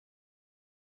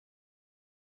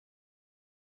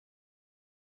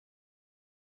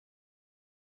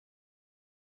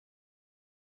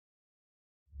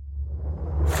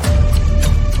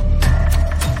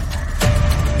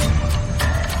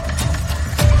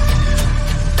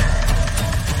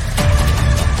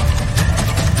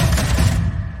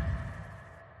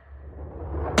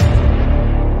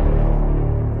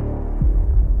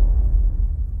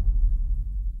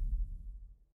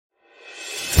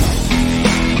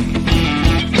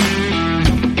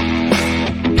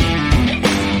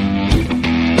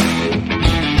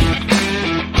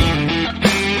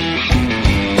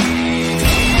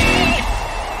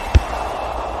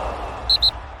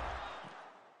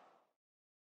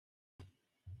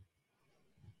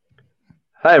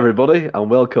Hi, everybody, and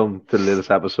welcome to the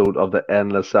latest episode of the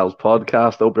Endless Cells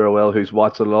podcast. Hope you're well who's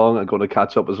watching along and going to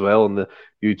catch up as well on the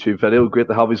YouTube video. Great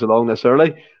to have you along this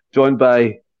early. Joined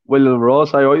by William and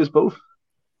Ross. How are you both?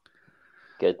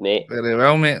 Good, mate. Very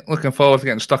well, mate. Looking forward to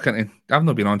getting stuck into. I've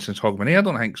not been on since Hogmanay, I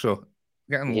don't think so.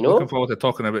 Looking forward to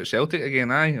talking about Celtic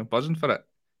again. I'm buzzing for it.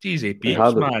 Jeez, he beats,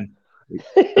 man.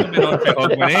 I've been on for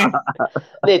Hogmanay.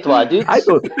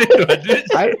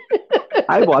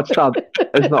 I watched that.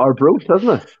 Isn't it our Bruce, isn't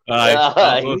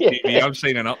it? I'm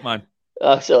signing up, man.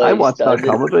 I watched that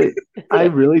comedy. I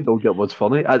really don't get what's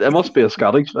funny. It must be a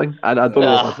Scottish thing. I don't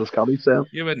know if it's a Scottish thing.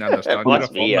 You wouldn't understand.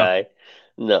 Must be,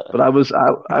 no. But I was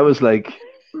like,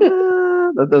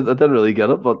 I didn't really get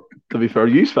it. But to be fair,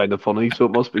 you find it funny, so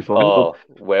it must be funny. Oh,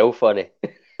 well, funny.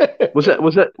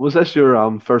 Was this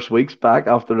your first weeks back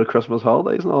after the Christmas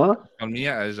holidays and all that? For me,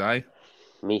 it is. Aye.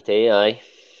 Me too. Aye.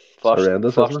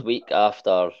 First week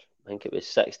after, I think it was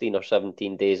 16 or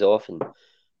 17 days off, and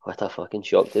what a fucking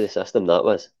shock to the system that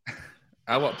was.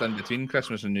 I worked in between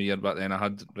Christmas and New Year, but then I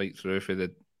had right through for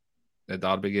the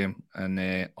Derby game,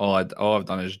 and all I've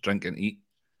done is drink and eat.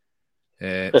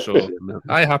 So,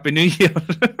 Happy New Year.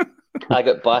 I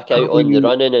got back out on the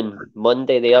running on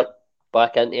Monday there,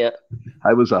 back into it.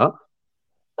 How was that?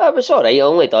 It was all right. I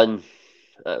only done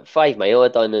 5 mile. I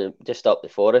done just up the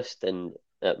forest, and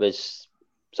it's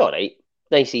all right.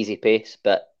 Nice, easy pace,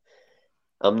 but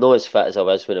I'm not as fit as I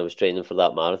was when I was training for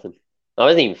that marathon. I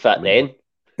wasn't even fit then.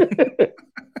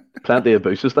 Plenty of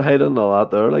bushes to hide in and all that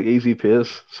there, like easy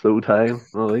pace, slow time.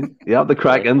 You have to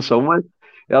crack in some way.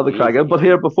 You have to crack in. But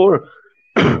here, before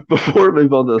we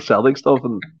move on to the Celtic stuff,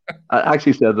 and I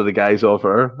actually said to the guys off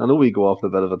air, I know we go off a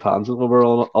bit of a tangent when we're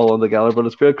all on together, but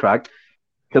it's fair crack.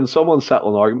 Can someone settle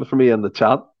an argument for me in the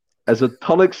chat? Is a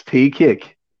Tunnocks tea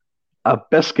cake a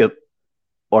biscuit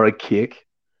or a cake?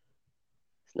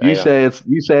 You say it's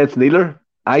neither.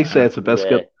 I say it's a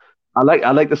biscuit. Yeah.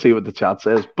 I like to see what the chat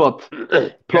says, but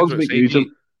plugs make music.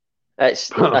 It's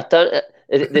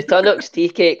the Tunnocks tea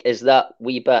cake is that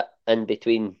wee bit in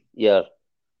between your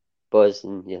buzz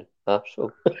and your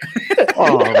arsehole.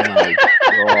 Oh my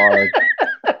god!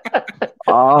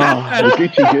 Oh, the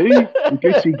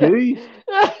Gucci goo.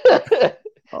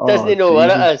 Doesn't he know what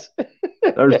it is?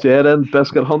 There's Jaden,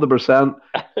 biscuit, 100%.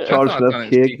 Charles Smith,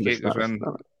 cake.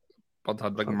 Bud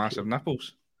had big, massive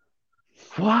nipples.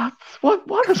 What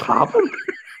has happened?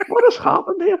 What has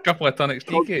happened here? A couple of Tunnocks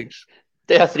tea cakes.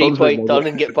 Do a 3-point turn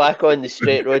and get back on the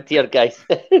straight road here, guys.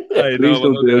 I know, please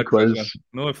don't do a quiz.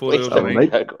 No photos.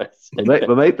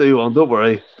 We might do one, don't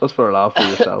worry. Just for a laugh for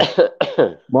yourself.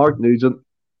 Mark Nugent,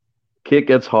 cake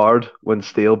gets hard when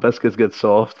stale, biscuits get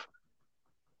soft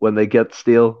when they get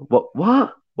stale.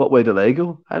 What? What way do they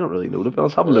go? I don't really know, to be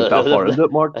honest. I haven't looked that far into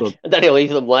it, Mark. But... Did he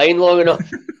leave them lying long enough?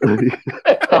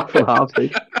 Half and half.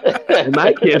 In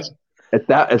my case, it's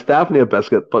definitely a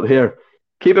biscuit. But here,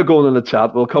 keep it going in the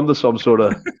chat. We'll come to some sort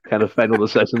of kind of final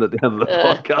decision at the end of the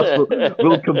podcast.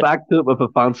 We'll come back to it with a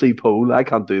fancy poll. I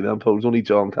can't do them polls. Only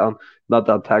John can. Not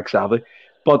that tech savvy.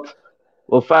 But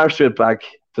we'll fire straight back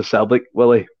to Celtic,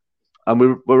 Willie. And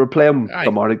we were playing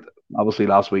Kilmarnock, obviously,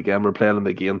 last weekend. We're playing them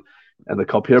again in the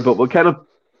cup here. But we'll kind of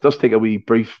just take a wee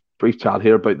brief chat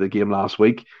here about the game last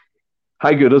week.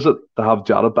 How good is it to have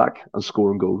Jota back and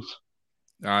scoring goals?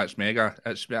 It's mega.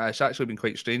 It's actually been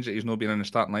quite strange that he's not been in the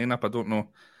starting lineup. I don't know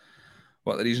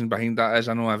what the reason behind that is.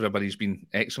 I know everybody's been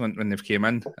excellent when they've came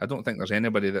in. I don't think there's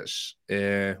anybody that's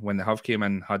when they have came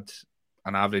in had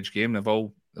an average game. They've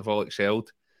all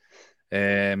excelled.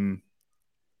 I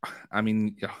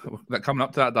mean, coming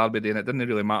up to that derby day, and it didn't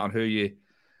really matter who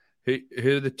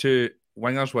the two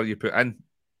wingers were you put in.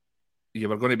 You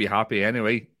were going to be happy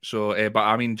anyway. So, but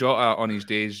I mean, Jota on his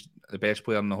days, the best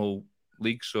player in the whole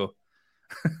league. So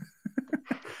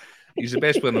he's the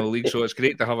best player in the whole league. So it's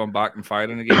great to have him back and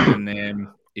firing again. And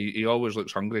he always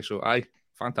looks hungry. So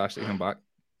fantastic him back.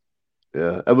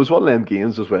 Yeah, it was one of them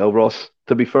games as well, Ross.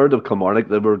 To be fair to Kilmarnock,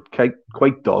 they were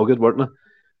quite dogged, weren't they?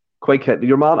 Quite hit.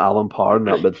 Your man Alan Parr in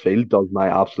that midfield does my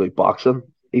absolute boxing.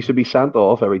 He should be sent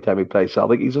off every time he plays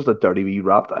Celtic. He's just a dirty wee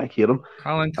rat. I hate him.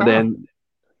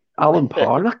 Alan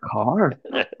Parr, not Carr.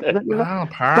 Alan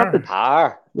Parr.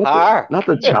 Parr. Not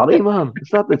the chatty man.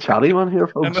 It's not the chatty man here,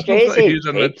 folks.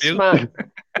 Man.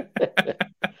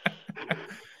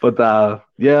 But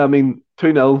yeah, I mean,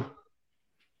 2-0.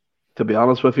 To be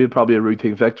honest with you, probably a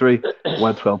routine victory.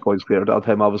 Went 12 points clear at that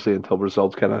time, obviously, until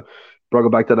results kind of brought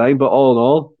it back to 9. But all in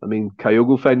all, I mean,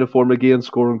 Kyogo finding form again,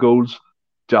 scoring goals.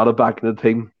 Jota back in the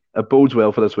team. It bodes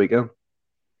well for this weekend.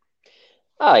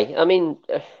 Aye, I mean,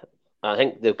 I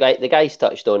think the guys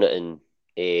touched on it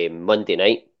in Monday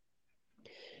night.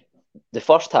 The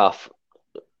first half,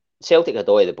 Celtic had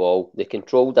all of the ball, they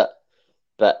controlled it,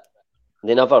 but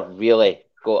they never really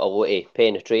got a lot of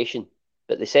penetration.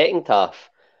 But the second half,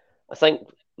 I think,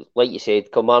 like you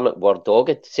said, Kilmarnock were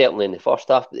dogged, certainly in the first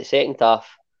half, but the second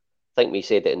half, I think we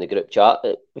said it in the group chat,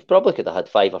 we probably could have had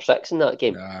 5 or 6 in that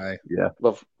game. Aye. Yeah.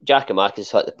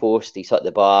 Giacomakis hit the post, he's hit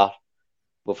the bar.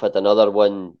 We've had another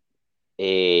one,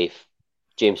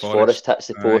 James Forrest hits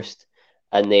the post,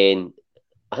 and then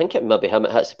I think it maybe him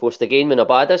it hits the post again when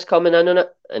Abada's coming in on it,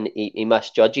 and he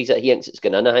misjudges it. He thinks it's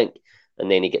going in, I think, and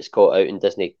then he gets caught out and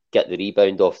doesn't get the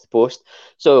rebound off the post.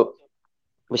 So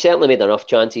we certainly made enough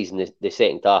chances in the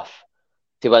second half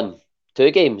to win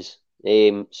 2 games.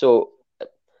 So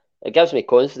it gives me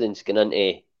confidence going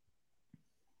into.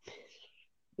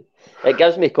 It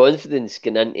gives me confidence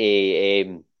going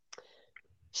into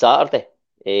Saturday,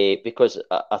 because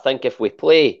I think if we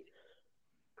play,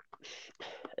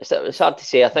 it's hard to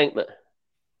say. I think, but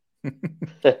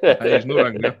there's no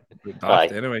wrong there.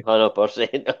 Anyway,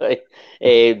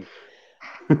 100%.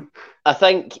 I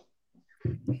think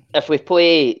if we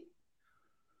play,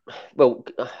 well,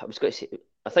 I was going to say,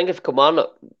 I think if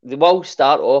Kilmarnock, they will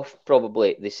start off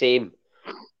probably the same,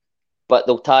 but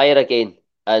they'll tire again,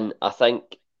 and I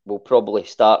think we'll probably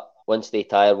start, once they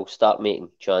tire, we'll start making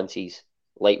chances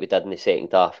like we did in the second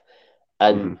half,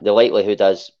 and the likelihood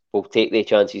is we'll take the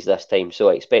chances this time, so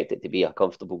I expect it to be a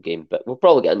comfortable game, but we'll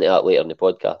probably get into that later in the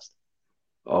podcast.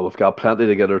 Oh, we've got plenty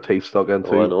to get our teeth stuck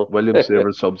into. Oh, I know. William's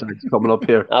favourite subjects coming up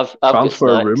here. I've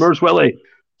Transfer rumours, Willie.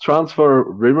 Transfer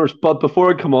rumours. But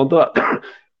before I come on to that,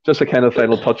 just a kind of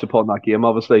final touch upon that game,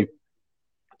 obviously.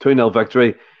 2-0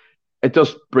 victory. It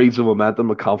just breeds the momentum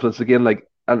and confidence again. Like,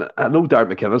 and I know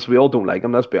Derek McInnes, we all don't like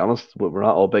him, let's be honest. We're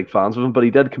not all big fans of him, but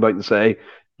he did come out and say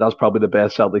that's probably the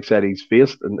best Celtic side he's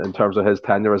faced in terms of his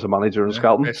tenure as a manager in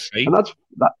Scotland. And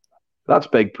that's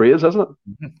big praise, isn't it?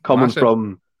 Coming Massive.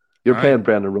 From... You're playing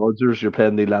Brendan Rodgers, you're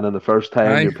playing Neil Lennon the first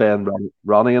time, you're playing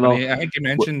Ronnie and all. I think he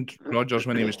mentioned Rodgers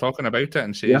when he was talking about it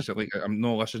and says that, like,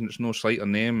 it's no slight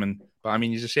on name, but I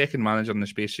mean, he's the second manager in the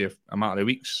space of a matter of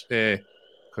weeks,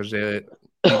 because Lee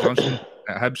Johnson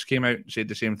at Hibs came out and said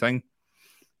the same thing,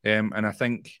 and I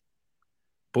think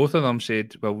both of them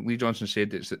said, well, Lee Johnson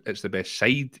said it's the best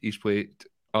side he's played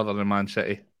other than Man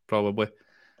City, probably.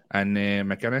 And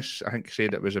McInnes, I think,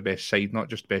 said it was the best side, not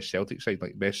just best Celtic side,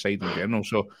 like best side in general.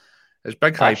 So it's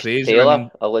big high praise. Taylor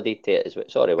alluded to it as well.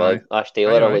 Sorry, well, Ash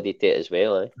Taylor alluded to it as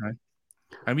well.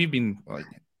 And we've been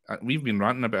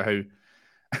ranting about how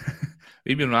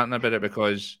we've been ranting about it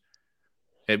because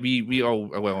we all,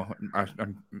 well,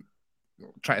 I'm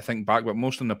trying to think back, but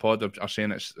most in the pod are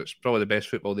saying it's probably the best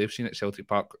football they've seen at Celtic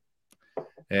Park.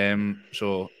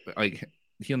 So like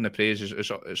hearing the praise is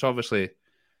it's obviously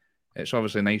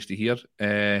nice to hear.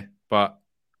 But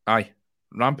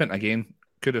rampant again.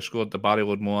 Could have scored the Barry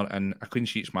load more, and a clean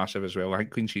sheet's massive as well. I think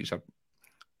clean sheets are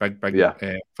big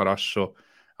for us. So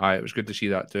it was good to see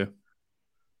that too.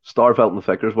 Starvelt and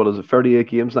Vickers, what is it, 38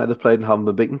 games now they've played and haven't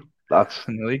been beaten? That's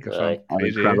in the league. An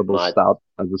incredible stat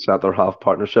as a centre-half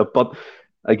partnership. But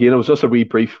again, it was just a wee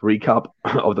brief recap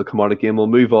of the Kilmarnock game. We'll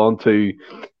move on to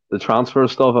the transfer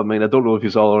stuff. I mean, I don't know if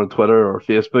you saw it on Twitter or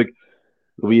Facebook.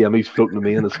 The wee Emmy's floating to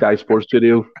me in the Sky Sports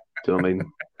studio. Do you know what I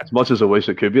mean? As much as I wish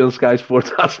it could be on Sky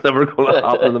Sports, that's never going to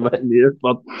happen in a million years.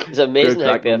 But it's amazing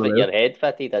how perfect your head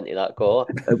fitted into that collar.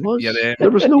 It was. There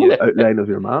was no outline of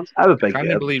your man. I have a big head.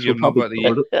 Can't believe you've not got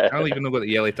the. Can't even know got the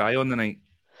yellow tie on tonight.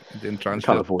 Doing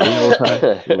transfer. Can't afford it all the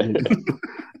time.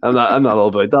 I'm not all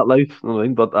about that life. You know what I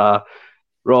mean? But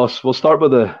Ross, we'll start with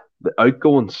the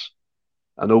outgoings.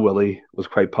 I know Willie was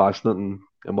quite passionate in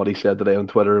what he said today on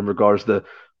Twitter in regards to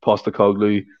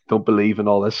Postecoglou, don't believe in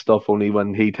all this stuff only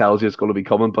when he tells you it's going to be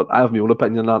coming. But I have my own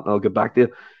opinion on that, and I'll get back to you.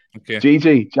 Okay.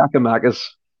 GG, Giacomakis.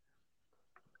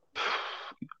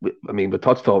 I mean, we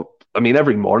touched on. I mean,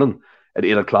 every morning at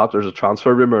 8 o'clock, there's a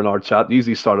transfer rumor in our chat.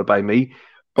 Usually started by me,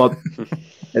 but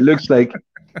it looks like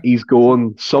he's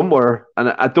going somewhere. And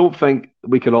I don't think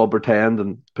we can all pretend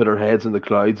and put our heads in the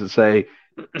clouds and say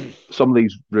some of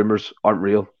these rumors aren't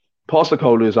real.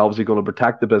 Postecoglou is obviously going to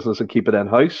protect the business and keep it in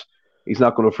house. He's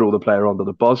not going to throw the player under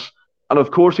the bus. And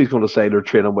of course, he's going to say they're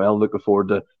training well and looking forward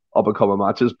to up and coming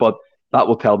matches. But that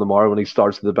will tell tomorrow when he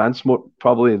starts to the bench,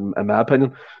 probably, in my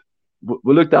opinion.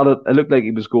 We looked at it. It looked like he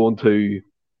was going to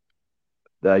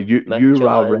the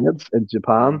Ura Reds in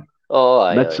Japan.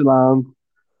 Midtjylland,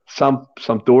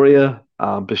 Sampdoria.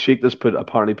 Besiktas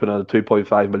apparently put in a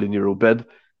 €2.5 million bid,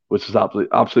 which is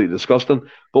absolutely disgusting.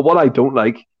 But what I don't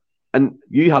like, and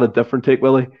you had a different take,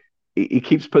 Willie, he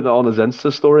keeps putting it on his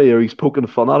Insta story, or he's poking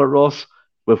fun at it, Ross,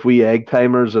 with wee egg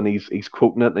timers, and he's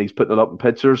quoting it and he's putting it up in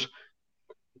pictures.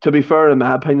 To be fair, in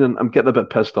my opinion, I'm getting a bit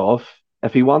pissed off.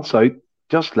 If he wants out,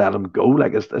 just let him go.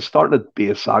 Like it's starting to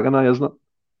be a saga now, isn't it?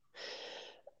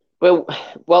 Well,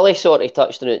 Willie sort of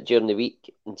touched on it during the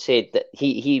week and said that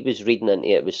he was reading into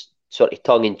it was sort of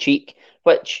tongue in cheek,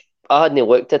 which I hadn't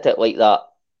looked at it like that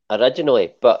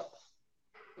originally, but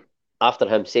after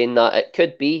him saying that, it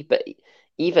could be. But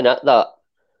even at that,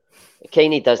 it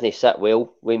kind of doesn't sit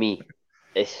well with me.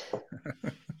 It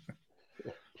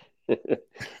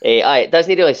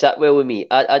doesn't really sit well with me.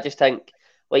 I just think,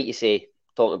 like you say,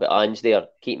 talking about Ange there,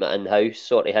 keeping it in-house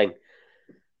sort of thing.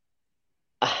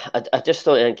 I just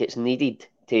don't think it's needed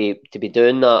to be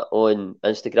doing that on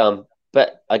Instagram.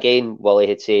 But again, Willie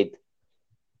had said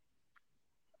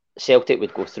Celtic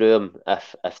would go through him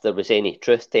if there was any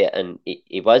truth to it, and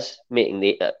he was making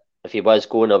if he was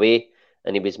going away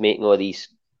and he was making all these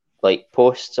like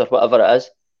posts or whatever it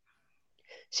is,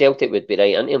 Celtic would be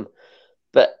right into him.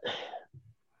 But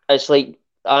it's like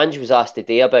Ange was asked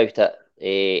today about it,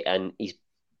 and he's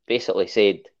basically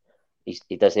said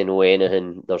he doesn't know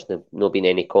anything. There's no been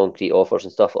any concrete offers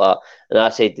and stuff like that. And I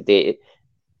said today,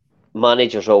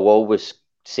 managers will always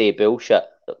say bullshit,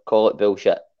 call it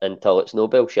bullshit until it's no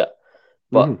bullshit.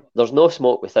 But there's no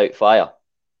smoke without fire.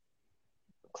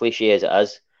 Cliche as it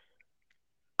is,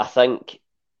 I think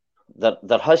there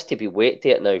has to be weight to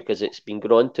it now because it's been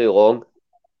going on too long.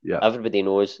 Yeah, everybody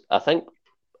knows. I think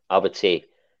I would say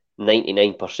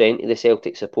 99% of the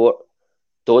Celtic support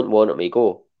don't want him to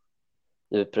go.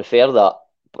 They would prefer that.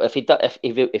 But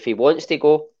if he wants to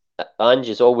go, Ange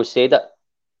has always said it.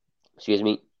 Excuse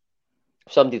me.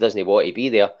 If somebody doesn't want to be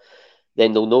there,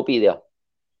 then they'll not be there.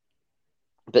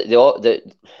 But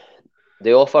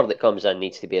the offer that comes in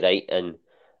needs to be right. And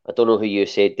I don't know who you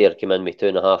said there came in with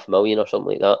 $2.5 million or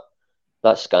something like that.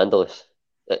 That's scandalous.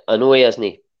 I know he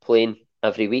isn't playing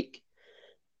every week,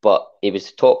 but he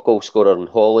was the top goal scorer in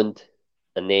Holland,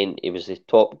 and then he was the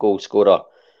top goal scorer.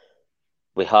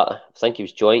 I think he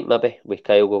was joint maybe with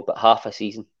Kyogo, but half a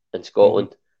season in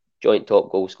Scotland, joint top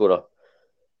goal scorer.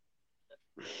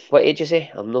 What age is he?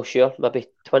 I'm not sure. Maybe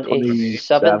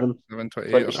 27?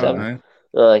 28 or something.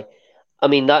 Aye. I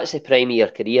mean, that's the prime of your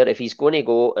career. If he's going to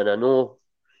go, and I know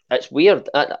it's weird.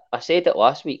 I said it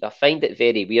last week. I find it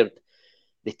very weird,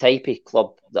 the type of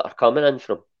club that are coming in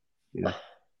from. Yeah.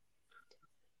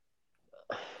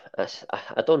 I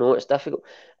don't know. It's difficult.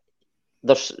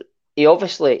 He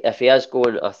obviously, if he is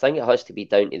going, I think it has to be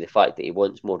down to the fact that he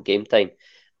wants more game time.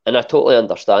 And I totally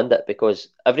understand it because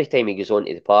every time he goes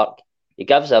onto the park, he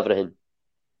gives everything.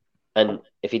 And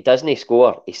if he doesn't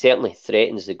score, he certainly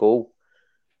threatens the goal.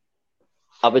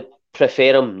 I would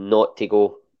prefer him not to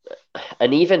go.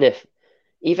 And even if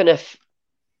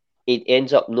he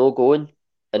ends up no going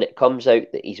and it comes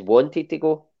out that he's wanted to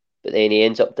go, but then he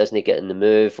ends up doesn't get in the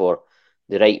move or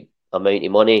the right amount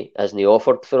of money isn't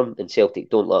offered for him and Celtic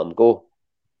don't let him go,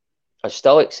 I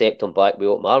still accept him back with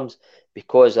open arms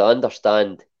because I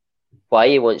understand why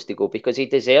he wants to go, because he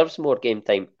deserves more game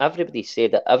time. Everybody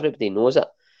said it, everybody knows it.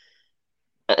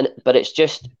 But it's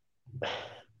just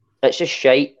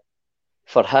shite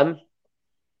for him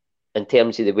in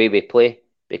terms of the way we play,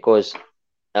 because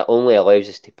it only allows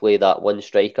us to play that one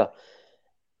striker.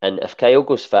 And if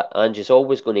Kyogo's fit, Ange is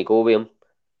always going to go with him.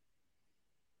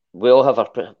 We all have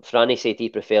Franny said he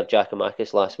preferred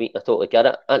Giakoumakis last week. I totally get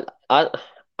it. And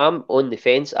I'm on the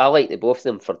fence. I like the both of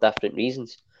them for different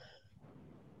reasons.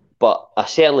 But I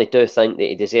certainly do think that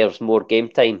he deserves more game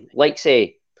time. Like,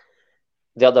 say,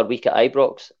 the other week at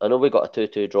Ibrox, I know we got a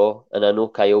 2-2 draw, and I know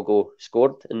Kyogo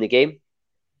scored in the game.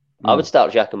 I would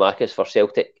start Giakoumakis for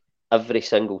Celtic every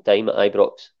single time at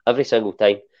Ibrox. Every single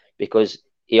time. Because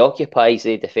he occupies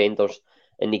the defenders,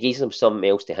 and he gives them something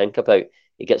else to think about.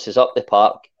 He gets us up the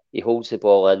park. He holds the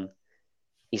ball in.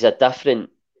 He's a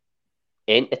different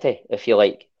entity, if you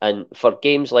like. And for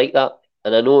games like that,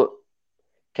 and I know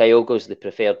Kyogo's the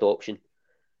preferred option,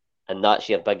 and that's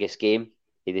your biggest game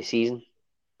of the season.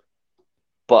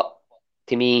 But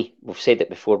to me, we've said it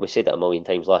before, we said it a million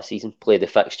times last season, play the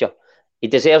fixture. He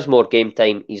deserves more game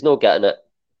time. He's not getting it.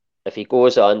 If he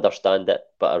goes, I understand it,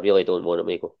 but I really don't want him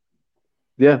to go.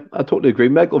 Yeah, I totally agree.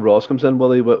 Michael Ross comes in,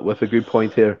 Willie, with a good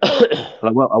point here. And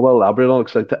I will elaborate on it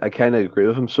because I kind of agree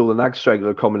with him. So the next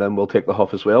striker coming in will take the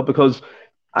huff as well, because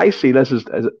I see this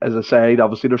as a side.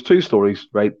 Obviously, there's two stories,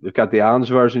 right? You've got the Ange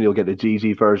version, you'll get the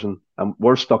GG version, and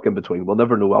we're stuck in between. We'll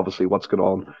never know, obviously, what's going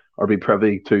on or be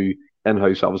privy to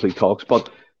in-house, obviously, talks. But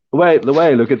the way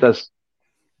I look at this,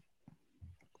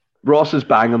 Ross is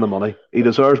bang on the money. He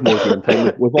deserves more game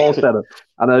time. We've all said it.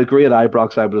 And I agree at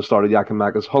Ibrox, I would have started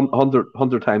Giakoumakis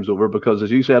 100 times over, because,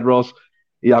 as you said, Ross,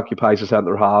 he occupies the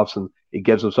centre halves and he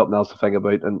gives them something else to think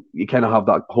about. And you kind of have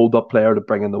that hold-up player to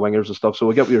bring in the wingers and stuff. So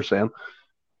I get what you're saying.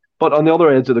 But on the other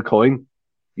edge of the coin,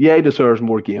 yeah, he deserves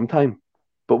more game time.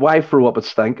 But why throw up a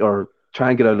stink or try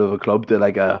and get out of a club to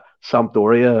like a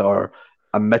Sampdoria or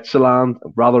a Midtjylland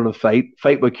rather than fight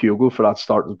with Kyogo for that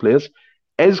starting place?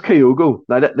 Is Kyogo,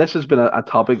 now this has been a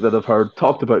topic that I've heard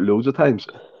talked about loads of times.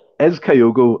 Is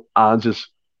Kyogo Ange's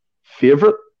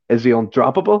favourite? Is he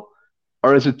undroppable?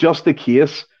 Or is it just the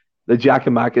case that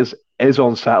Giakoumakis is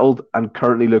unsettled and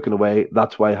currently looking away?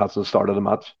 That's why he hasn't started a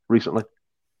match recently.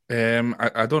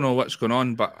 I don't know what's going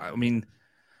on, but I mean,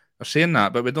 they're saying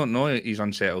that, but we don't know he's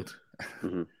unsettled.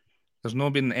 Mm-hmm. There's no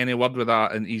been any word with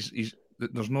that, and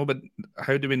there's no. But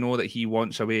how do we know that he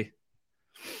wants away?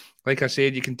 Like I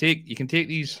said, you can take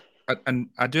these, and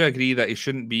I do agree that he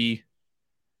shouldn't be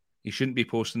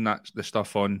posting the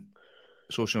stuff on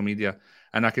social media.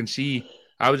 And I can see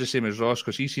I was the same as Ross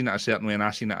because he's seen it a certain way and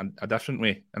I seen it a different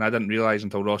way, and I didn't realise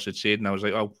until Ross had said, and I was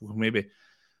like, oh, maybe.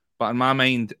 But in my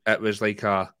mind, it was like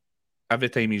every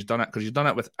time he's done it, because he's done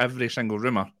it with every single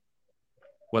rumour,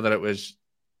 whether it was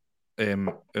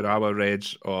Urawa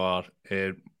Reds or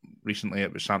recently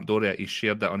it was Sampdoria, he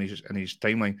shared that on his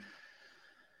timeline.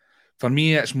 For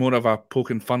me, it's more of a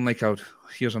poking fun, like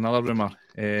here's another rumour,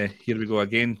 here we go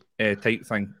again type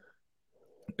thing.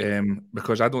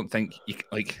 Because I don't think if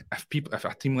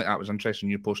a team like that was interested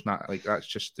in you posting that, like that's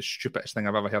just the stupidest thing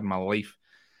I've ever heard in my life.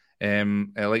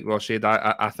 Like Ross said,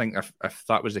 I think if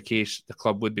that was the case, the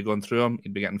club would be going through him.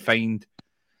 He'd be getting fined.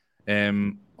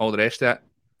 All the rest of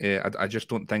it. I just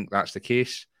don't think that's the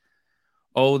case.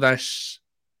 All this,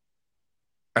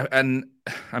 and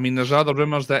I mean, there's other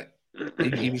rumours that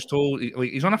he was told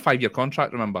he's on a 5-year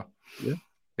contract. Remember, yeah.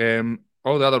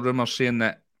 All the other rumours saying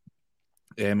that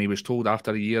he was told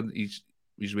after a year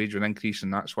his wage would increase,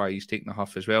 and that's why he's taking a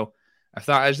huff as well. If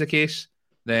that is the case,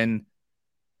 then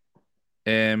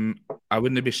I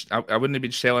wouldn't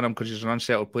be selling him because he's an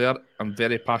unsettled player. I'm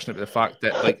very passionate about the fact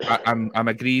that I'm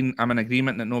in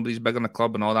agreement that nobody's big on the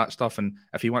club and all that stuff. And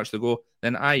if he wants to go,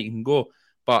 then he can go.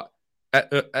 But at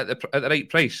the right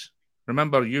price.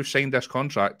 Remember, you signed this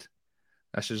contract.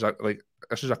 This is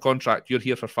a contract. You're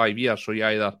here for 5 years, so you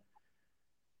either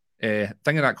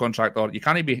think of that contract, or you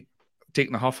can't be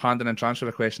taking a huff, handing in transfer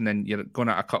request, and then you're going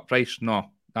at a cut price.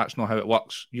 No, that's not how it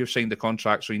works. You've signed the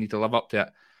contract, so you need to live up to it.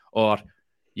 Or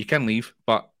you can leave,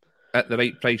 but at the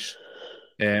right price.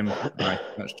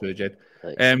 That's true, Jed.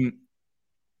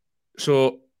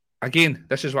 So again,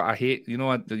 this is what I hate. You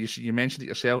know, you mentioned it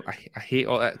yourself. I hate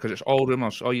all that because it's all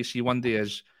rumours. All you see one day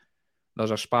is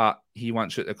there's a spat. He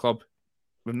wants out the club.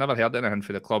 We've never heard anything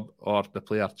for the club or the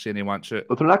player saying he wants out.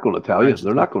 But they're not going to tell you.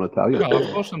 They're not going to tell you. Well,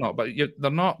 of course they're not. But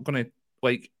they're not going to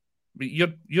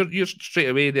You're straight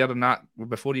away there and that.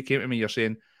 Before you came to me, you're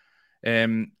saying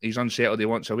he's unsettled. He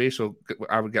wants away, so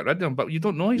I would get rid of him. But you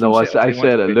don't know he's unsettled. No, I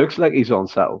said it looks like he's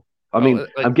unsettled. I mean,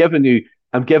 I'm giving you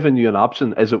an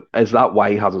option. Is that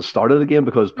why he hasn't started again?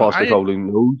 Because Postecoglou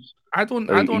knows. I don't.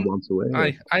 He wants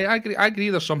away. I agree. I agree.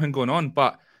 There's something going on,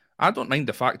 but I don't mind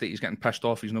the fact that he's getting pissed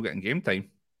off. He's not getting game time.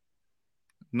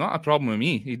 Not a problem with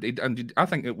me. I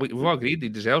think we've all agreed he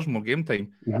deserves more game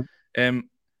time. Yeah.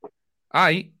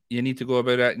 You need to go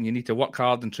about it, and you need to work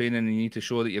hard in training, and you need to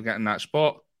show that you're getting that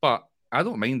spot. But I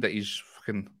don't mind that he's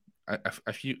fucking.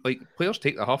 If you players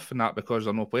take the huff and that because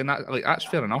they're not playing, that's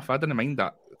fair enough. I didn't mind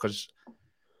that because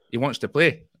he wants to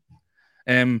play.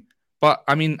 But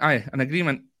I mean, an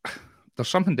agreement. There's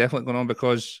something definitely going on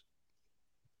because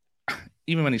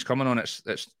even when he's coming on, it's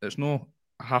no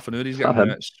half an hour he's getting.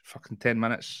 It's fucking 10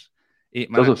 minutes, 8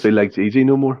 minutes. Doesn't feel like it's easy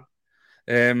no more.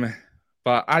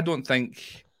 But I don't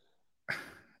think.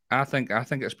 I think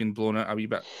it's been blown out a wee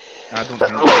bit. I don't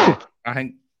think. I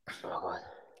think.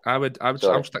 I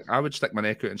would stick my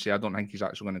neck out and say I don't think he's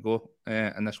actually going to go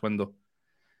in this window.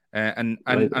 And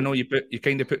I know you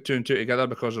kind of put two and two together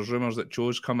because there's rumours that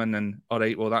Cho's coming, and all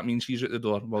right, well that means he's out the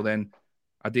door. Well then,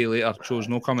 a day later, Cho's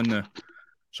no coming now.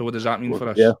 So what does that mean for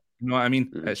us? Yeah. You know what I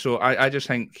mean? Mm-hmm. So I just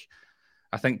think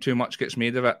too much gets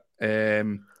made of it.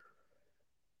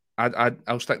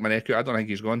 I'll stick my neck out. I don't think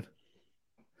he's gone.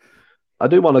 I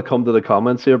do want to come to the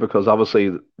comments here because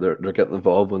obviously they're getting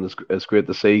involved, and it's great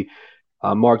to see.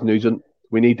 Mark Nugent,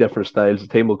 we need different styles. The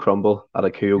team will crumble at a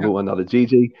Kyogo and not a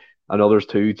GG, and others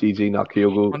too. GG, not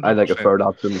Kyogo. 100%. I like a third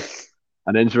option.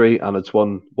 An injury, and it's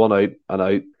one out and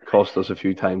out. Cost us a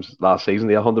few times last season.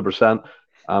 The 100%.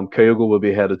 Kyogo will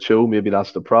be ahead of Cho. Maybe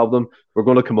that's the problem. We're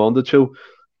going to come on to Cho.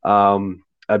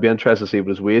 I'd be interested to see what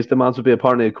his wage demands would be.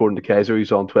 Apparently, according to Kaiser,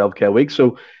 he's on 12k a week.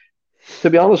 So, to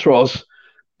be honest, Ross,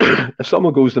 if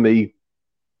someone goes to me,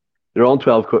 you're on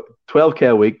 12k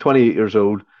a week, 28 years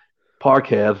old,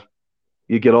 Parkhead,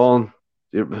 you get on.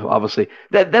 Obviously,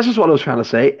 this is what I was trying to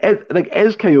say.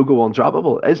 Is Kyogo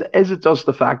undroppable? Is it just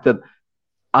the fact that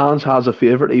Ange has a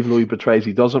favourite, even though he betrays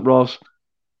he doesn't, Ross.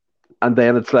 And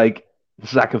then it's like the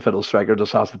second fiddle striker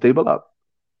just has to deal with that.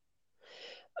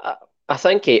 I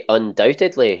think he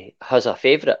undoubtedly has a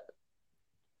favourite,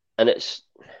 and it's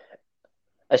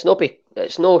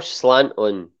no slant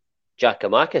on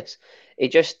Giakoumakis.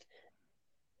 He's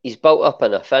built up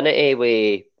an affinity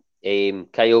with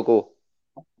Kyogo.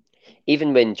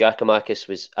 Even when Giakoumakis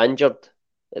was injured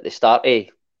at the start of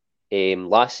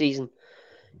last season,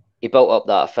 he built up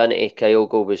that affinity.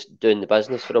 Kyogo was doing the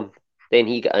business for him. Then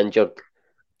he got injured,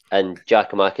 and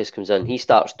Giakoumakis comes in. He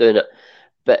starts doing it,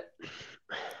 but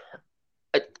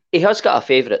he has got a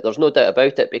favourite. There's no doubt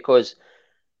about it, because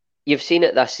you've seen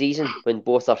it this season when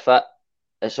both are fit.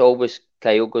 It's always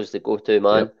Kyogo's the go-to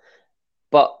man. Yep.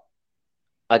 But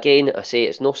again, I say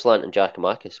it's no slant on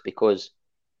Giakoumakis, because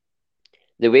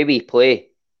the way we play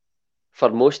for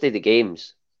most of the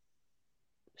games,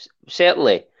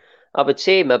 certainly, I would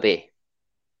say maybe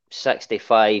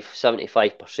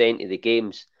 65-75% of the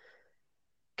games,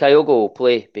 Kyogo will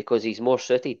play because he's more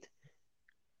suited.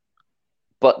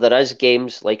 But there is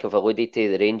games, like I've alluded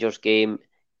to, the Rangers game,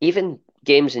 even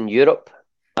games in Europe.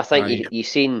 I think you've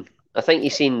seen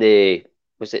the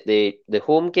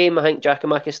home game. I think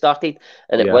Giakoumakis started,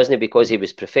 and it wasn't because he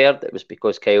was preferred. It was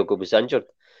because Kyogo was injured.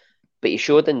 But he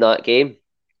showed in that game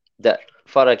that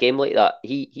for a game like that,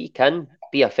 he can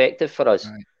be effective for us.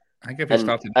 I think if he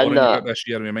started more in Europe this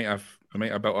year, we might have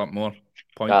built up more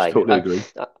points. Totally agree.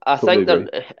 I think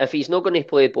that if he's not going to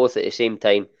play both at the same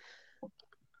time,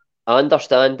 I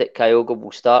understand that Kyogo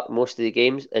will start most of the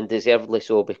games, and deservedly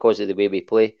so, because of the way we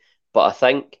play. But I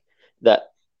think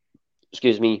that,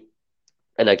 and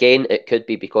again, it could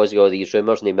be because of all these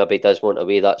rumours, and he maybe does want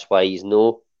away. That's why he's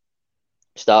no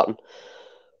starting.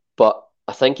 But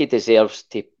I think he deserves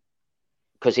to,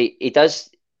 because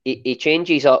he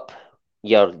changes up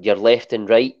your left and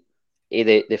right,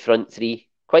 the front three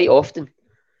quite often.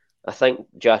 I think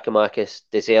Giakoumakis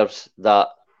deserves that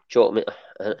shot.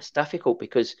 It's difficult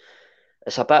because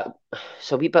it's a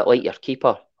wee bit like your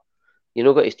keeper. You're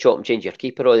not got to chop and change your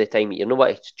keeper all the time. You're not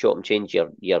got to chop and change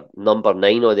your number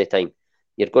 9 all the time.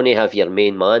 You're going to have your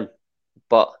main man.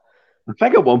 But I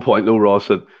think at one point, though, Ross,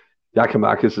 that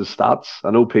Giakoumakis' stats,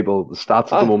 I know the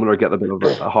stats at the moment are getting a bit of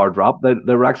a hard rap.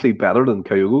 They're actually better than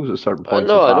Kyogo's at certain points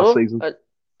last season.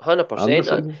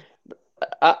 100%.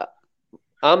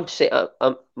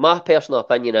 My personal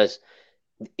opinion is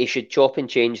he should chop and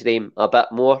change them a bit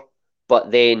more,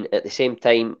 but then at the same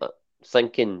time,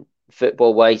 thinking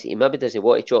football-wise, he maybe doesn't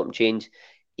want to chop and change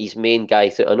his main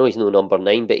guy. I know he's no number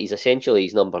 9, but he's essentially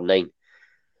his number 9,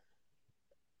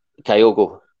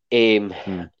 Kyogo.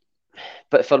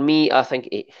 But for me, I think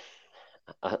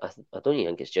I don't even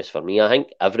think it's just for me. I think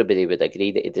everybody would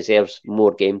agree that he deserves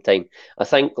more game time. I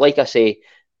think, like I say,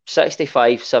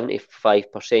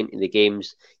 65-75% of the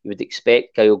games you would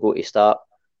expect Kyogo to start,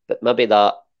 but maybe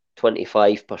that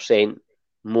 25%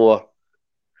 more.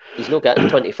 He's not getting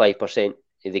 25%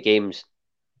 of the games.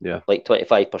 Like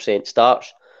 25%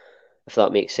 starts, if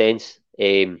that makes sense.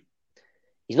 He's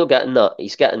not getting that.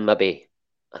 He's getting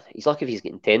he's lucky if he's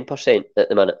getting 10% at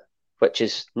the minute, which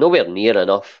is nowhere near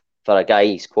enough for a guy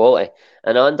his quality.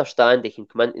 And I understand he can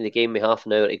come into the game with half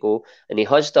an hour to go, and he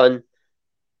has done,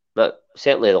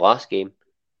 certainly the last game.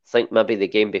 I think maybe the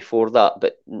game before that,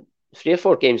 but 3 or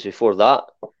 4 games before that,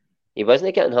 he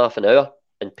wasn't getting half an hour.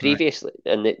 And previously,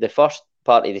 in the first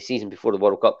part of the season before the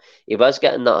World Cup, he was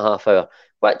getting that half hour,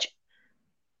 which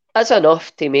is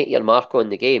enough to make your mark on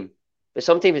the game. But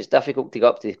sometimes it's difficult to get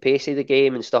up to the pace of the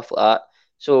game and stuff like that.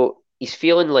 So he's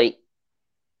feeling like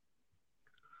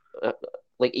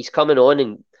he's coming on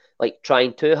and like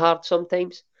trying too hard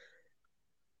sometimes.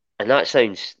 And that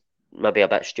sounds maybe a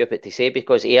bit stupid to say,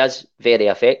 because he is very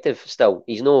effective still.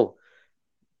 He's no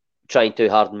trying too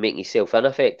hard and making himself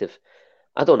ineffective.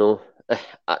 I don't know.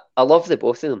 I love the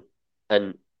both of them.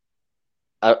 And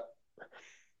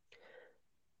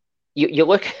you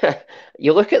look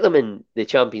at them in the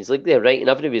Champions League there, right? And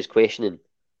everybody's questioning,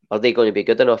 are they going to be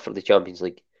good enough for the Champions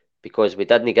League? Because we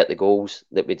didn't get the goals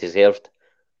that we deserved.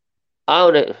 I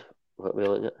don't know. What we're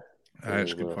looking at?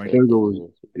 That's a good point.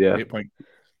 Yeah. Great point.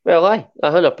 Well,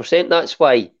 100%. That's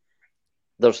why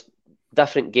there's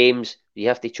different games. You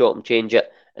have to chop and change it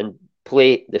and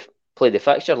play the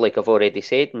fixture, like I've already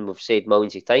said, and we've said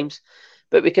millions of times.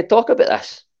 But we could talk about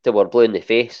this till we're blue in the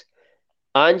face.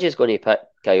 Ange is going to pick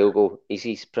Kyogo. He's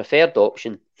his preferred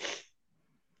option.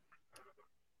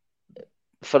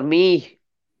 For me,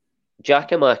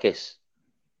 Giakoumakis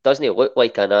doesn't look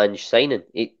like an Ange signing.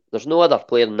 There's no other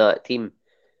player in that team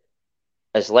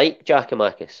is like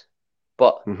Giakoumakis.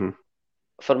 But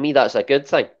for me, that's a good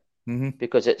thing,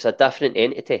 because it's a different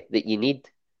entity that you need.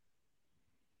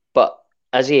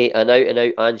 Is he an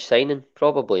out-and-out Ange signing?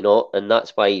 Probably not, and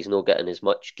that's why he's not getting as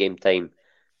much game time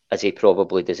as he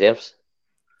probably deserves.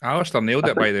 Alistair nailed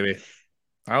it, by the way.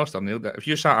 Alistair nailed it. If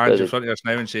you sat Ange in front of us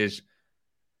now and says,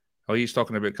 "Oh, he's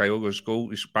talking about Kyogo's goal,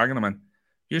 he's banging him in,"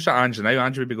 you sat Ange now,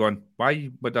 Ange would be going, "Why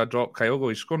would I drop Kyogo?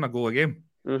 He's scoring a goal a game."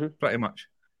 Pretty much.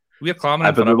 We're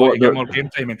clamouring for a boy to get more game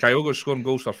time, and Kyogo's scoring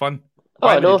goals for fun.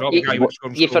 Why would he drop a guy who's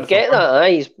scoring you goals forget for fun?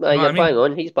 that. You're bang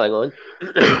on. He's bang on.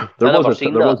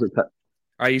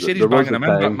 You said he's banging him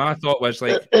in, but my thought was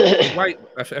like, why?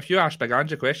 If you ask Big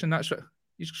Ange a question, that's what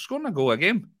he's scoring a goal a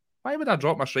game. Why would I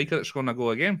drop my striker that's scoring a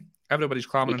goal a game? Everybody's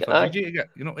clamouring for GG to get.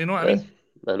 You know what I mean?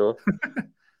 I know.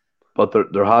 But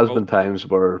there has been times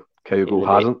where Kyogo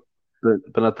hasn't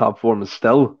been a top form and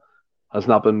still has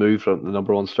not been moved from the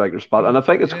number one striker spot. And I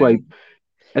think it's quite.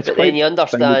 But then you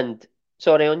understand.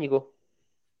 Sorry, on you go.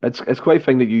 It's quite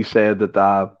thing that you said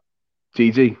that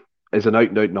Gigi is an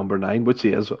out-and-out number 9, which he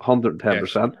is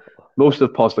 110%. Most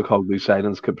of Postecoglou's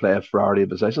signings could play a variety of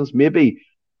positions. Maybe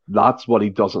that's what he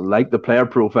doesn't like. The player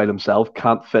profile himself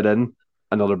can't fit in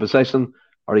another position,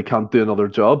 or he can't do another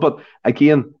job. But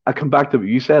again, I come back to what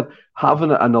you said.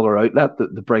 Having another outlet to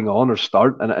bring on or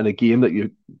start in a game that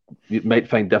you might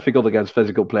find difficult against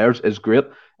physical players is great.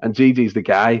 And Gigi's the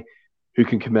guy who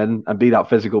can come in and be that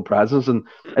physical presence. And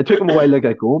it took him a while to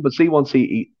get going. But see, once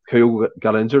Kyogo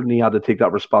got injured and he had to take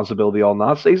that responsibility on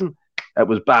that season, it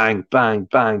was bang, bang,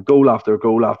 bang, goal after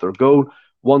goal after goal,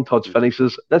 one-touch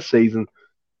finishes. This season,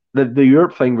 the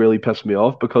Europe thing really pissed me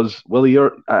off because, Willie,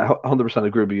 you're 100%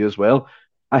 agree with you as well.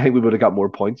 I think we would have got more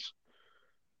points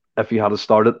if he had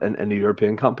started in the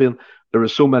European campaign. There were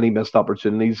so many missed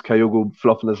opportunities, Kyogo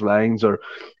fluffing his lines or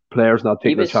players not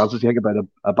taking their chances. You think about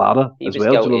Abada as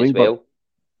well. Do you know what I mean?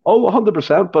 But,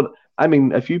 100%. But I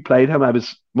mean, if you played him, I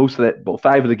was most of it,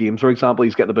 5 of the games, for example,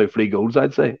 he's getting about 3 goals,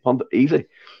 I'd say. Easy.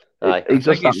 I think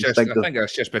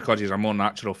it's just because he's a more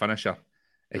natural finisher.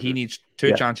 He needs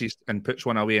 2 chances and puts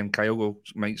one away, and Kyogo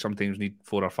might sometimes need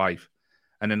 4 or 5.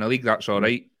 And in the league, that's all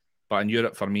right. But in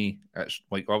Europe, for me, it's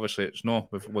like, obviously, it's no.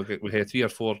 We had 3 or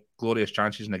 4 glorious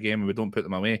chances in the game and we don't put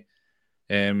them away.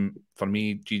 For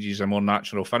me, Gigi's a more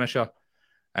natural finisher.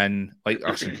 And like,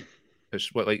 it's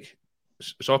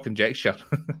all conjecture.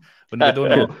 When we don't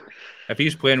know. If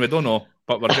he's playing, we don't know.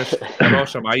 But we're all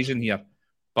surmising here.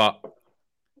 But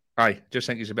I just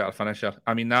think he's a better finisher.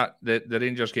 I mean, the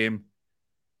Rangers game,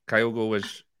 Kyogo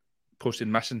was posted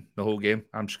missing the whole game.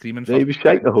 I'm screaming for he was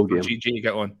shite the whole game. Gigi to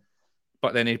get on.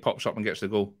 But then he pops up and gets the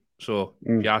goal. So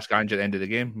if you ask Ange at the end of the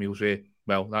game, he'll say,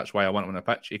 well, that's why I want him on the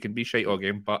pitch. He can be shite all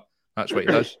game, but that's what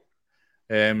he does.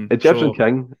 Egyptian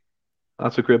King,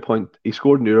 that's a great point. He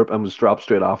scored in Europe and was dropped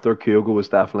straight after. Kyogo was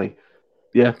definitely,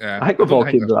 I think we've all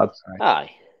came to that. Aye.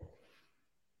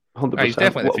 100%. He's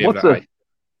definitely the favourite.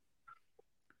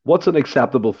 What's an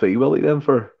acceptable fee, Willie, then,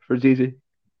 for Gigi?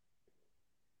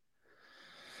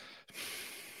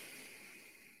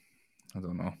 I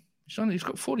don't know. He's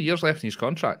got 4 years left in his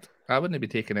contract. I wouldn't be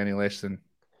taking any less than.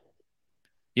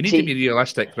 You need to be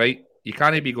realistic, right? You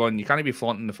can't be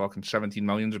flaunting the fucking 17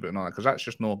 millions about that because that's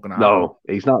just not going to happen. No,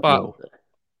 he's not.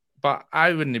 But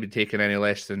I wouldn't be taking any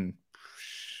less than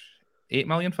 8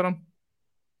 million for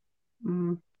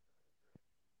him.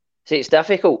 See, it's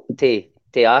difficult to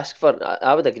ask for.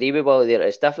 I would agree with Wally there.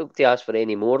 It's difficult to ask for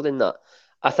any more than that.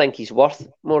 I think he's worth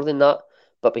more than that,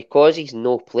 but because he's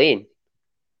not playing,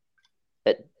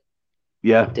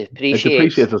 it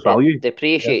depreciates his value. It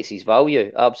depreciates his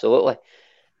value, absolutely.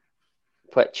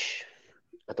 Which,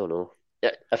 I don't know.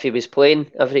 If he was playing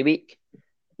every week,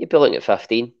 you'd be looking at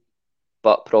 15,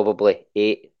 but probably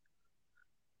 8.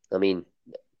 I mean,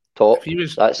 top.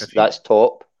 That's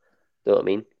top. Do you know what I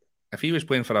mean? If he was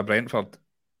playing for a Brentford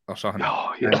or something,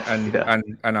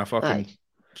 and a fucking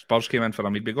Spurs came in for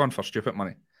him, he'd be going for stupid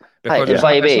money. Because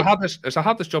it's the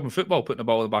hardest job in football, putting the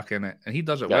ball in the back in it, and he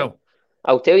does it well.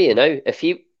 I'll tell you now, if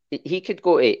he could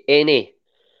go to any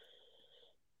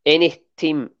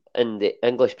team in the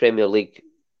English Premier League,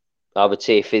 I would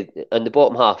say in the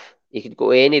bottom half, he could go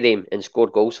to any of them and score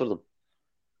goals for them.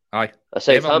 Aye.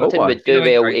 Southampton would do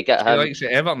well to get him. Like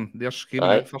Everton, they're screaming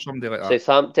out for somebody like that.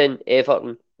 Southampton,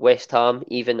 Everton, West Ham,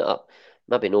 even up.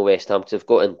 Maybe no West Ham because they've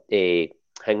got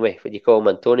Hingway, what do you call him,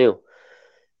 Antonio.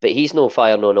 But he's no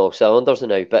firing on all cylinders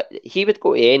now. But he would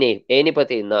go to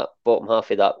anybody in that bottom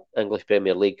half of that English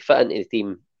Premier League, fit into the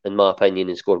team, in my opinion,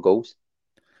 and score goals.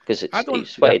 Because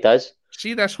it's what he does.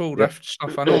 See this whole rift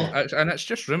stuff, I know, and it's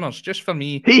just rumours, just for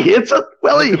me. He hates it.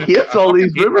 Well, he hates all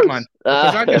these rumours. Man.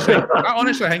 I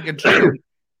honestly think in training,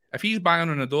 if he's banging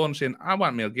on the door and saying, I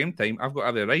want more game time, I've got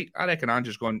every right, I reckon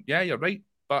Ange's going, yeah, you're right,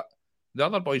 but the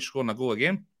other boy's scoring a goal a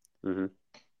game. Mm-hmm.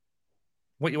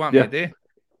 What you want me to do?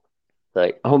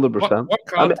 Right. 100%. Work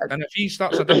hard, and if he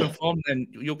starts a different form, then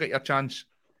you'll get your chance.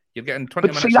 You're getting 20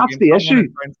 But minutes. see, that's a game. the issue.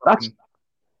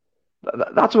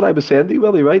 That's what I was saying to you,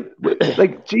 Willie, right?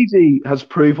 Like, GG has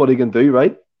proved what he can do,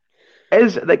 right?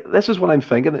 This is what I'm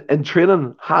thinking. In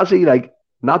training, has he, like,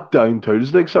 not down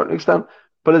tools to a certain extent,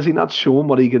 but has he not shown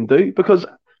what he can do? Because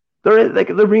like,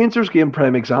 the Rangers game,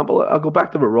 prime example, I'll go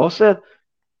back to what Ross said.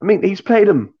 I mean, he's played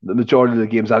him the majority of the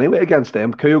games anyway against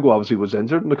them. Kyogo obviously was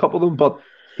injured in a couple of them, but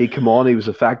he came on, he was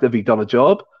effective, he done a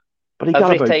job. But he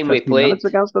got about 15 minutes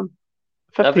against them.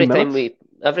 15 minutes.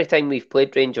 Every time we've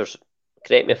played Rangers,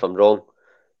 correct me if I'm wrong,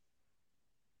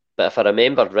 but if I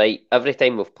remember right, every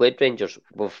time we've played Rangers,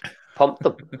 we've pumped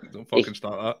them. Don't fucking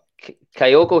start that.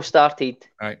 Kyogo started,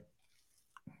 right,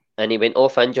 and he went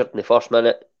off injured in the first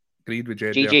minute. Agreed with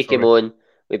Jed. GG came on,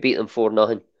 we beat them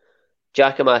 4-0.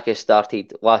 Giakoumakis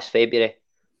started last February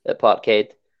at Parkhead,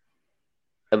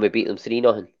 and we beat them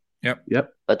 3-0.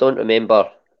 Yep. I don't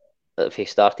remember if he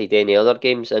started any other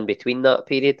games in between that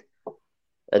period,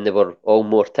 and they were all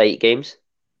more tight games.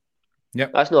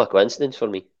 Yep. That's not a coincidence for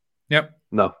me. Yep.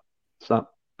 No, it's not.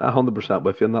 100%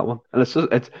 with you on that one. And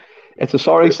it's a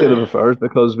sorry state of affairs,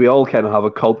 because we all kind of have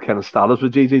a cult kind of status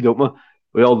with GG, don't we?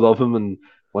 We all love him, and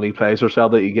when he plays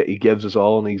ourselves, he gives us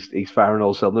all, and he's firing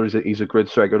all cylinders. He's a great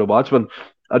striker to watch. But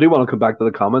I do want to come back to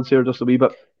the comments here just a wee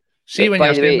bit. See, when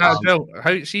you're saying that as well,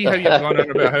 how you've gone on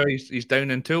about how he's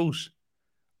down in tools.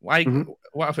 Why? Mm-hmm.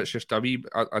 What if it's just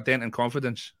a dent in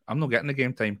confidence? I'm not getting the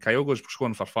game time. Kyogo's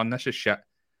scoring for fun. This is shit.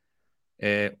 He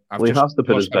has to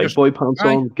put his big boy pants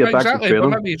on, get back to training.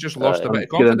 Maybe he's just lost a bit of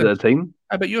confidence. Get into the team.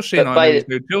 But you're saying he's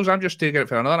new tools. I'm just taking it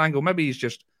for another angle. Maybe he's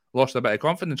just lost a bit of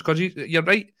confidence, because you're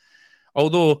right.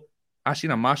 Although I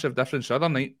seen a massive difference the other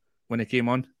night when he came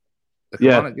on.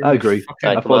 Yeah, I agree.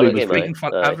 I thought he was fighting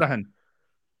for everything.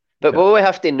 But what we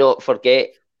have to not forget,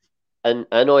 and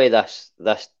I know this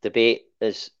debate,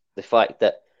 is the fact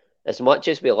that as much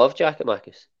as we love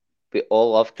Giakoumakis, we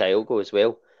all love Kyogo as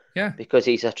well. Yeah. Because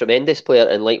he's a tremendous player,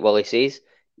 and like Willie says,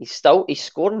 he's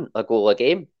scoring a goal a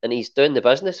game, and he's doing the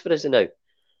business for us now.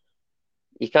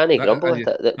 You can't grumble at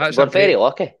it. We're very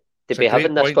lucky to be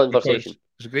having this conversation.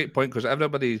 It's a great point, because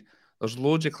there's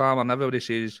loads of clamour, and everybody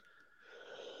says,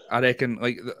 I reckon,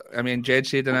 Jed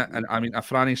said in it, and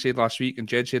Franny said last week, and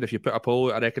Jed said if you put a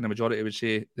poll, I reckon the majority would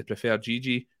say they prefer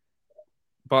GG.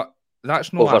 But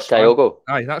that's not over Kyogo.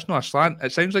 Aye, that's not a slant.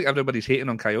 It sounds like everybody's hating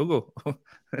on Kyogo.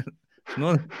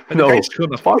 No, it's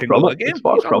far from it. It's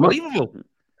far from it.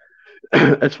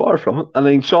 It's far from it. I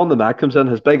mean, Sean the Mac comes in.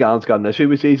 His big hand's got an issue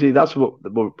with GG. That's what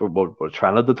we're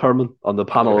trying to determine on the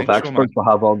panel of experts we'll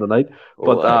have on tonight.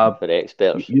 But for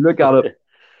experts, you look at it.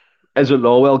 Is it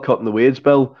Lawwell cutting the wage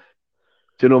bill?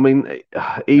 Do you know what I mean?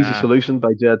 Easy solution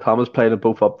by Jed Thomas, playing it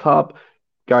both up top.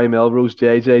 Gary Melrose,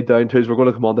 JJ down twos. We're going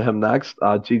to come on to him next.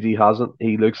 GG hasn't.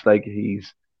 He looks like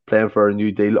he's playing for a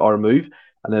new deal or a move.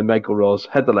 And then Michael Ross,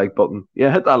 hit the like button.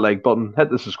 Yeah, hit that like button. Hit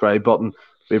the subscribe button.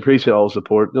 We appreciate all the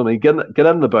support. You know what I mean? Get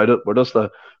in about it. We're just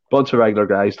a bunch of regular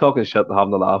guys talking shit and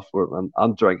having a laugh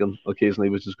and drinking occasionally,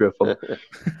 which is great fun.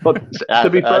 But to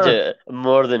be fair,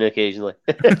 more than occasionally.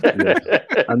 Yeah.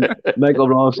 And Michael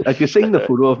Ross, if you've seen the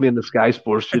photo of me in the Sky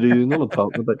Sports studio, you know what I'm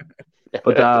talking about.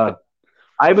 But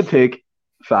I would take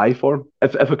 5 for him.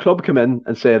 If a club come in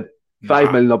and said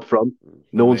 5 million up front,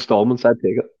 no installments, I'd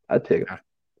take it.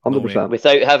 100%.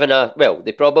 Without having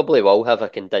they probably will have a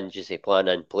contingency plan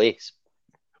in place.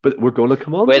 But we're going to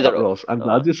come on to that, Ross. I'm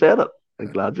glad you said it.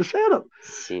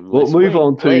 Seamless. We'll move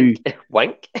on to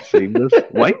wink. Seamless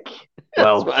wink.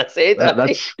 Well, that's what I said.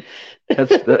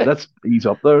 That's ease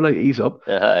up there, like ease up.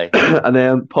 And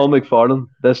then Paul McFarlane,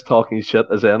 this talking shit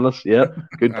is endless. Yeah,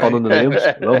 good pun on the names.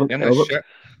 Love it.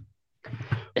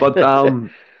 But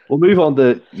we'll move on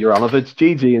to Juranovic,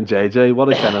 GG and JJ. What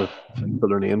a kind of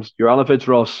their names. Juranovic,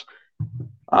 Ross.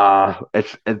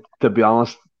 It's to be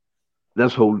honest,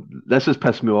 this has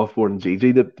pissed me off more than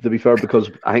GG, to be fair,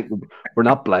 because I think we're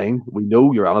not blind. We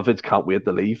know Juranovic can't wait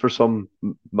to leave for some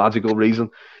magical reason.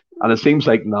 And it seems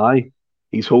like now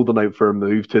he's holding out for a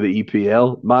move to the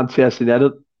EPL. Manchester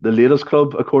United, the latest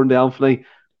club, according to Anthony,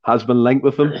 has been linked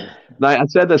with him. Now, I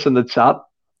said this in the chat.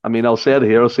 I mean, I'll say it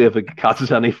here. I'll see if it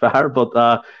catches any fire.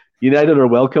 But United are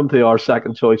welcome to our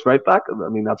second choice right back. I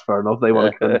mean, that's fair enough. They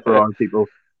want to come for our people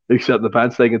who sit in the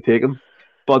bench. They can take him.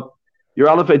 But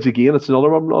Juranovic, again, it's another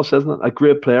one, Ross, isn't it? A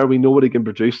great player. We know what he can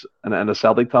produce in a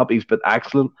Celtic top. He's been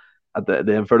excellent at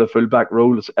the inverted fullback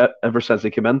role ever since he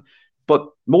came in. But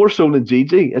more so than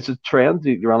GG, it's a trend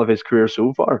to Juranovic's career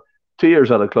so far. 2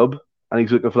 years at a club, and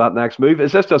he's looking for that next move.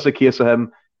 Is this just a case of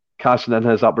him cashing in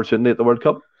his opportunity at the World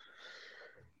Cup?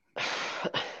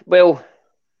 Well,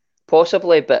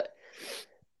 possibly, but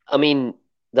I mean,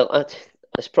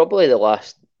 it's probably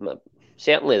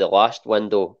certainly the last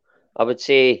window. I would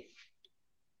say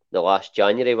the last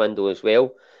January window as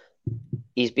well.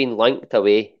 He's been linked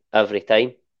away every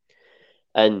time,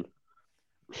 and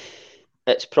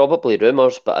it's probably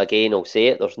rumours, but again, I'll say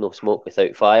it, there's no smoke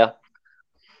without fire.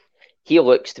 He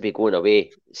looks to be going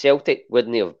away. Celtic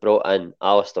wouldn't have brought in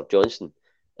Alistair Johnston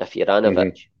if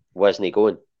Juranovic wasn't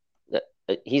going.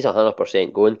 He's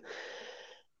 100% going.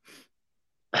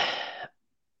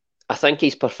 I think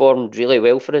he's performed really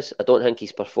well for us. I don't think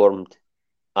he's performed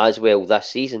as well this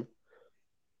season.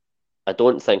 I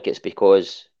don't think it's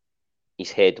because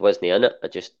his head wasn't in it. I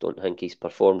just don't think he's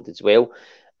performed as well.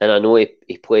 And I know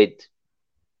he played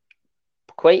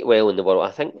quite well in the World.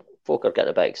 I think folk are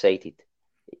getting a bit excited.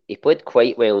 He played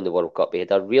quite well in the World Cup. He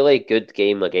had a really good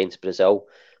game against Brazil.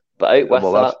 But out with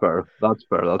that... That's fair. That's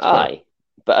fair. Aye.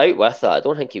 But out with that, I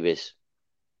don't think he was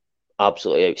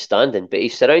absolutely outstanding. But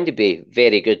he's surrounded by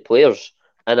very good players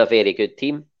and a very good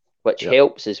team, which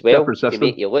helps as well to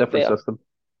make you look better. System.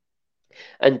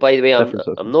 And by the way,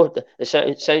 I'm not...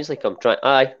 It sounds like I'm trying...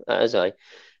 Aye, that is aye.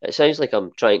 It sounds like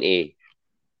I'm trying to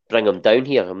bring him down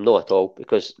here. I'm not at all,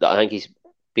 because I think he's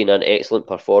been an excellent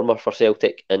performer for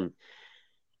Celtic. And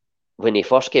when he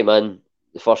first came in,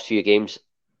 the first few games,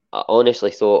 I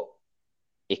honestly thought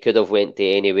he could have went to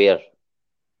anywhere,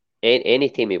 any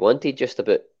team he wanted, just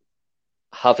about,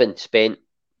 having spent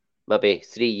maybe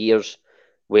 3 years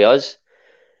with us.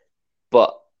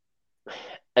 But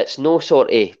it's no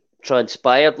sort of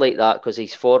transpired like that, because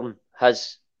his form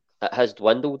has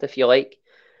dwindled, if you like.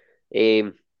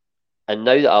 And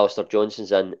now that Alistair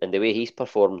Johnston's in, and the way he's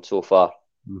performed so far,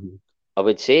 I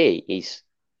would say he's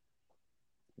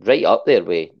right up there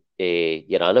with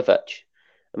Juranovic.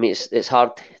 I mean, it's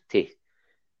hard to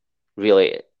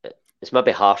really... It's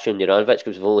maybe harsh on Juranovic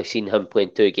because we've only seen him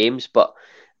playing 2 games, but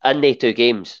in the 2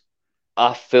 games,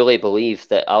 I fully believe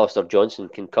that Alistair Johnston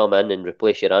can come in and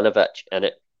replace Juranovic,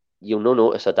 and you'll not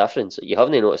notice a difference. You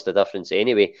haven't noticed a difference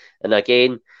anyway. And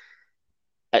again,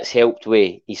 it's helped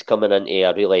with he's coming into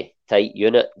a really tight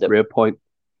unit. Great point.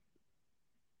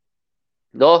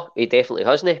 No, he definitely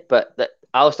hasn't. But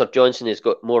Alistair Johnston has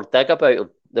got more dig about him.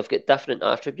 They've got different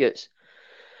attributes,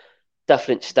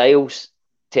 different styles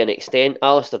to an extent.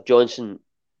 Alistair Johnston,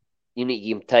 you need to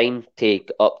give him time to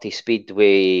get up to speed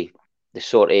with the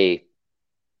sort of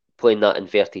playing that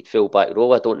inverted full-back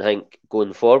role. I don't think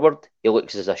going forward he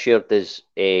looks as assured as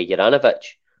Juranovic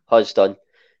has done.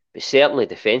 But certainly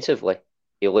defensively,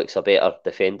 he looks a better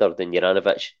defender than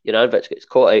Juranovic. Juranovic gets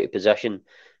caught out of position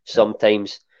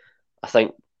sometimes. I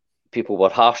think people were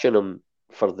harsh on him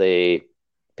for the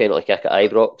penalty kick at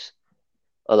Ibrox.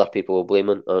 Other people will blame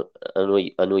him.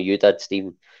 I know you did,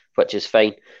 Stephen, which is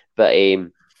fine. But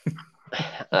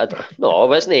no,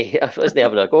 wasn't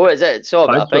having a go. Is it? It's all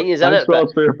about opinions, isn't it?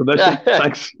 Thanks for your permission.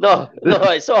 Thanks. No,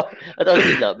 it's all. I don't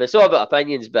mean that, but it's all about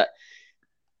opinions. But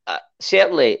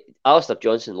certainly, Alistair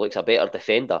Johnston looks a better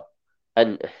defender,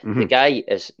 and the guy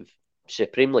is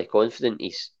supremely confident.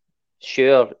 He's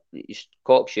sure, he's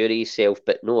cocksure of himself,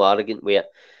 but no arrogant with it.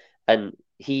 And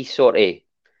he sort of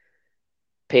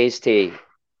pays to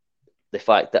the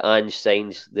fact that Ange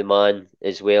signs the man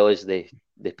as well as the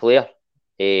player.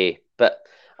 But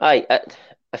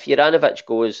if Juranovic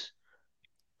goes,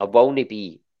 I will not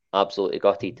be absolutely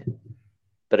gutted.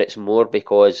 But it's more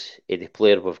because of the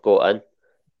player we've got in.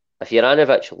 If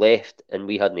Juranovic left and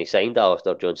we hadn't signed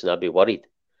Alistair Johnston, I'd be worried.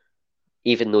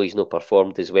 Even though he's not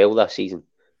performed as well this season.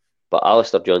 But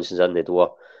Alistair Johnston's in the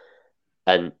door.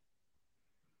 And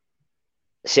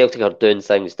Celtic are doing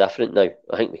things different now.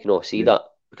 I think we can all see that.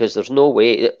 Because there's no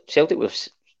way... Celtic would have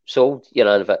sold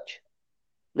Juranovic.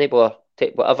 Neighbour,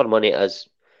 take whatever money it is.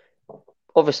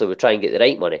 Obviously, we'll try and get the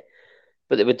right money.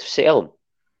 But they would sell him.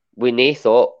 We nae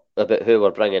thought about who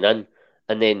we're bringing in.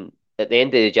 And then at the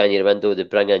end of the January window, they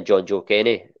bring in John Joe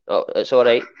Kenny. Oh, it's all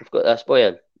right. We've got this boy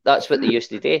in. That's what they used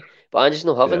to do. But I'm just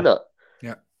not having that.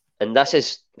 Yeah. And this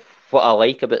is what I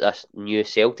like about this new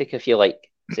Celtic, if you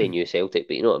like. Say new Celtic,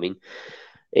 but you know what I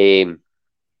mean.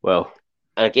 Well,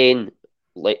 again,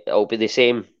 it'll be the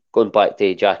same going back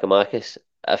to Giakoumakis.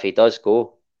 If he does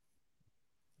go,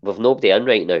 we've nobody in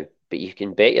right now, but you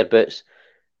can bet your boots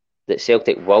that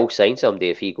Celtic will sign somebody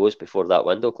if he goes before that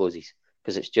window closes,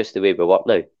 because it's just the way we work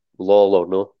now, law or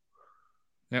no.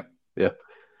 Yep. Yeah.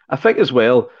 I think as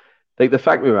well, like the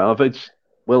fact Juranovic,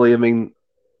 Willie, I mean,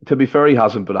 to be fair, he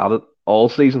hasn't been at it all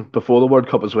season before the World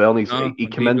Cup as well, and he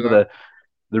came into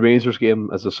the Rangers game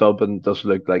as a sub and does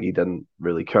look like he didn't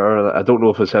really care. I don't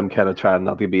know if it's him kind of trying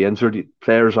not to be injured.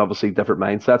 Players obviously different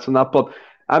mindsets and that, but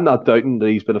I'm not doubting that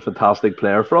he's been a fantastic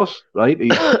player for us, right?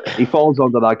 He falls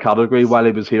under that category. While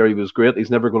he was here, he was great. He's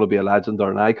never going to be a legend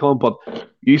or an icon. But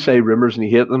you say rumours and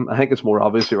you hate them. I think it's more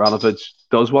obvious Ivanovic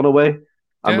does want away.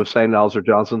 And we've signed Alistair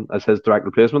Johnson as his direct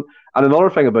replacement. And another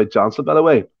thing about Johnson, by the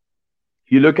way,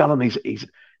 you look at him,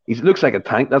 he looks like a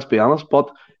tank, let's be honest, but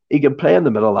he can play in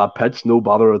the middle of that pitch, no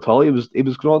bother at all. He was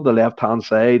going on the left-hand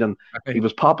side and he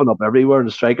was popping up everywhere in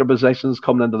the striker positions,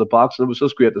 coming into the box, and it was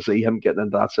just great to see him getting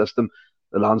into that system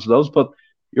that Lance loves. But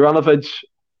Juranovic,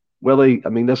 Willie, I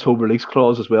mean, this whole release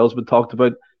clause as well has been talked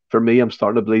about. For me, I'm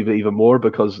starting to believe it even more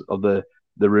because of the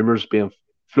rumours being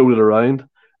floated around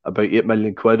about 8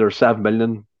 million quid or 7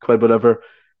 million quid, whatever.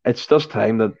 It's just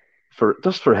time that,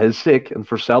 for his sake and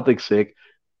for Celtic's sake,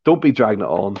 don't be dragging it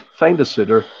on. Find a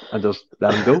suitor and just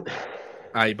let him go.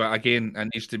 Aye, but again, it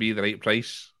needs to be the right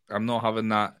price. I'm not having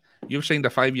that. You've signed a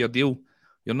 5-year deal.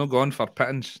 You're not going for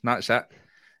pittance. That's it.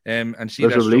 And see,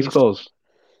 there's a release clause.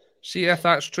 See, if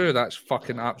that's true, that's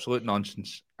fucking absolute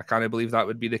nonsense. I can't believe that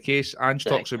would be the case. Ange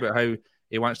talks about how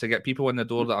he wants to get people in the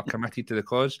door that are committed to the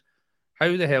cause.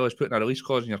 How the hell is putting a release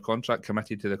clause in your contract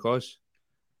committed to the cause?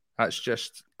 That's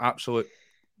just absolute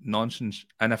nonsense.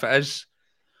 And if it is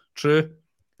true,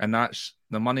 and that's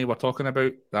the money we're talking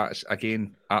about, that's,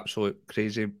 again, absolute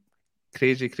crazy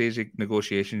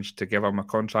negotiations to give him a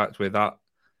contract with that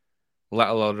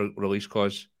little release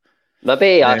clause.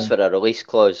 Maybe he asked for a release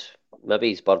clause.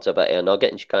 Maybe his bird's a bit of a nugget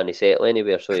and she can't settle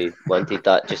anywhere, so he wanted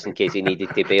that just in case he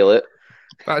needed to bail out.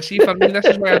 But see, for me, this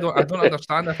is why I don't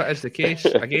understand if it is the case.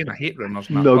 Again, I hate rumours.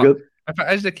 But if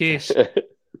it is the case,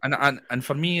 and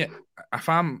for me, if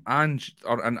I'm Ange,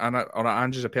 or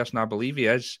Ange is a person I believe he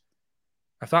is,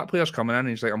 if that player's coming in and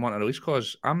he's like, I want a release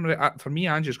clause, for me,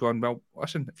 Ange is going, well,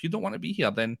 listen, if you don't want to be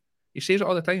here, then he says it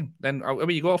all the time. Then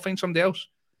away you go, I'll find somebody else.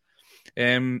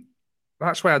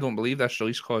 That's why I don't believe this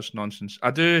release clause nonsense. I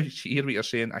do hear what you're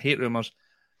saying. I hate rumours,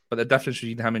 but the difference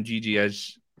between him and Gigi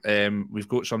is we've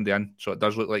got somebody in, so it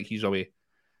does look like he's away.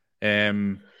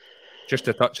 Just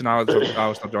to touch on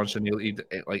Alistair Johnson, he,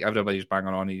 like everybody's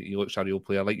banging on, he looks a real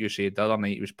player. Like you said, the other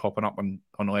night he was popping up on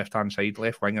the left-hand side,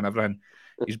 left wing and everything.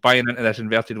 He's buying into this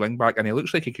inverted wing back, and he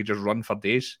looks like he could just run for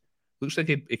days. Looks like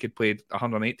he could play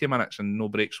 180 minutes and no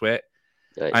break sweat.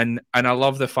 Right. And I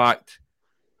love the fact.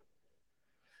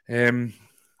 Again,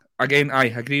 I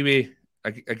agree with.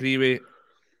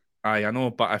 I know,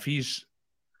 but if he's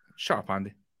shut up,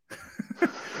 Andy.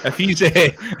 If he's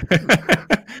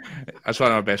that's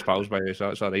one of my best pals, by the way, so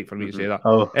it's all right for me to say that.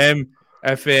 Oh.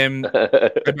 If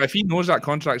he knows that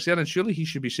contract's there, then surely he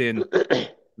should be saying,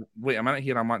 "Wait a minute,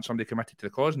 here I want somebody committed to the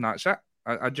cause," and that's it.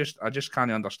 I just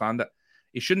can't understand it.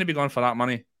 He shouldn't be going for that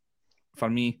money. For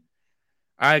me,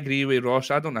 I agree with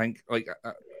Ross. I don't think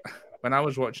when I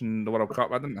was watching the World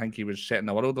Cup, I didn't think he was setting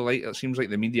the world alight. It seems like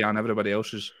the media and everybody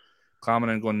else is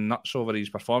clamoring and going nuts over his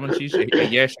performances.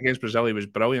 Yes, against Brazil, he was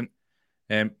brilliant.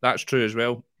 That's true as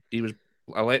well. He was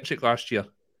electric last year.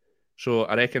 So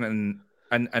I reckon,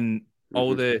 and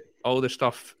all the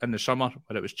stuff in the summer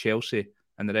where it was Chelsea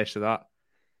and the rest of that,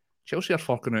 Chelsea are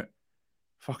forking out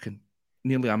fucking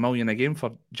nearly $1 million a game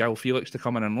for João Felix to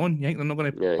come in and loan. You think they're not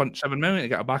going to punt $7 million to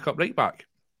get a backup right back?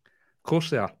 Of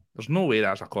course they are. There's no way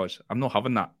that's a cause. I'm not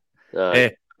having that.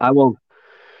 I won't.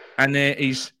 And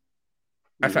if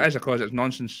it is a cause, it's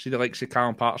nonsense. See the likes of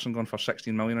Callum Patterson going for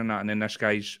 16 million and that, and then this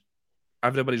guy's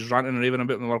everybody's ranting and raving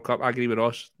about in the World Cup. I agree with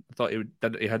Ross. I thought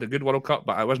he had a good World Cup,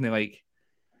 but it wasn't like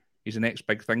he's the next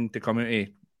big thing to come out of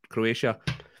Croatia.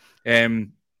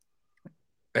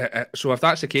 So if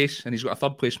that's the case and he's got a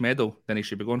third place medal, then he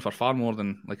should be going for far more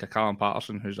than like a Callum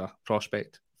Patterson, who's a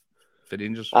prospect for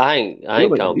Rangers. I think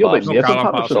Callum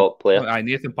Patterson's top player.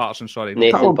 Nathan Patterson, sorry.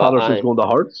 Callum Patterson's going to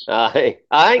Hearts. I think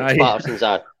Patterson's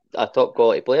a top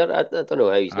quality player. I don't know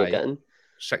how he's not getting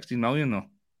 16 million though.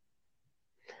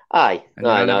 Aye.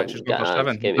 We're not talking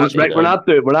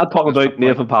about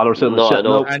Nathan Patterson.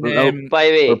 No. By the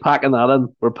way, we're packing that in.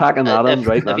 We're packing that in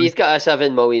right now. If he's got a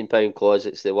 £7 million clause,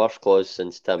 it's the worst clause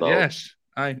since Tim Allen. Yes.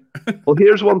 Aye. Well,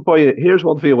 here's one for you.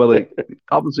 Willie.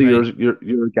 Obviously,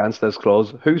 you're against this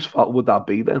clause. Whose fault would that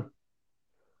be then?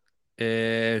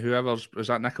 Was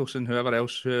that Nicholson? Whoever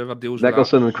deals with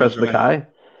Nicholson and Chris Mackay.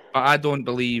 But I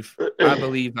believe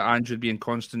that Ange would be in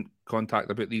constant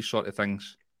contact about these sort of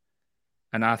things.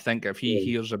 And I think if he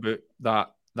hears about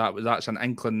that's an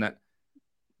inkling that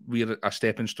we're a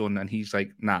stepping stone, and he's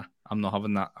like, nah, I'm not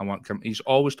having that. He's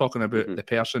always talking about the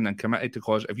person and committed to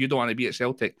cause. If you don't want to be at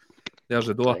Celtic, there's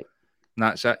the door. Right. And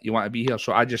that's it. You want to be here.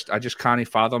 So I just can't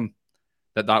fathom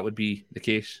that would be the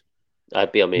case.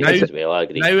 That'd be amazing as well, I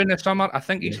agree. Now in the summer, I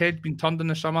think his head's been turned in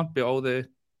the summer by all the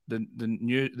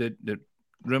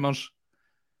rumours.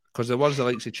 because there was the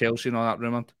likes of Chelsea and all that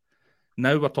rumoured.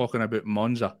 Now we're talking about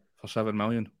Monza for 7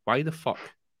 million. Why the fuck?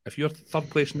 If you're third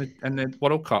place in the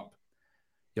World Cup,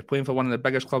 you're playing for one of the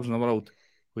biggest clubs in the world,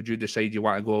 would you decide you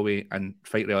want to go away and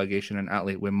fight relegation in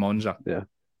Italy with Monza? Yeah.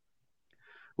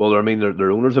 Well, I mean,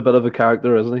 their owner's a bit of a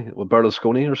character, isn't he? With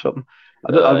Berlusconi or something.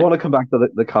 I want to come back to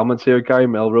the comments here, Gary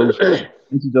Melrose.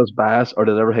 Is he just bias, or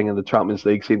did everything in the Champions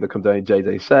League seem to come down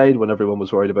JJ's side? When everyone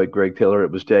was worried about Greg Taylor,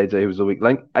 it was JJ who was the weak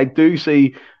link. I do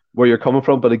see where you're coming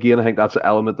from, but again, I think that's an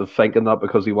element of thinking that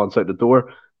because he wants out the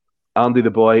door. Andy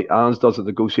the boy, Ans doesn't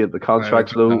negotiate the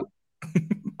contracts though.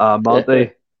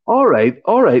 Monty, all right,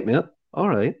 mate, all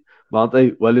right.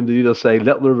 Monty, William, did you just say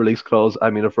littler release clause? I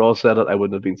mean, if Ross said it, I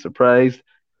wouldn't have been surprised.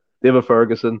 David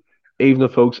Ferguson, even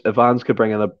if Ans could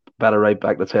bring in a better right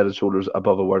back that's head and shoulders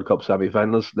above a World Cup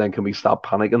semi-finalist, then can we stop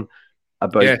panicking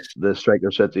about the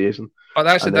striker situation? But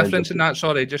that's the difference in that.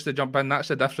 Sorry, just to jump in, that's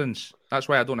the difference. That's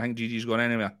why I don't think Gigi's going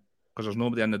anywhere, because there's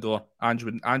nobody in the door. Ange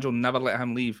will never let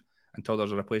him leave until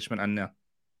there's a replacement in there.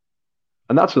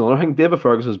 And that's another thing. David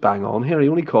Ferguson's bang on here. He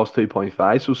only cost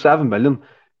 2.5, so 7 million.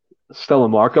 Still a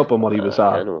markup on what he was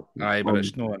at. I know. Aye, but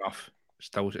it's not enough.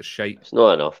 Still, it's shite. It's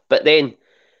not enough. But then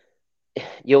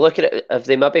you look at it, if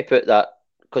they maybe put that,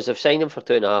 because they've signed him for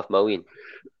 2.5 million.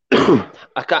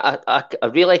 I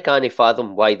really can't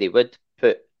fathom why they would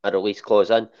put a release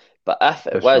clause in. But if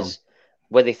it was,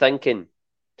 were they thinking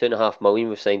 2.5 million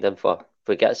we've signed him for? If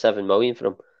we get 7 million for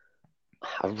him,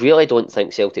 I really don't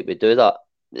think Celtic would do that,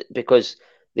 because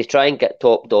they try and get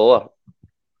top dollar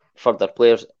for their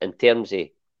players in terms of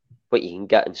what you can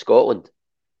get in Scotland.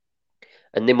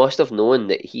 And they must have known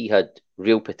that he had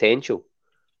real potential,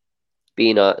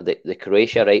 being the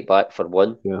Croatia right back for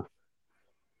one. Yeah.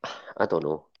 I don't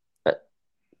know.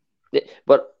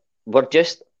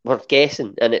 We're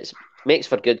guessing, and it makes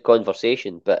for good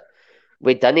conversation, but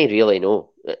we didn't really know.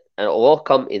 And it'll all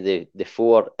come to the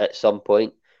fore at some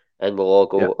point, and we'll all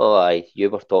go, oh, aye, you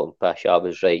were talking pish, I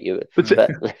was right.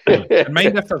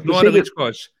 Mind if there's no release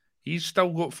clause, he's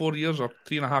still got 4 years or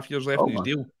 3.5 years left in his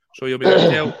deal. So you'll be able to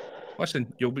tell,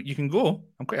 listen, you can go.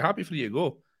 I'm quite happy for you to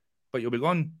go, but you'll be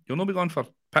gone. You'll not be gone for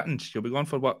pittance. You'll be gone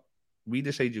for what we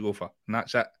decide you go for, and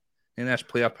that's it. And that's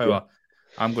player power. Yeah.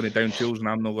 I'm going to down tools and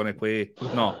I'm not going to play.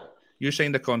 No, you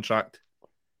signed a contract.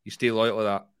 You stay loyal to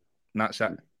that, and that's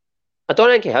it. I don't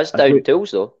think he has down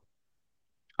tools though.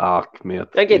 Ah, mate. I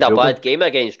think he had a bad game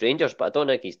against Rangers, but I don't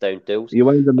think he's down tools. You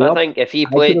wind him I up? think if he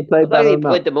played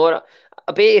tomorrow,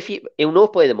 I bet if he'll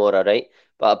not play tomorrow, right?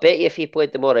 But I bet you if he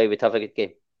played tomorrow, he would have a good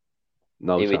game.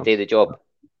 No, he would do the job.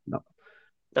 No.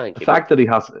 The fact that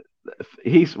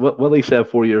he said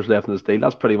 4 years left in his deal,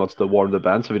 that's pretty much the warn the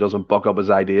bench if he doesn't buck up his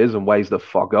ideas and wise the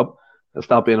fuck up and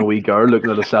stop being a wee girl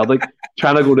looking at a Celtic,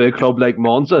 trying to go to a club like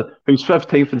Monza, who's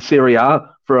 15th in Serie A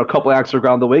for a couple of extra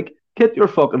grand a week. Get your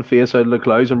fucking face out of the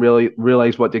clouds and really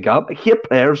realise what you got. I hate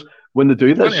players when they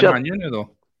do this shit.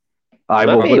 I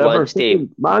will whatever.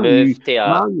 Move to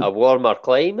a warmer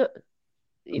climate.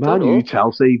 Man,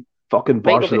 Chelsea, fucking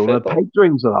Barcelona, pipe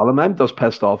dreams and all. I'm just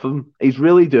pissed off of him. He's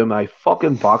really doing my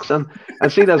fucking boxing.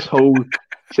 And see this whole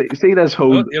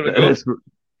this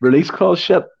release clause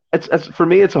shit. It's for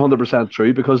me, it's 100%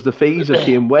 true, because the fees have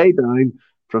came way down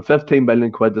from 15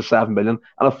 million quid to 7 million,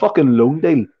 and a fucking loan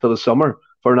deal for the summer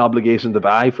for an obligation to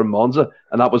buy from Monza,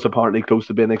 and that was apparently close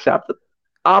to being accepted.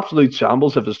 Absolute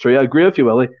shambles if it's true. I agree with you,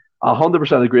 Willie.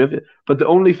 100% agree with you. But the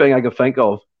only thing I can think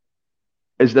of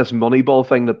is this Moneyball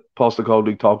thing that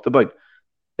Postecoglou talked about,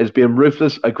 is being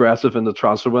ruthless, aggressive in the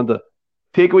transfer window.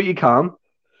 Take what you can,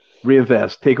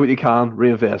 reinvest. Take what you can,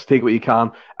 reinvest. Take what you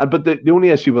can. But the only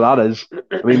issue with that is,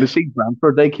 I mean, we see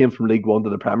Brentford, they came from League One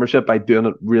to the Premiership by doing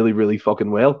it really, really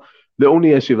fucking well. The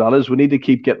only issue with that is we need to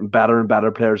keep getting better and better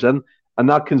players in. And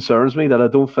that concerns me, that I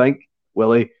don't think,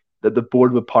 Willie, that the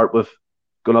board would part with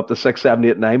going up to 6, 7,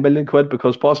 8, 9 million quid,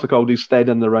 because Postecoglou stayed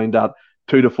in around that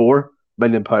 £2 to £4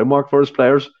 million mark for his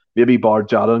players, maybe bar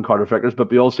Jota and Carter Vickers, but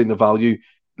we all seen the value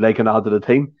they can add to the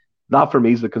team. That for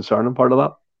me is the concerning part of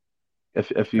that.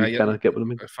 If you kind of get what I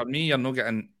mean. For me, you're not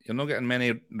getting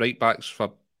many right backs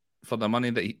for the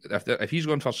money that if he's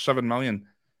going for 7 million,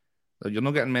 you're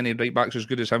not getting many right backs as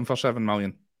good as him for 7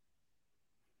 million.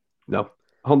 No.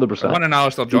 100%. I want an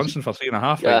Alistair Johnson for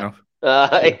 3.5 right now.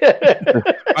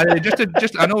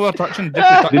 I know we're touching.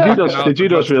 Did you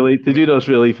just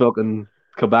really fucking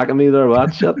come back at me there?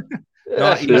 What shit?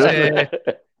 No,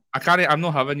 I can't. I'm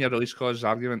not having your release clause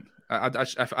argument.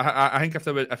 I think if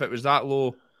it was that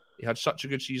low, he had such a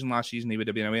good season last season, he would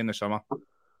have been away in the summer.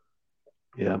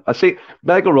 Yeah, I see.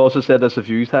 Michael Ross has said this a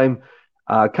few times.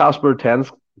 Kasper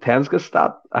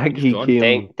Tensgestad, I think he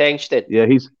came. Tengsted. Yeah,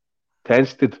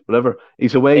 Tested, whatever.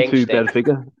 He's away to Tengsted.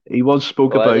 Benfica. He was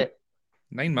spoke about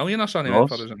 9 million or something Ross.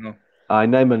 for, is it no?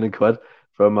 £9 million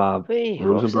from Wait,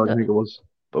 Rosenborg, I Ross, think it was.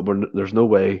 But there's no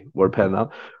way we're paying that.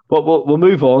 But we'll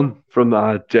move on from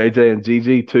JJ and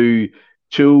Gigi to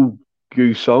Cho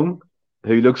Gu Sung,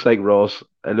 who looks like Ross.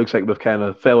 It looks like we've kind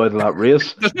of fell out of that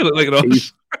race. Doesn't he look like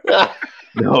Ross?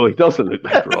 No, he doesn't look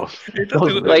like Ross. He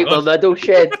doesn't look like my middle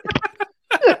shed.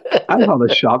 I've had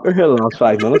a shocker here the last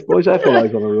 5 minutes, boys. I feel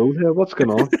like on the road here. What's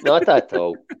going on? Not at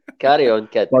all. Carry on,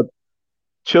 kid. But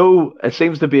Cho, it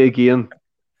seems to be again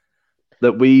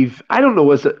that I don't know,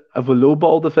 have we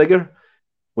lowballed the figure?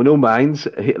 We know Mainz,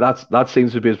 that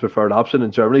seems to be his preferred option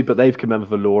in Germany, but they've come in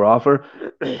with a lower offer.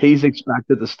 He's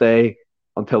expected to stay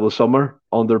until the summer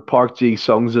under Park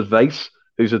Ji-sung's advice,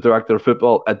 who's the director of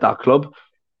football at that club.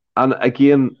 And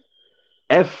again,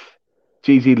 if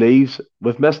Gigi leaves,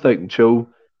 we've missed out on Cho,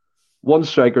 one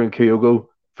striker in Kyogo.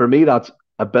 For me, that's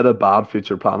a bit of bad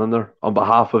future planning there on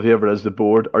behalf of whoever is the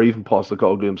board or even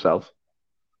Postecoglou himself.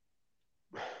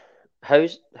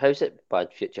 How's it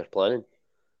bad future planning?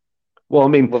 Well, I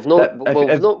mean,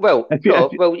 well,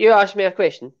 you asked me a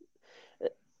question.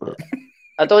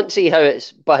 I don't see how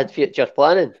it's bad future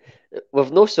planning.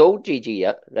 We've no sold GG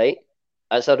yet, right?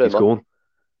 That's a rumour. He's going.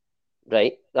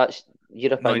 Right? That's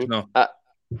your opinion. No, he's not.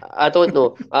 I don't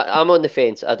know. I'm on the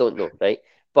fence. I don't know, right?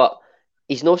 But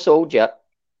he's no sold yet.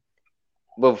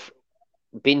 We've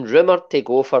been rumoured to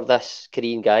go for this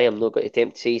Korean guy. I'm not going to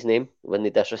attempt to say his name when they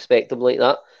disrespect him like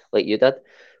that, like you did.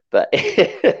 But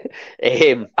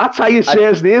that's how you say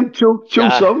his name, Cho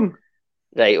Sung.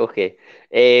 Right, okay.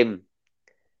 If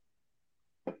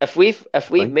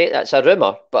we've made, that's a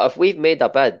rumour, but if we've made a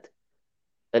bid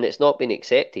and it's not been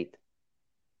accepted,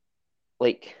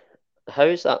 like,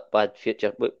 how's that bad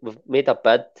future? We've made a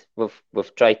bid.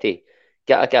 We've tried to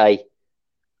get a guy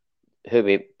who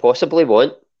we possibly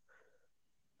want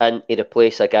and to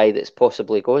replace a guy that's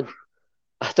possibly going.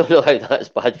 I don't know how that's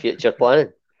bad future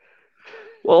planning.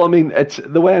 Well, I mean, it's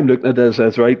the way I'm looking at this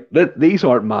is, right, these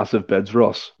aren't massive bids,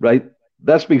 Ross, right?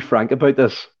 Let's be frank about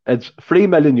this. It's €3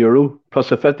 million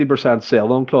plus a 50%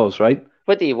 sell-on clause, right?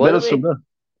 What do you want?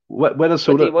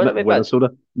 Minnesota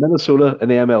in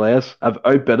the MLS have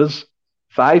outbid us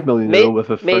 €5 million with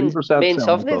a 30%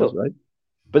 sell-on clause, right?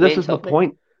 But this is the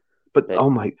point. But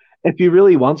right. If you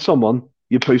really want someone,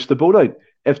 you push the boat out.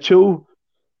 If Cho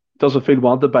doesn't feel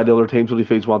wanted by the other teams when he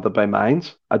feels wanted by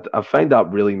Mainz, I find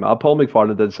that really mad. Paul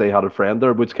McFarland did say he had a friend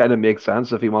there, which kind of makes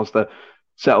sense if he wants to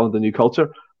settle into the new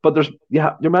culture. But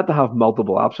you're meant to have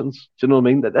multiple options. Do you know what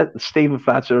I mean? That Stephen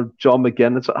Fletcher, John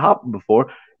McGinn, it's happened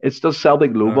before. It's just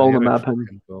Celtic lowballing in my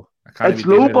opinion. It's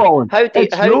lowballing. How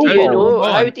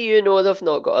do you know they've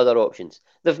not got other options?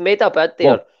 They've made a bid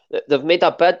there. Well, they've made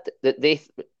a bid that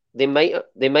they might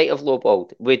have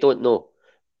lowballed. We don't know.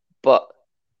 But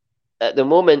at the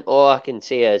moment, all I can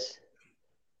say is,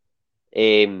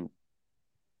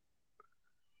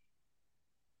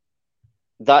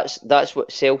 that's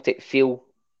what Celtic feel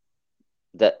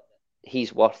that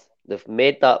he's worth. They've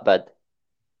made that bid.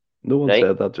 No one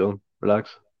said that, John.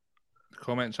 Relax.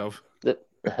 Comments of.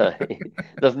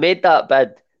 They've made that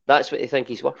bid. That's what they think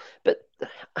he's worth. But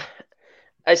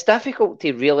it's difficult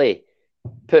to really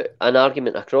put an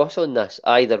argument across on this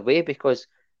either way, because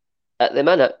at the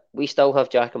minute we still have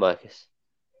Giacomakis.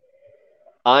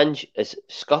 Ange is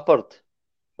scuppered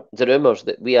the rumours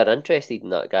that we are interested in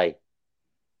that guy.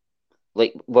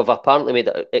 Like, we've apparently made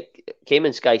it came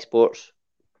in Sky Sports,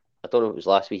 I don't know if it was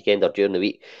last weekend or during the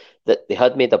week, that they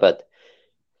had made a bid.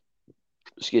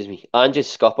 Excuse me. Ange has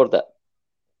scuppered it.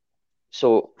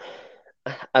 So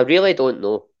I really don't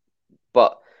know.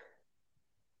 But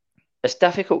it's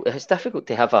difficult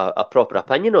to have a proper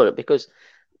opinion on it, because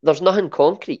there's nothing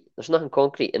concrete.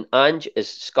 And Ange is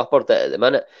scuppered it at the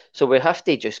minute. So we have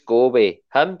to just go with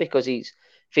him, because if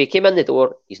he came in the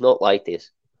door, he's not lied to us.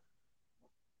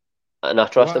 And I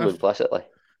trust him implicitly.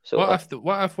 So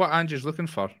what if what Ange is looking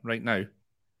for right now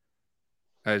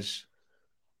is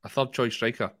a third choice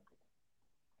striker?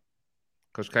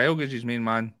 Because Kyogo's his main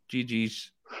man, GG's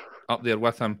up there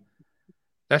with him.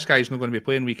 This guy's not going to be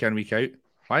playing week in, week out.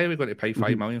 Why are we going to pay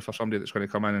 $5 million for somebody that's going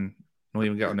to come in and not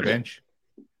even get on the bench?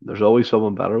 There's always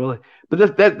someone better, really.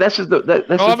 But this is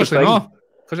obviously not.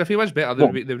 Because if he was better,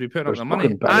 they'd be putting up the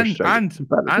money. And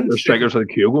strikers like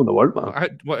Kyogo in the world,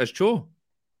 man. What is Cho?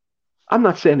 I'm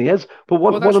not saying he is, but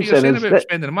what I'm saying is about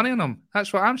spending the money on him.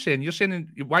 That's what I'm saying. You're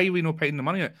saying why are we not paying the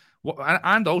money out?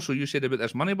 And also you said about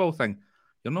this Moneyball thing.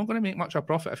 You're not going to make much of a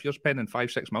profit if you're spending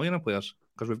 5-6 million on players,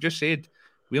 because we've just said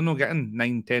we're not getting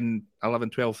 9, 10, 11,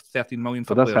 12, 13 million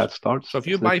for players. That's how it starts. So if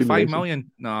you buy 5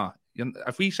 million,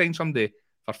 if we sign somebody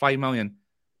for 5 million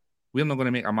we're not going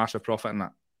to make a massive profit in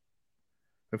that.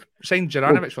 We've signed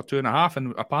Juranovic for 2.5,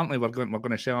 and apparently we're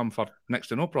going to sell him for next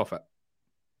to no profit.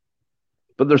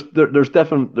 But there's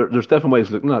different ways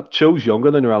of looking at it. Cho's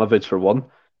younger than Juranovic for one,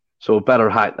 so better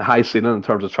high ceiling in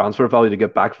terms of transfer value to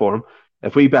get back for him.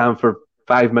 If we buy him for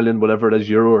 5 million, whatever it is,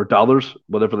 euro or dollars,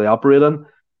 whatever they operate in,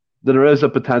 then there is a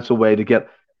potential way to get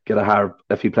a higher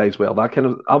if he plays well. That kind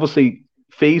of, obviously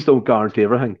fees don't guarantee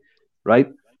everything,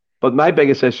 right? But my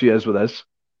biggest issue is with this,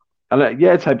 and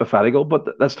yeah, it's hypothetical,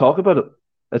 but let's talk about it.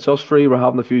 It's us three. We're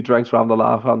having a few drinks, we're having a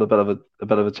laugh, having a bit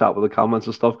of a chat with the comments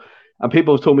and stuff. And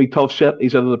people have told me tough shit.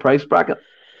 He's out of the price bracket,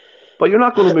 but you're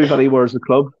not going to move anywhere as a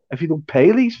club if you don't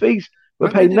pay these fees. We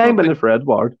paid 9 million for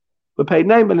Edouard. We paid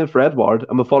 9 million for Edouard,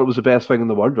 and we thought it was the best thing in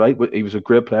the world, right? He was a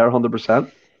great player,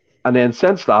 100%. And then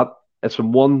since that, it's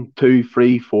from 1, 2,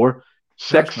 3, 4,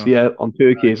 6, on 2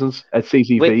 occasions at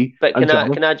CCV. Wait, but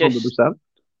can I just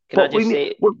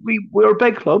 100%. We're a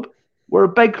big club. We're a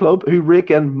big club who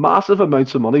rake in massive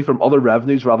amounts of money from other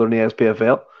revenues rather than the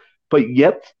SPFL, but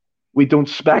yet we don't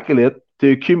speculate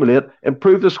to accumulate,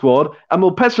 improve the squad, and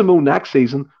we'll piss them on next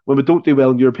season when we don't do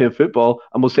well in European football,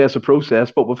 and we'll say it's a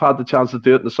process, but we've had the chance to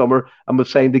do it in the summer, and we've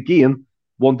signed again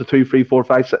 1 to 2, 3, 4,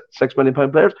 5, 6 million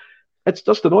pound players. It's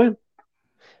just annoying.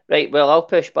 Right, well, I'll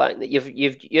push back. You've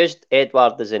used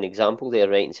Edouard as an example there,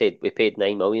 right, and said we paid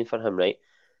 9 million for him, right?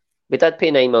 We did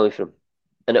pay 9 million for him,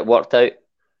 and it worked out.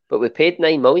 But we paid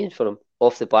 9 million for him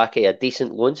off the back of a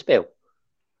decent loan spell.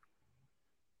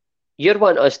 You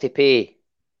want us to pay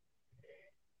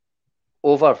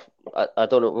over, I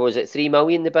don't know, was it 3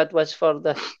 million the bid was for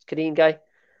this Korean guy?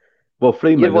 Well,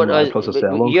 3 million plus a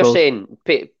sell. You're saying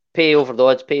pay over the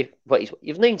odds, pay what he's.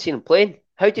 You've not even seen him playing.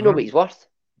 How do you know what he's worth?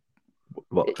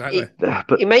 Well, exactly.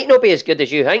 He might not be as good as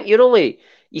you think.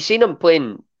 You've seen him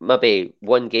playing maybe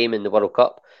one game in the World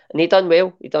Cup, and he done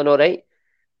well. He done all right.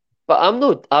 But I'm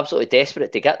not absolutely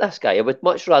desperate to get this guy. I would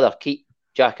much rather keep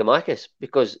Giakoumakis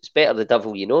because it's better the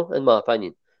devil you know, in my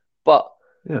opinion. But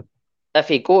if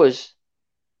he goes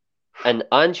and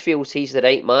Ange feels he's the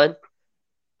right man,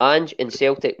 Ange and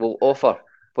Celtic will offer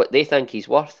what they think he's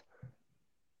worth.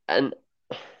 And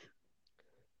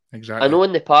exactly. I know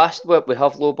in the past we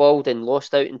have lowballed and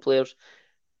lost out in players.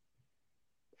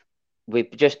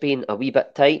 We've just been a wee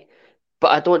bit tight.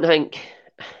 But I don't think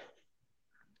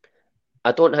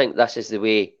this is the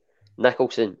way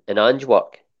Nicholson and Ange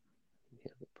work.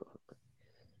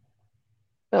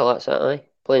 Well, that's it, aye.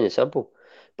 Plain and simple.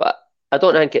 But I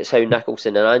don't think it's how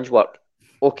Nicholson and Ange work.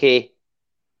 Okay,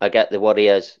 I get the worry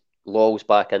is Law's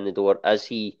back in the door. Is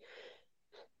he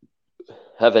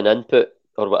having input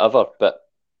or whatever? But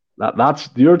that's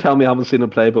you're telling me I haven't seen him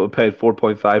play, but we paid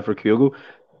 4.5 for Kyogo.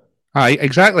 Aye,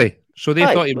 exactly. So they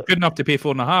thought he was good enough to pay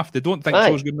 4.5. They don't think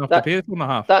Cho's good enough to pay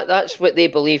 4.5. That's what they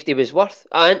believed he was worth.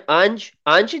 And Ange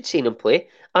had seen him play.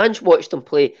 Ange watched him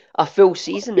play a full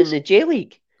season in the J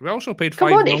League. We also paid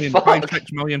 5 million,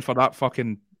 6 million for that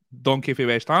fucking donkey for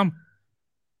West Ham.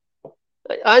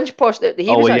 Ange posted he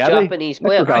was a Japanese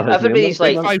player. Everybody's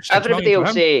like, everybody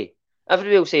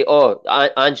will say, oh,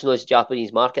 Ange knows the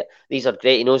Japanese market. These are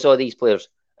great. He knows all these players.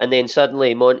 And then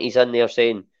suddenly Monty's in there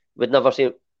saying, we'd never seen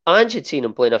him. Ange had seen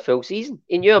him playing a full season.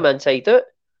 He knew him inside out.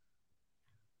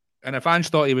 And if Ange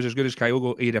thought he was as good as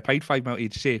Kyogo, he'd have paid 5 million.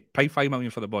 He'd say, pay 5 million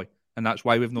for the boy. And that's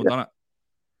why we've not done it.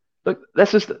 Look,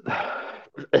 this is...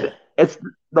 It's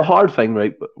the hard thing,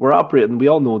 right? We're operating. We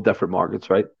all know different markets,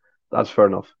 right? That's fair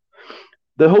enough.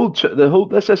 The whole.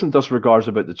 This isn't just regards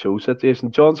about the Cho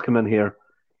situation. John's come in here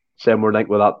saying we're linked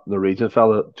with that Norwegian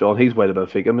fella. John, he's waited about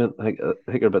figure. I think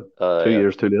you're about 2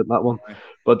 years too late in that one.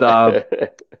 But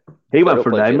he went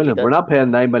for 9 million. We're not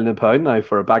paying £9 million now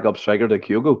for a backup striker to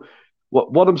Kyogo.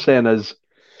 What I'm saying is,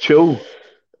 Cho.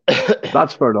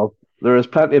 That's fair enough. There is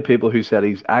plenty of people who said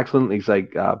he's excellent. He's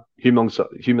like human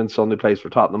son who plays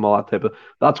for Tottenham, all that type of.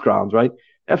 That's grand, right?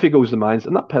 If he goes to Mainz,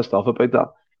 I'm not pissed off about that.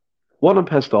 What I'm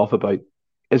pissed off about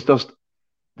is just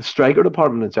the striker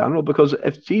department in general. Because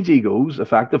if GG goes,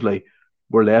 effectively,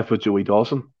 we're left with Joey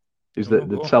Dawson, who's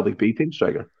the Celtic B team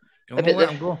striker.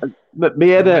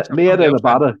 Maeda and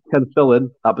Abada can fill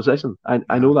in that position.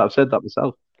 I know that I've said that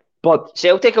myself. But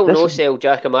Celtic will not sell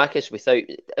Giakoumakis without.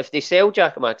 If they sell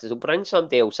Giakoumakis, they'll bring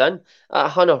somebody else in. I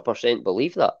 100%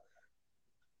 believe that.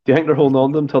 Do you think they're holding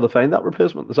on to him until they find that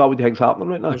replacement? Is that what you think's happening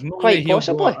right now? There's no Quite way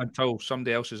possibly. Until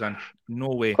somebody else is in. No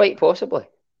way. Quite possibly.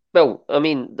 Well, I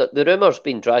mean, the rumour's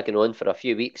been dragging on for a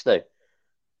few weeks now,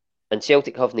 and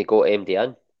Celtic haven't got MD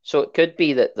in. So it could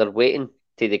be that they're waiting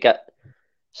till they get.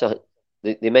 So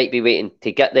they might be waiting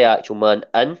to get the actual man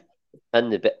in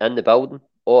the building,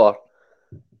 or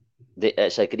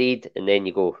it's agreed, and then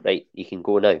you go, right, you can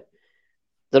go now.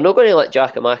 They're not going to let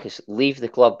Giakoumakis leave the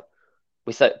club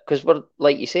because we're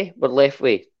like you say, we're left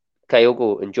with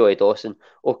Kyogo and Joey Dawson.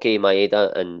 Okay,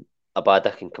 Maeda and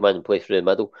Abada can come in and play through the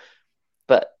middle,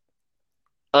 but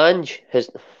Ange has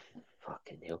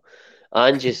fucking hell.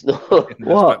 Ange is no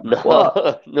What? no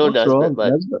What? no What's Nisbet, wrong?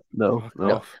 man. Nisbet? No.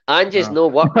 No. Ange has no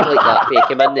worked like that for he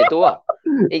came in the door.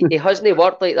 He hasn't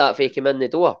worked like that for he came in the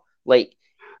door. Like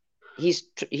he's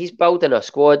building a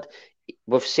squad.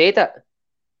 We've said it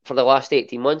for the last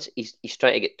 18 months. He's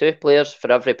trying to get 2 players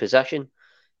for every position.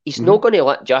 He's not going to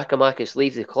let Giakoumakis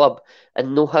leave the club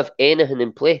and not have anything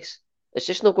in place. It's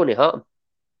just not going to happen,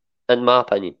 in my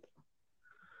opinion.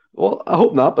 Well, I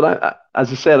hope not. But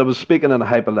as I said, I was speaking in a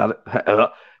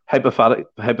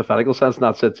hypothetical sense in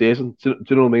that situation. Do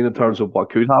you know what I mean in terms of what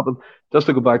could happen? Just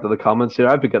to go back to the comments here,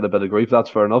 I've been getting a bit of grief.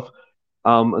 That's fair enough.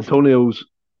 Antonio's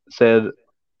said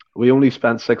we only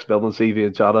spent 6 million on CV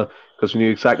and Jota because we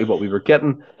knew exactly what we were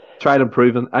getting. Tried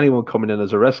improving. Anyone coming in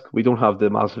is a risk. We don't have the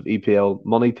massive EPL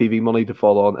money, TV money to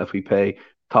fall on if we pay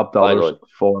top dollars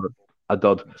for a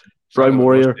dud. Brown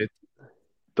Warrior,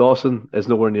 Dawson is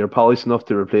nowhere near polished enough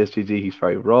to replace GG. He's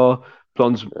very raw.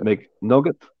 Plunge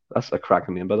McNugget. That's a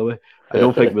cracking name, by the way. I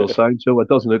don't think we'll sound so. It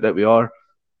doesn't look like we are.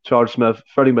 Charles Smith,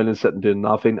 30 million sitting doing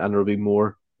nothing, and there'll be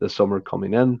more this summer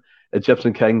coming in.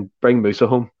 Egyptian King, bring Musa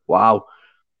home. Wow.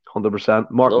 100%.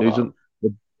 Mark Nugent.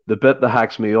 The bit that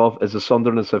hacks me off is the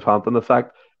Sunderland and Southampton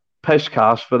effect. Pish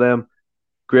cash for them,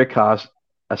 great cash.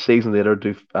 A season later,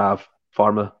 do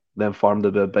farm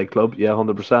the big club. Yeah,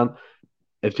 100%.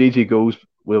 If GG goes,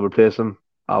 we'll replace him.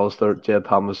 Alistair, Jed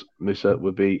Thomas, Musa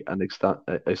would be an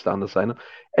outstanding signing.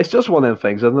 It's just one of them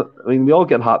things, isn't it? I mean, we all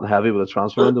get hot and heavy with the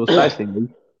transfer window, especially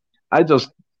me. I just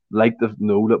like to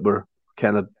know that we're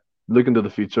kind of looking to the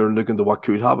future and looking to what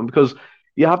could happen because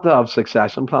you have to have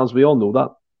succession plans. We all know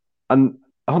that. And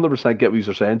 100% get what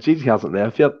you're saying. GG hasn't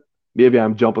left yet. Maybe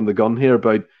I'm jumping the gun here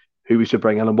about who we should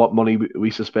bring in and what money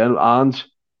we should spend. Ange,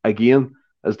 again,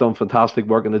 has done fantastic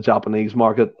work in the Japanese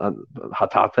market. And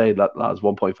Hatate, that's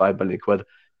 1.5 million quid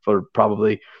for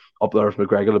probably up there with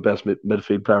McGregor, the best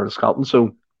midfield player in Scotland.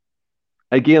 So,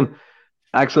 again,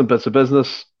 excellent bits of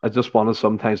business. I just wanted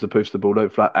sometimes to push the boat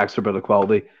out for that extra bit of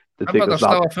quality. There's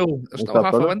still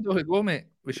half a window to go, mate.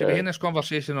 We should be in this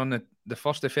conversation on the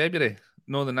 1st of February,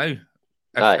 no the now.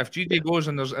 If GG goes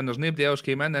and there's nobody else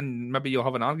came in, then maybe you'll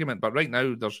have an argument. But right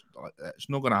now, it's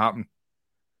not going to happen.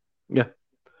 Yeah,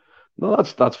 no,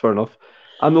 that's fair enough.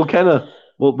 And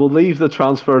we'll leave the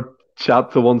transfer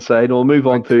chat to one side. And we'll move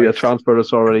on to a transfer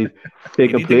that's already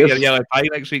taken place. Your yellow tie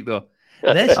next week, though.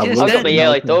 I've got my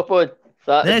yellow top on.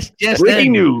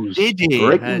 Breaking news.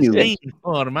 Breaking news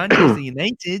for Manchester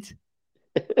United.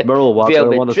 Merle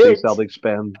Watson, I want to see Celtic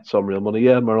spend some real money.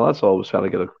 Yeah, Merle, that's always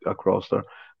trying to get across there.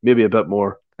 Maybe a bit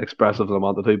more expressive than I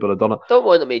wanted to, but I've done it. Don't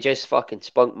want me just fucking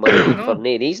spunk money for no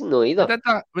reason, though, either.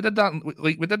 We did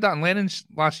that in Lennon's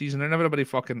last season, and everybody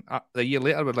fucking a year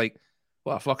later was like,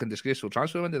 "What a fucking disgraceful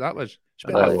transfer window that was."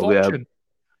 Spent a fortune. Yeah.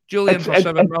 Julian for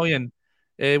 7 million.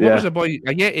 What was the boy?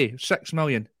 Ayeti, 6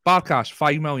 million. Barkas,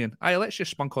 5 million. Aye, let's just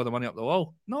spunk all the money up the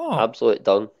wall. No, absolute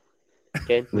done.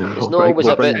 Okay. It's not always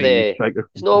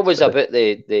about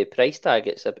the price tag.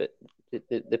 It's about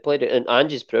the player, and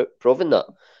Ange's proven that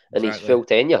in his full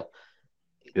tenure.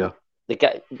 Yeah,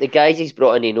 the guys he's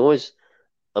brought in, he knows.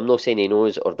 I'm not saying he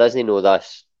knows or doesn't know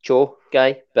this Cho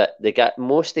guy, but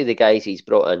most of the guys he's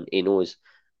brought in, he knows,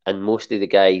 and most of the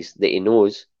guys that he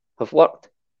knows have worked.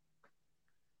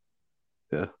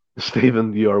 Yeah,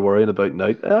 Stephen, you are worrying about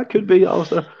Knight. Could be,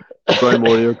 Alistair. Brown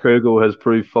Warrior, Kyogo has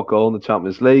proved fuck all in the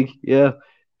Champions League. Yeah,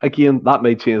 again, that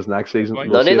may change next season.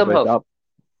 None of them have.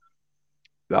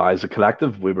 As a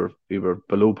collective, we were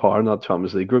below par in that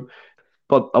Champions League group.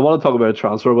 But I want to talk about a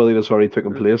transfer, Willie, that's already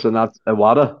taken place, and that's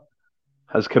Iwata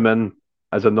has come in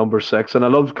as a number 6. And I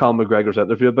loved Colin McGregor's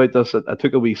interview about this. I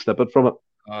took a wee snippet from it.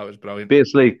 Oh, it was brilliant.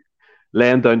 Basically,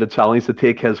 laying down the challenge to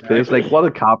take his place. Like, what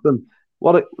a captain.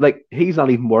 He's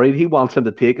not even worried. He wants him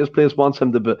to take his place, wants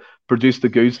him to produce the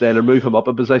goods, then or move him up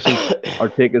a position or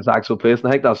take his actual place. And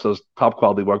I think that's just top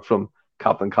quality work from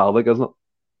Captain Calvick, isn't it?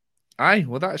 Aye,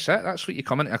 well, that's it. That's what you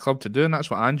come into a club to do, and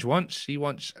that's what Ange wants. He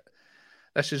wants.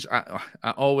 This is I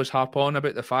always harp on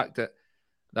about the fact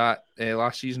that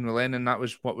last season with Lennon, that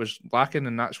was what was lacking,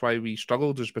 and that's why we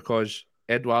struggled, was because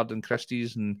Edward and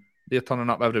Christie's and they're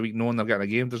turning up every week knowing they're getting a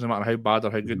game. Doesn't matter how bad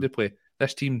or how good they play.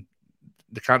 This team,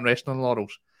 they can't rest on the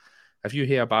laurels. If you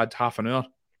hear a bad half an hour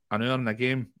in a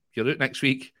game, you're out next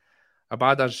week. A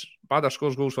badder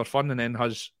scores goals for fun and then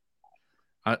has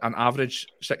an average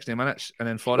 60 minutes, and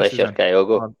then Forrest unless you're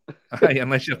Kyogo.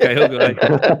 Unless you're Kyogo,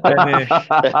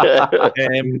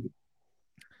 right.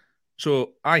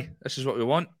 So, this is what we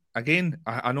want. again,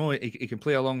 I know he can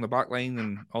play along the back line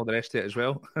and all the rest of it as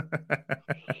well.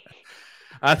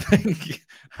 I think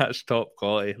that's top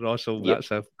quality. Russell, Yep.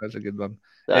 that's a good one.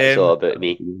 That's all about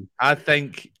me. I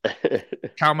think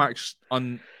Calmack's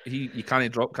you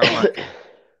can't drop Calmack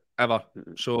ever.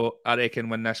 So I reckon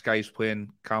when this guy's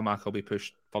playing, Calmack will be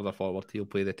pushed further forward. He'll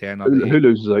play the 10 or the 8. Who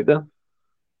loses out there?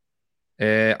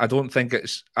 I don't think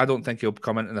he'll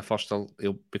come into the first.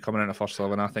 He'll be coming in the first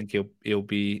 11. I think he'll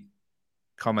be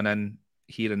coming in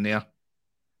here and there.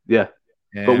 Yeah,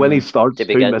 but when he starts, who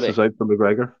misses out for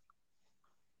McGregor?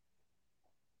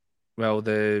 Well,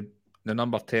 the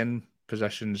number 10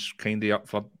 position's kind of up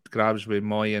for grabs with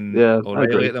Moy and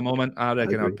O'Reilly at the moment. I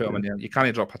reckon I'd put him in there. You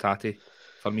can't drop Hatate.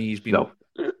 For me, he's been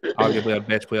arguably our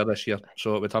best player this year,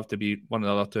 so it would have to be one of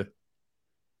the other two.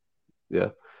 Yeah.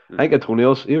 I think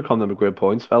Antonio's, here come the great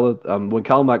points, fella. When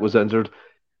Calmack was injured,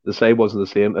 the side wasn't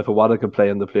the same. If Awada can play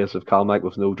in the place of Calmack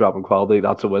with no drop in quality,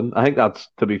 that's a win. I think that's,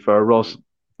 to be fair, Ross,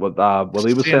 what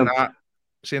he was saying.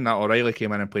 Saying that O'Reilly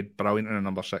came in and played brilliant in a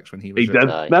number 6 when he was. He did.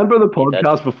 Remember the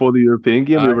podcast before the European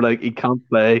game? We were like, he can't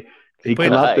play. He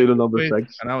cannot do the number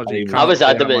 6. And I was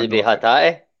adamant to be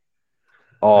Hatate.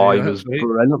 Oh, he was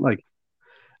brilliant. Like,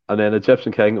 and then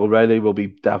Egyptian King O'Reilly will be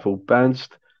defo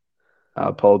benched.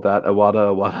 Paul that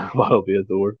Awada will be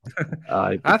adored.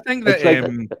 I think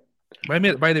that by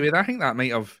the way, I think that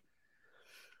might have.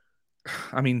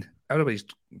 I mean, everybody's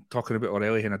talking about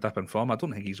O'Reilly in a dip in form. I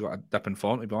don't think he's got a dip in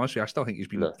form, to be honest with you. I still think he's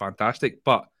been fantastic,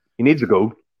 but he needs a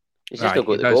goal. He's just not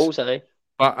got the goals, eh?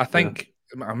 But I think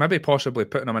maybe possibly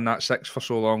putting him in that 6 for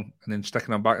so long and then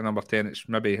sticking him back in number 10, it's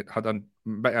maybe had a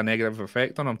bit of a negative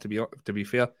effect on him. To be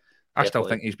fair, I still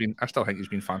think he's been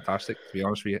fantastic. To be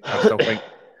honest with you, I still think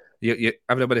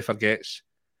everybody forgets.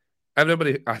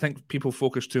 I think people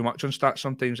focus too much on stats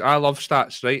sometimes. I love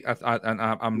stats, right?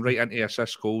 I'm right into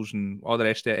assist goals and all the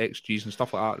rest of it, XGs and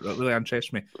stuff like that. That really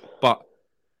interests me. But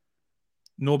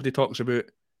nobody talks about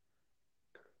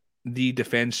the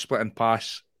defence split and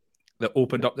pass that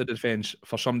opened up the defence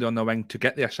for somebody on the wing to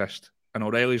get the assist. And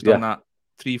O'Reilly's done that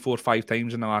 3, 4, 5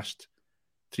 times in the last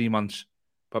 3 months.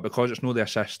 But because it's no the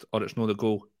assist or it's no the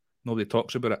goal, nobody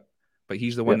talks about it. But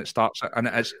he's the one that starts it. And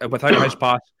it is, without his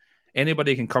pass,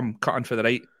 anybody can come cutting for the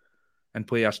right and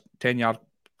play a 10-yard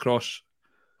cross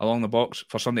along the box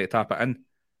for somebody to tap it in.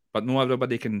 But no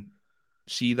everybody can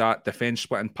see that defence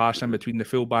split and pass in between the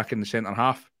full-back and the centre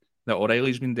half that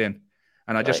O'Reilly's been doing.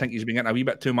 And I just think he's been getting a wee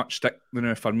bit too much stick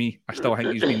for me. I still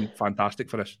think he's been fantastic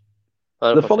for us.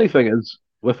 100%. The funny thing is,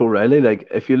 with O'Reilly, like,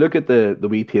 if you look at the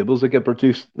wee tables that get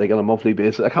produced like on a monthly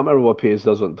basis, I can't remember what page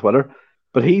does it on Twitter,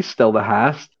 but he's still the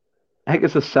highest. I think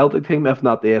it's the Celtic team, if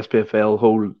not the SPFL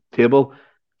whole table,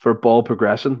 for ball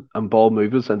progression and ball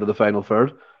movements into the final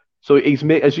third. So he's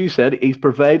as you said, he's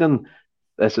providing,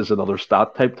 this is another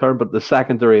stat type term, but the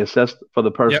secondary assist for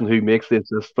the person who makes the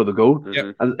assist for the goal.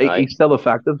 Yep. And he's still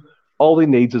effective. All he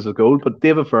needs is a goal. But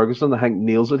David Ferguson, I think,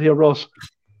 nails it here, Ross.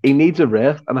 He needs a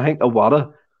rest, and I think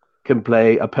Awada can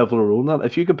play a pivotal role in that.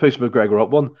 If you can push McGregor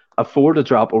up one, afford to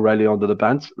drop O'Reilly onto the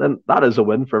bench, then that is a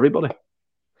win for everybody.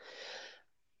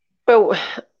 Well,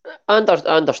 I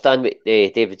understand what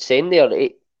David's saying there.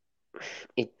 I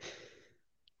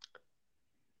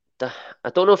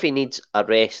don't know if he needs a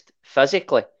rest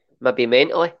physically, maybe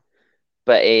mentally,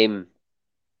 but I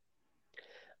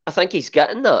think he's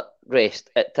getting that rest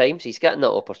at times. He's getting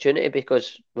that opportunity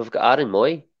because we've got Aaron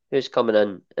Moy who's coming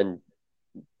in and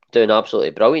doing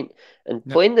absolutely brilliant and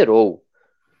playing the role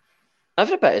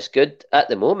every bit as good at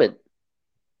the moment.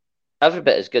 Every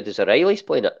bit as good as O'Reilly's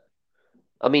playing it.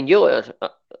 I mean,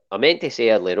 I meant to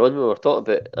say earlier on, I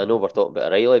know we're talking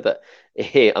about O'Reilly, but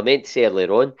I meant to say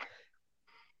earlier on,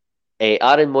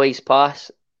 Aaron Moy's pass,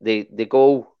 the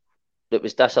goal that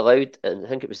was disallowed, and I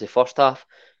think it was the first half,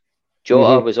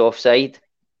 Jota was offside.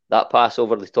 That pass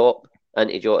over the top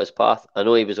into Jota's path. I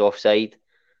know he was offside,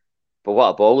 but what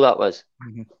a ball that was.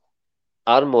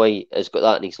 Aaron Moy has got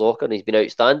that in his locker and he's been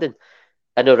outstanding.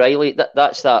 And O'Reilly,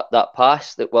 that's that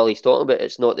pass that Willie's talking about.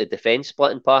 It's not the defence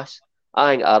splitting pass.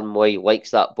 I think Aaron Moy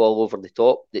likes that ball over the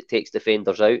top that takes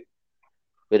defenders out,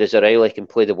 whereas O'Reilly can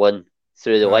play the one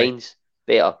through the lines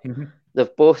better. They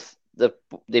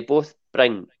both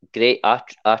bring great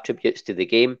attributes to the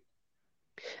game,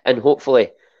 and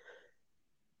hopefully,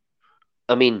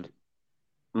 I mean,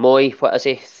 Moy, what is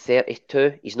he,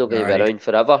 32? He's not going to be around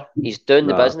forever. He's doing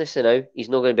the business now. He's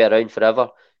not going to be around forever.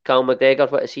 Cal McGregor,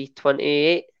 what is he,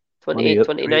 28,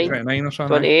 29? 29 or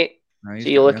something. 28. So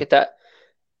you look at it,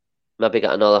 maybe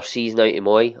get another season out of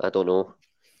Moy. I don't know.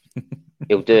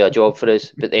 He'll do a job for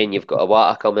us. But then you've got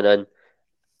Awata coming in.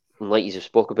 And like you just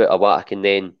spoke about, Awata can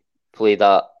then play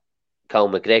that Cal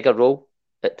McGregor role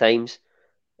at times.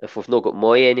 if we've not got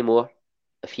Moy anymore,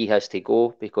 if he has to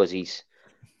go because he's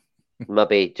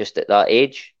maybe just at that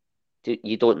age,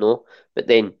 you don't know. But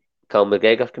then Cal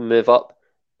McGregor can move up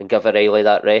and give O'Reilly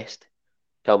that rest.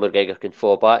 Cal McGregor can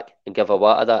fall back and give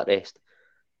Awata that rest.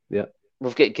 Yeah.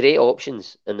 We've got great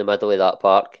options in the middle of that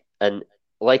park. And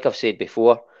like I've said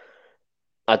before,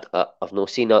 I've not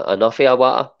seen enough of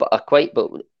Awata,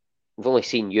 but we've only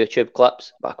seen YouTube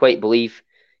clips, but I quite believe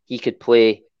he could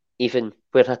play even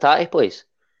where Hatate plays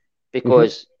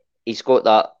because he's got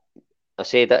that. I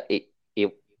say that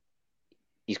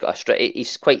he's got a strike.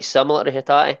 He's quite similar to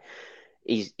Hatate.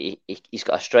 He's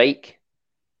got a strike.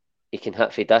 He can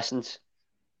hit for distance.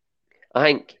 I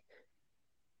think,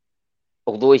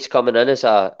 although he's coming in as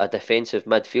a defensive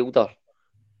midfielder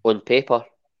on paper,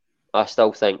 I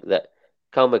still think that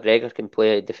Cal McGregor can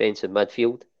play a defensive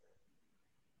midfield,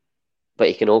 but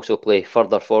he can also play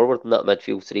further forward in that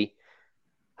midfield three.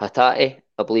 Hatate,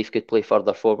 I believe, could play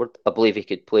further forward. I believe he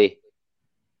could play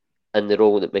in the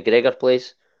role that McGregor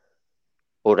plays.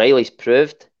 O'Reilly's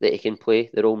proved that he can play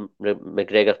the role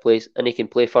McGregor plays, and he can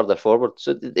play further forward.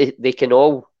 So they can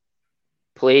all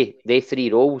play they three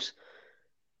roles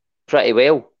pretty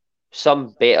well.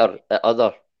 Some better at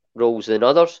other roles than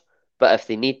others, but if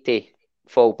they need to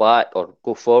fall back or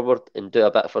go forward and do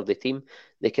a bit for the team,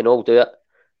 they can all do it.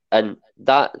 And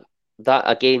that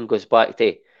again goes back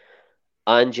to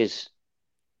Ange's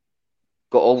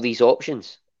got all these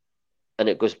options, and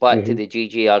it goes back to the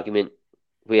GG argument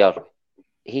where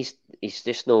he's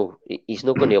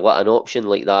not going to let an option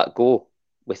like that go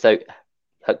without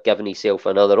giving himself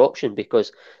another option,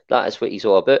 because that is what he's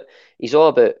all about. He's all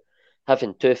about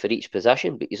having two for each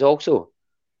position, but he's also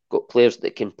got players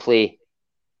that can play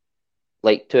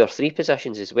like two or three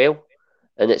positions as well.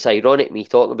 And it's ironic me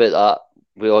talking about that.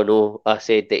 We all know I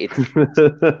said that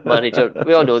he'd manager.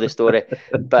 We all know the story,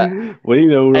 but we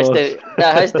know, Ross. It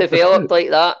has developed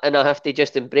like that, and I have to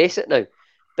just embrace it now.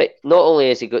 But not only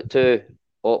has he got two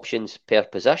options per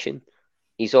position,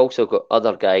 he's also got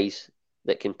other guys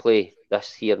that can play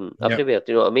this here and everywhere.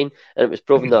 Do you know what I mean? And it was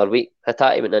proven the other week.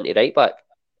 Hatate went into right back,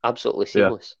 absolutely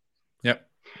seamless. Yep.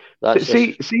 That's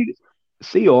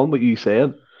see on what you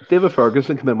said. David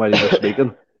Ferguson came in while he was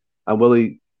speaking, and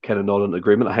Willie kind of nodded in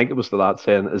agreement. I think it was the lad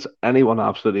saying, "Is anyone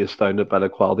absolutely astounded by the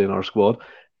quality in our squad?"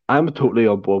 I'm totally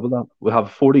on board with that. We have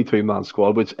a 42-man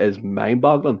squad, which is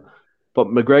mind-boggling. But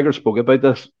McGregor spoke about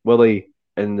this, Willie,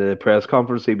 in the press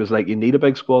conference. He was like, "You need a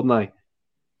big squad now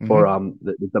for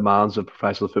the demands of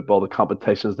professional football, the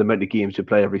competitions, the amount of games you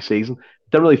play every season."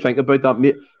 Didn't really think about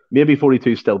that. Maybe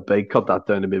 42 is still big. Cut that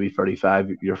down to maybe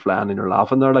 35. You're flying and you're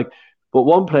laughing there. But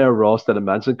one player Ross didn't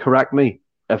mention, correct me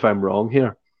if I'm wrong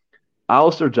here.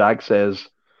 Alistair Jack says,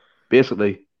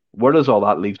 basically, where does all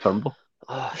that leave Turnbull?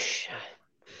 Oh, shit.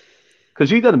 Because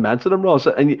you didn't mention him, Ross.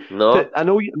 And no. I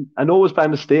know it was by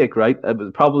mistake, right? It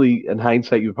was probably, in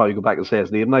hindsight, you would probably go back and say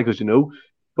his name now because you know.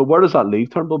 But where does that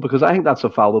leave Turnbull? Because I think that's a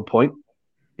valid point.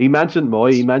 He mentioned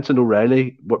Moy, he mentioned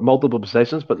O'Reilly, multiple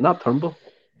positions, but not Turnbull.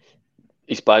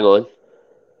 He's bang on.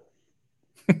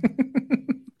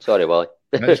 Sorry, Wally.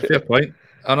 That's a fair point.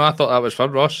 Oh no, I thought that was for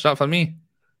Ross. Is that for me?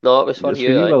 No, it was for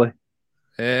you, Willie.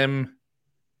 Don't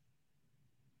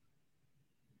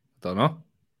know.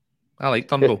 I like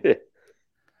Turnbull. But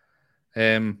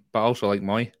I also like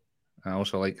Moy. I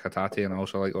also like Hatate, and I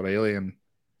also like O'Reilly, and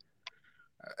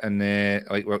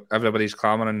like everybody's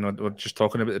clamouring. We're just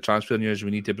talking about the transfer news.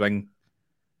 We need to bring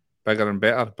bigger and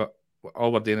better, but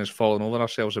all we're doing is falling over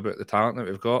ourselves about the talent that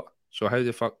we've got. So how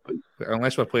the fuck,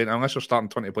 unless we're starting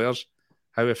 20 players,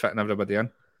 how are we fitting everybody in?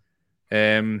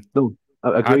 No,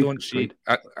 I don't see.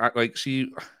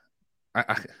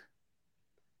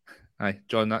 Aye,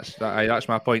 John, that's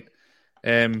my point.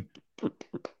 If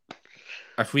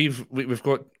we've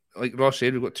got, like Ross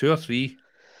said, we've got two or three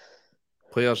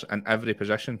players in every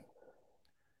position.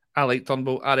 I like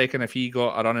Turnbull. I reckon if he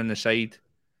got a run in the side,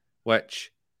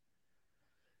 which,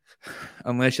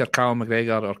 unless you're Cal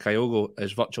McGregor or Kyogo,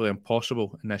 is virtually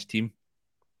impossible in this team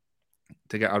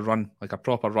to get a run, like a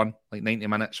proper run, like 90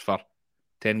 minutes for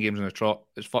 10 games in a trot.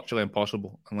 It's virtually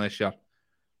impossible unless you're,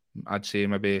 I'd say,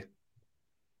 maybe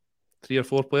 3 or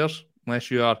 4 players,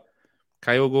 unless you are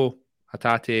Kyogo,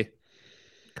 Hatate,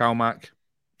 Calmac,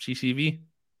 CCV,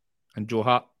 and Joe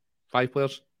Hart, 5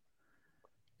 players.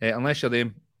 Unless you're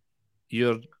them,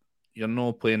 you're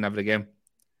not playing every game.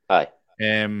 Aye.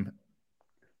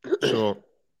 So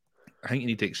I think you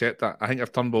need to accept that. I think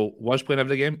if Turnbull was playing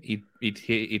every game, he'd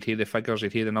hear the figures,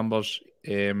 he'd hear the numbers,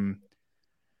 he'd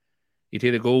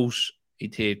hear the goals,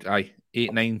 he'd hear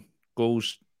 8-9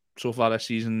 goals so far this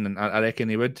season, and I reckon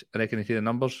he would. I reckon he'd hear the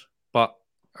numbers. But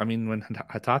I mean, when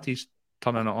Hatate's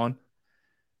turning it on,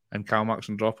 and Calmax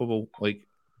undroppable, like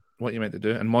what you meant to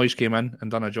do. And Moyes came in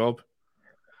and done a job.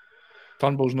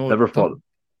 Turnbull's no Never thought.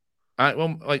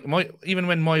 Even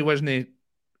when Moy was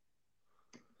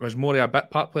more of a bit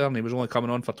part player and he was only coming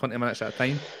on for 20 minutes at a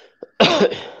time.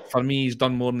 For me, he's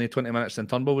done more than the 20 minutes than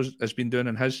Turnbull has been doing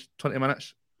in his 20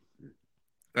 minutes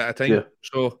at a time. Yeah.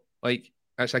 So, like,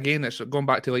 it's going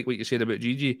back to like what you said about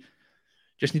Gigi.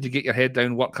 Just need to get your head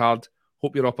down, work hard,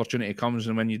 hope your opportunity comes,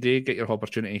 and when you do get your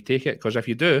opportunity, take it. Because if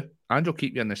you do, Andrew will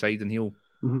keep you on the side, and he'll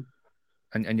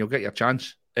and you'll get your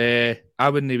chance. I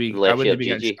wouldn't be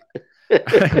getting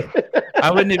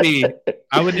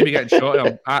shot at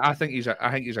him. I think he's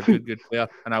a good player,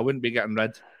 and I wouldn't be getting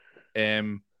rid.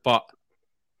 But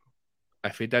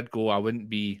if he did go, I wouldn't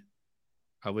be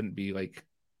like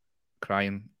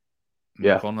crying in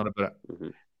the corner about it. Mm-hmm.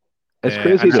 It's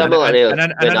crazy.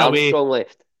 And Armstrong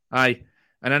left. Aye,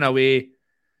 and in a way,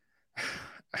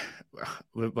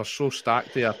 we're so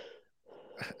stacked there.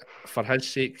 For his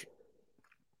sake,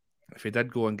 if he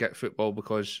did go and get football,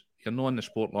 because you're not in the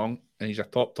sport long, and he's a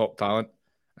top talent,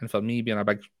 and for me being a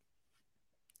big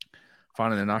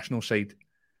fan of the national side,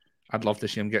 I'd love to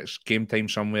see him get game time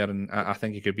somewhere, and I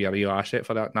think he could be a real asset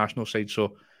for that national side.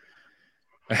 So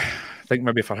I think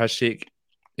maybe for his sake,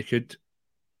 he should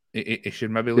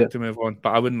maybe look to move on.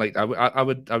 But I wouldn't like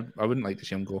to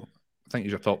see him go. I think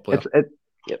he's a top player.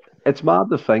 It's mad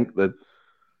to think that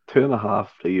 2.5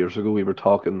 years ago we were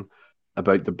talking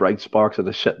about the bright sparks of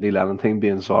the Shitney Lennon team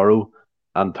being Zorro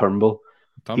and Turnbull.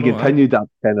 He continued that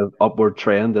kind of upward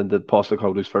trend into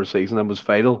Postecoglou's first season and was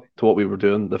vital to what we were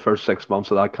doing the first 6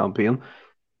 months of that campaign.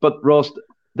 But Ross,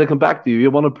 to come back to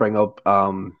you, want to bring up,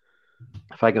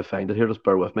 if I can find it here, just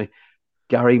bear with me,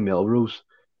 Gary Melrose.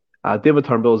 David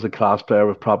Turnbull is a class player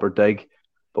with proper dig,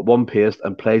 but one pace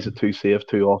and plays it too safe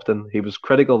too often. He was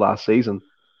critical last season.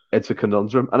 It's a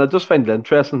conundrum. And I just find it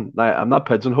interesting. Now, I'm not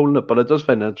pigeonholing it, but I just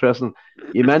find it interesting.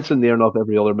 You mentioned near enough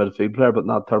every other midfield player, but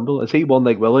not Turnbull. Is he one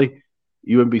like Willie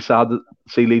you wouldn't be sad to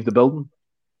see leave the building?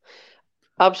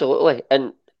 Absolutely.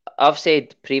 And I've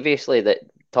said previously that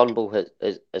Turnbull has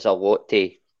a lot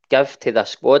to give to this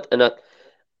squad, and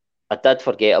I did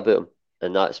forget about him,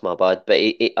 and that's my bad. But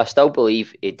I still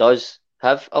believe he does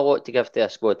have a lot to give to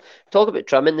this squad. Talk about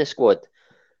trimming the squad.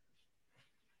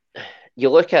 You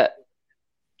look at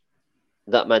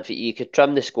that midfield, you could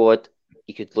trim the squad,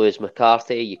 you could lose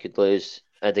McCarthy, you could lose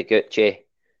Ideguchi.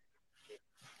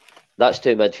 That's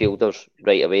 2 midfielders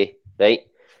right away, right?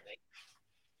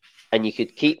 And you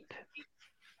could keep...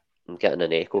 I'm getting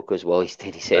an echo because Wally's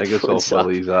taking his headphones off.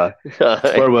 Willie's swear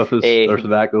with us, there's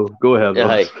an echo. Go ahead,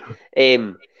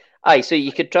 Aye, so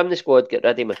you could trim the squad, get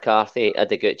rid of McCarthy,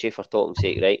 Ideguchi for talking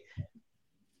sake, right?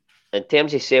 In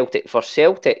terms of Celtic, for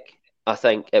Celtic, I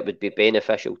think it would be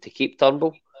beneficial to keep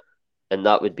Turnbull, and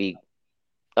that'd be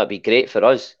great for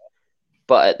us.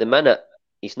 But at the minute,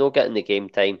 he's not getting the game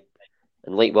time.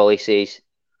 And like Willie says,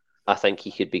 I think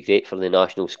he could be great for the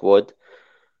national squad.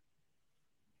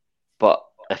 But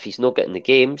if he's not getting the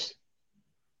games,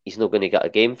 he's not going to get a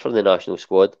game for the national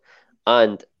squad.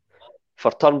 And for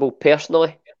Turnbull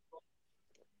personally,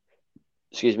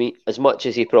 as much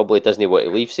as he probably doesn't want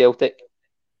to leave Celtic,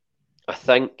 I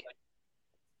think...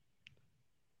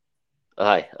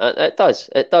 Aye,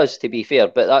 it does, to be fair.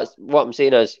 But that's what I'm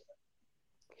saying is,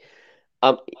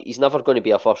 he's never going to be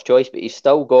a first choice, but he's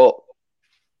still got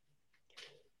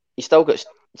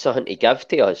something to give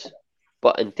to us.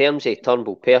 But in terms of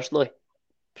Turnbull personally,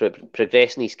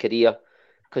 progressing his career,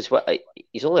 because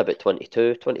he's only about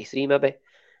 22, 23 maybe,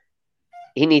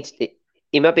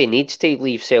 he maybe needs to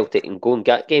leave Celtic and go and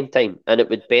get game time, and it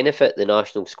would benefit the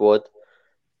national squad.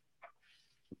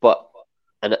 But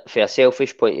and for a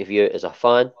selfish point of view, as a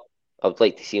fan, I would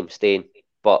like to see him staying.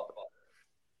 But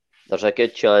there's a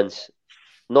good chance,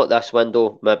 not this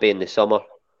window, maybe in the summer,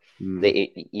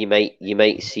 that you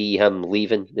might see him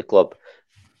leaving the club.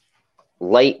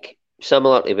 Like,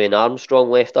 similar to when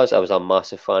Armstrong left us, I was a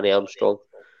massive fan of Armstrong.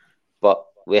 But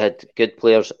we had good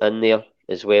players in there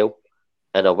as well.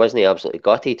 And I wasn't absolutely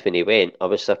gutted when he went. I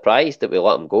was surprised that we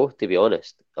let him go, to be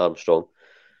honest, Armstrong.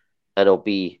 And I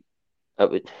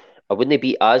wouldn't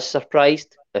be as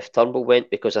surprised if Turnbull went,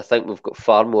 because I think we've got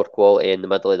far more quality in the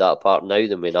middle of that part now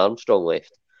than when Armstrong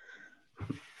left.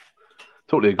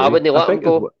 Totally agree. I wouldn't let him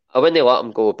go. I wouldn't let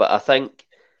him go, but I think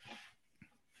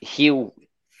it'll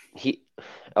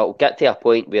get to a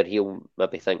point where he'll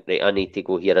maybe think, right, I need to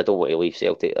go here. I don't want to leave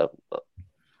Celtic.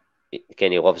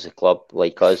 Kenny loves the club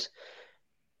like us.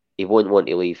 He won't want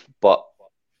to leave, but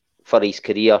for his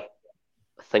career,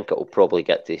 I think it'll probably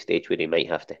get to the stage where he might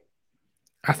have to.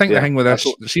 I think the thing with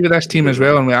this team as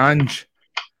well, and with Ange,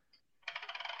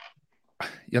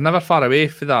 you're never far away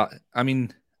from that. I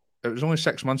mean, it was only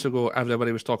 6 months ago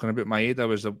everybody was talking about Maeda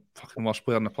was the fucking worst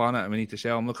player on the planet and we need to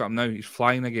sell him. Look at him now, he's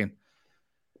flying again.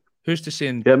 Who's to say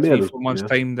in 3-4 months'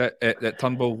 time that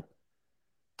Turnbull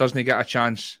doesn't get a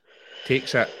chance,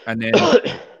 takes it, and then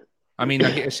I mean,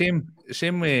 I get the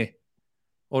same way.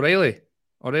 O'Reilly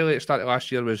at the start of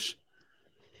last year was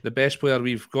the best player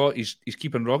we've got. He's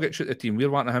keeping Rogic at the team.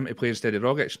 We're wanting him to play instead of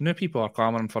Rogic. New people are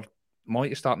clamouring for Moy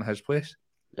to start in his place.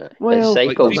 Yeah. Well, it's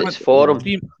cycles. It's for him.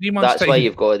 3 months That's why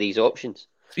you've got these options.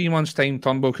 3 months' time,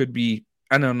 Turnbull could be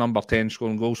in our number 10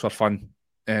 scoring goals for fun.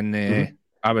 And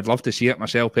I would love to see it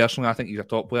myself personally. I think he's a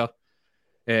top player.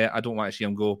 I don't want to see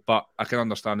him go, but I can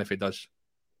understand if he does.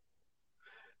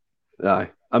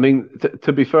 Aye. I mean,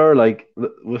 to be fair, like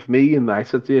with me in my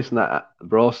situation,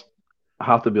 Ross, I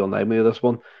have to be on with this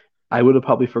one. I would have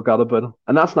probably forgot about him,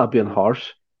 and that's not being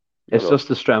harsh. It's just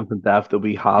the strength and depth that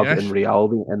we have in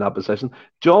reality in that position.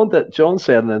 John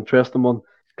said an interesting one,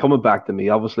 coming back to me,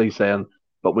 obviously saying,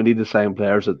 but we need to sign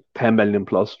players at 10 million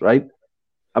plus, right?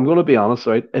 I'm going to be honest,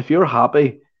 right? If you're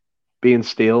happy being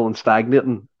stale and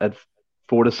stagnating at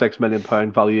 £4 to £6 million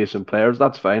valuation players,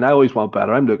 that's fine. I always want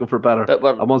better. I'm looking for better. But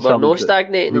we're no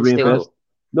stagnating and stale.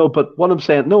 No, but what I'm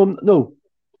saying, no.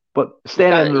 But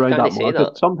staying in and around that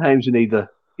market, sometimes you need to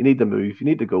move. You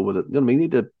need to go with it. You know what I mean? You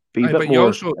need to be a bit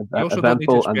more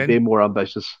eventful and be more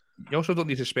ambitious. You also don't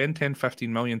need to spend 10-15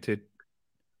 million to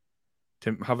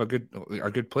have a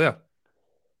good player.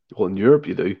 Well, in Europe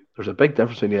you do. There's a big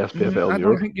difference in the SPFL in Europe. I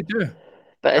don't think you do.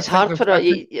 But it's hard for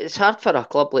a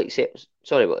club like Celtic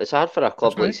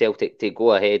to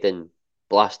go ahead and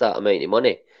blast that amount of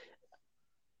money.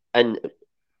 And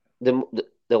the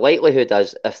likelihood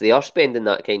is, if they are spending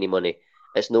that kind of money,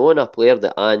 it's not on a player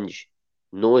that Ange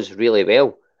knows really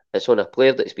well. It's on a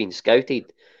player that's been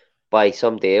scouted by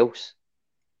somebody else.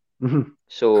 Mm-hmm.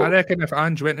 So I reckon if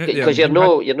Ange went out there, because you're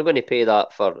not going to pay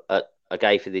that for a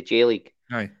guy for the J League.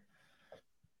 Aye.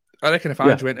 I reckon if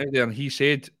Ange went out there and he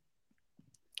said,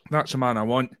 "That's the man I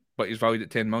want," but he's valued at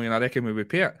 10 million, I reckon we would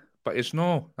pay it. But that's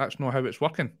not how it's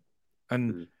working.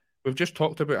 And we've just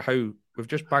talked about we've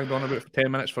just banged on about for 10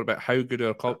 minutes for about how good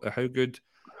our club, how 100%.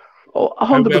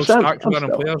 well stacked we are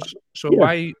in players. So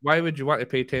why would you want to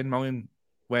pay 10 million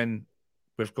when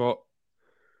we've got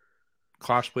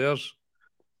class players?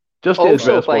 Just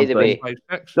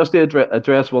to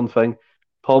address one thing,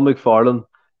 Paul McFarlane,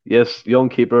 yes, young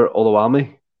keeper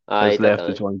Oluwami has left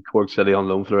to join Cork City on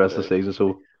loan for the rest of the season.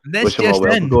 So wish him all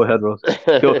well. Go ahead, Ross.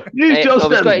 I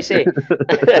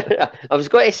was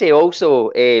going to say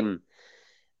also, you're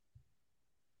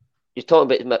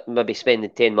talking about maybe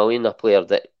spending 10 million on a player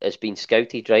that has been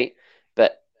scouted, right?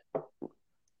 But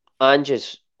Ange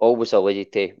is always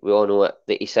alluded to, we all know it,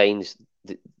 that he signs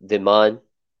the man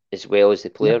as well as the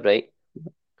player, right?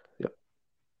 Yep.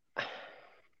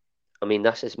 I mean,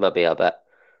 this is maybe a bit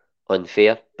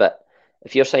unfair, but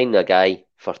if you're signing a guy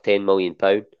for £10 million,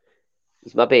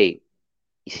 he's maybe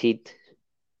his head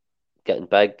getting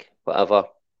big, whatever,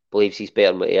 believes he's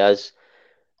better than what he is.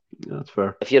 Yeah, that's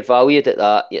fair. If you're valued at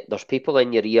that, there's people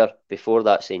in your ear before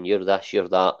that saying you're this, you're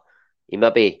that. He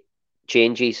maybe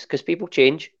changes, because people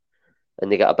change,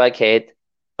 and they get a big head,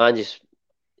 and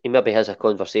he maybe has a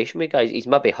conversation with guys. He's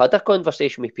maybe had a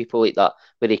conversation with people like that,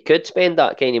 where he could spend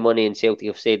that kind of money, and Celtic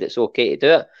have said it's okay to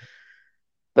do it.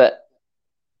 But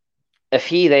if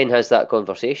he then has that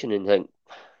conversation and think,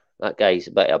 that guy's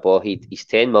a bit of a ballhead, he's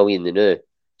 10 million now,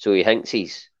 so he thinks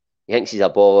he's a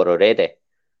baller already.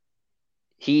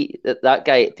 That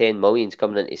guy at 10 million's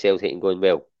coming into Celtic and going,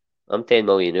 well, I'm 10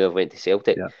 million now, I've went to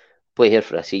Celtic, play here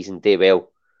for a season, do well,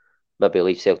 maybe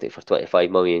leave Celtic for 25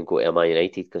 million and go to Man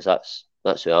United, because that's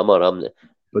who I'm.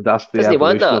 But that's the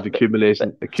evolution of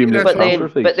accumulation transfer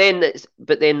fees.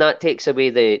 But then that takes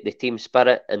away the team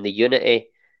spirit and the unity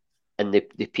and the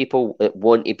people that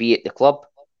want to be at the club.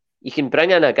 You can bring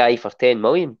in a guy for 10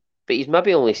 million, but he's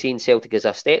maybe only seen Celtic as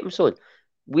a stepping stone.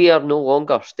 We are no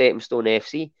longer stepping stone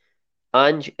FC.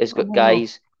 Ange has got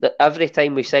guys that every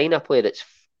time we sign a player, it's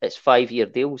 5-year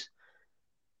deals.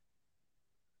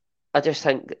 I just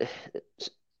think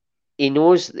he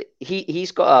knows that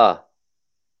he's got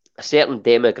a certain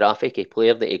demographic of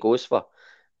player that he goes for,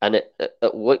 and it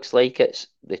looks like it's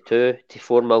the 2 to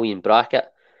 4 million bracket.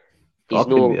 He's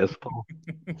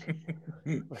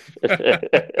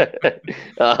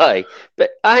Aye,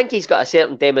 but I think he's got a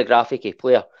certain demographic of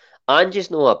player. Ange's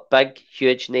not a big,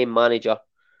 huge name manager.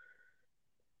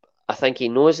 I think he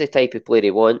knows the type of player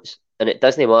he wants, and it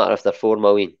doesn't matter if they're 4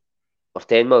 million or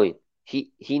 10 million.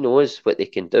 He knows what they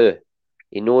can do.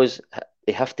 He knows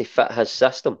they have to fit his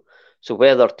system. So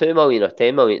whether 2 million or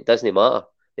 10 million, it doesn't matter.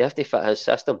 They have to fit his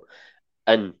system.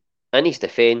 And in his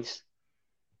defence,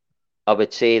 I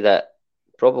would say that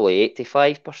probably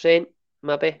 85%,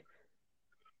 maybe,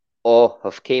 all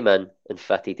have came in and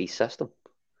fitted his system.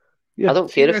 Yeah. I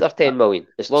don't care if they're 10 million,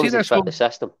 as long as they fit the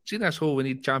system. See this whole we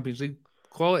need Champions League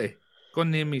quality. Go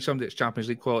and name me somebody that's Champions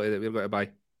League quality that we've got to buy.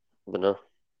 No.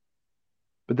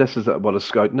 But this is what a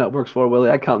scout network's for,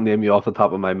 Willie. I can't name you off the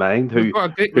top of my mind. We've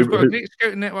got a great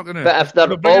scouting network now. But if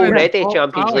they're already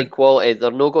Champions League quality,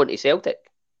 they're not going to Celtic.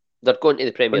 They're going to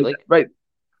the Premier League. Right.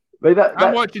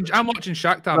 I'm watching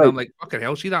Shakhtar and I'm like, fucking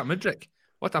hell, see that Mudryk?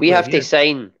 We have to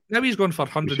sign. Now he's going for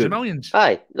hundreds of millions.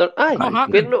 Aye. Not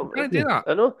happening. Can't do that.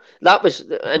 I know. That was,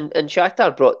 and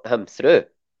Shakhtar brought him through.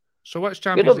 So what's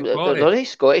Champions League quality? There are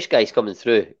these Scottish guys coming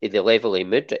through at the level of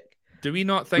Mudryk. Do we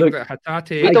not think that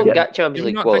Hatate... We don't get Champions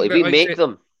League quality. We make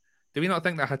them. Do we not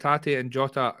think that Hatate and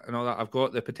Jota and all that have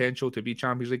got the potential to be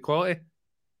Champions League quality?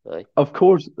 Aye. Of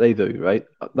course they do, right?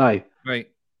 Now,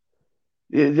 right.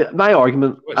 My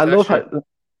argument, I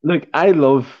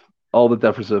love all the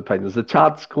difference of opinions. The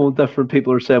chat's going different.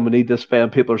 People are saying we need to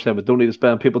spend. People are saying we don't need to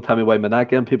spend. People tell me why my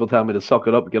neck in. People tell me to suck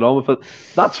it up and get on with it.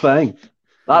 That's fine.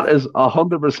 That is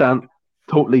 100%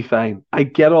 totally fine. I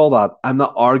get all that. I'm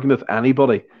not arguing with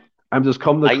anybody. I'm just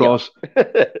coming across I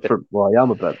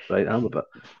am a bit, right?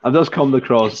 I'm just coming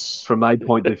across from my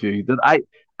point of view that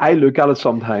I look at it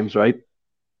sometimes, right?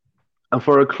 And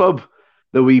for a club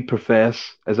that we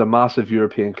profess as a massive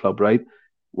European club, right?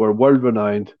 We're world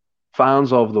renowned,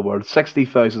 fans of the world,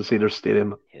 60,000 seater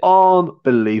stadium,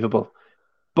 unbelievable.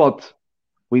 But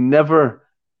we never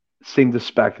seem to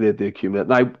speculate to accumulate.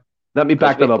 Now, let me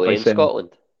back that up by saying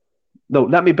Scotland. No,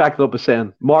 let me back it up by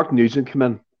saying Mark Nugent came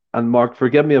in. And Mark,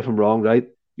 forgive me if I'm wrong, right?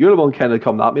 You're the one kind of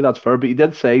coming at me, that's fair, but you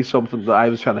did say something that I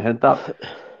was trying to hint at.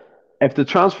 If the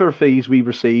transfer fees we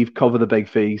receive cover the big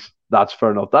fees, that's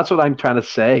fair enough. That's what I'm trying to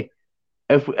say.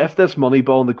 If this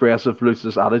Moneyball and aggressive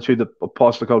ruthless attitude that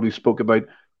Postecoglou spoke about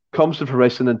comes to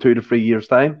fruition in 2 to 3 years'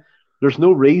 time, there's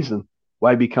no reason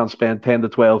why we can't spend 10 to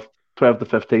 12 to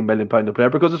 15 million pound a player,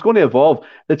 because it's going to evolve.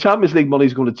 The Champions League money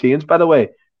is going to change, by the way,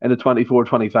 in the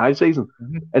 24-25 season.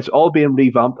 Mm-hmm. It's all being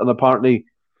revamped, and apparently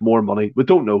more money. We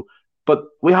don't know. But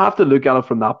we have to look at it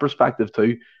from that perspective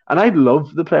too. And I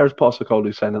love the players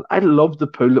Postecoglou signing. I love the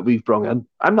pool that we've brought in.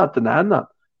 I'm not denying that.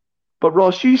 But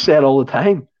Ross, you said all the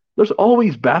time, there's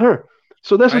always better.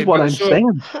 So this is what I'm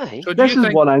saying. This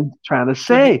is what I'm trying to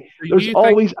say. There's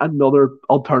always another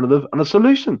alternative and a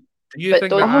solution. Do you think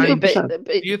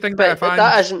that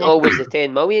that isn't always the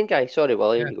 10 million guy? Sorry,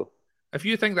 William, you go. If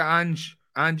you think that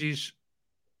Angie's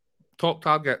top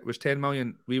target was 10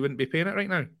 million, we wouldn't be paying it right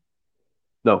now.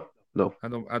 No.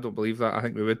 I don't believe that. I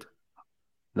think we would.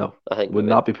 No, I think we would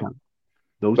not be paying.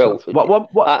 No. Well,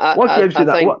 what gives you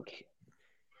that?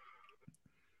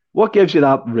 What gives you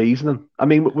that reasoning? I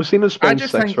mean, we've seen him spend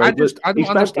six. I don't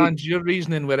understand your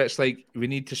reasoning where it's like we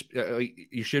need to.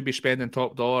 You should be spending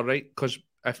top dollar, right? Because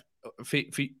if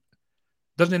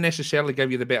doesn't necessarily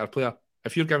give you the better player.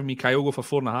 If you're giving me Kyogo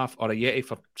for 4.5 or a Yeti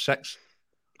for 6.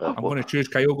 I'm going to choose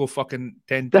Kyogo fucking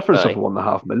 10. Difference of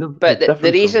 1.5 million. But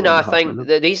the reason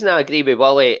I agree with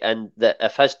Willie, and that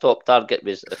if his top target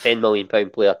was a £10 million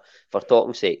player, for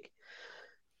talking sake,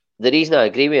 the reason I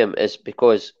agree with him is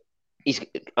because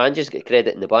Angie's got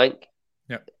credit in the bank.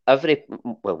 Yeah. Not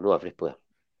every player.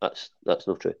 That's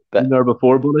not true. But there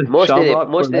before, buddy. Most of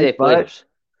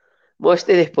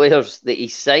the players that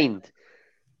he's signed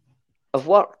have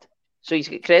worked, so he's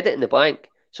got credit in the bank.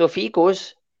 So if he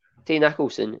goes to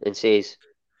Nicholson and says,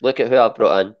 look at who I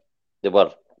brought in. They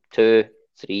were 2,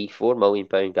 3, 4 million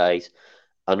pound guys.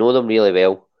 I know them really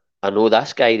well. I know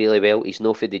this guy really well. He's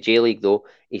not for the J League though.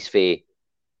 He's for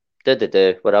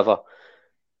whatever.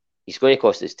 He's going to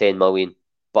cost us 10 million.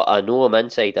 But I know him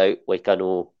inside out, like I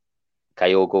know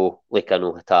Kyogo, like I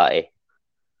know Hatate.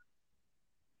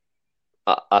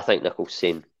 I think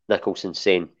Nicholson's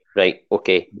saying, right,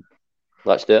 okay,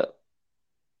 let's do it.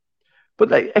 But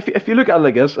like, if you look at it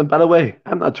like this, and by the way,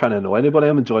 I'm not trying to annoy anybody.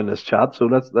 I'm enjoying this chat, so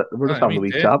we're just having a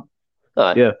wee chat.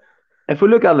 Yeah. If we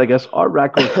look at it like this, our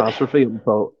record transfer fee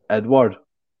until Edward,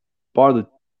 up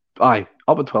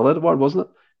until Edward, wasn't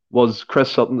it? Was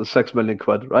Chris Sutton the £6 million,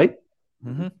 right?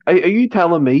 Mm-hmm. Are you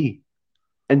telling me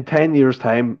in 10 years'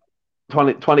 time,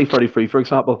 2033, for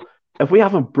example, if we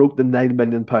haven't broke the £9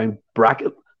 million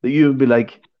bracket, that you would be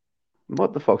like,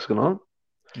 what the fuck's going on?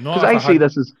 Because I see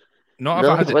this as. Not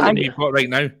if I had the team you've got right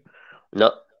now.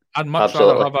 No. I'd much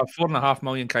rather have a 4.5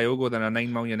 million Kyogo than a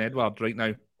 9 million Edward right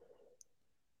now.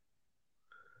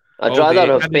 I'd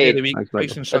rather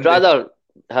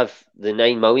have the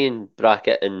 9 million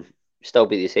bracket and still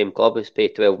be the same club as pay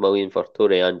 12 million for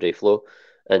Torre Andre Flo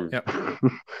and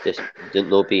just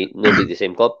not be the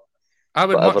same club. I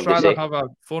would whatever much they rather say. have a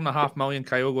 4.5 million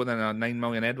Kyogo than a 9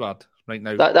 million Edward right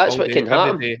now. That's all what day, can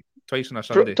happen. every day, twice on a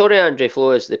Sunday. Torre Andre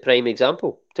Flo is the prime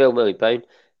example. £12 million.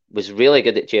 Was really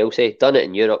good at Chelsea. Done it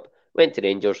in Europe. Went to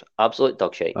Rangers. Absolute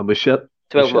dog shite. And we shit.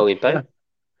 £12 million. Yeah.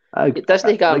 It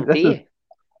doesn't guarantee.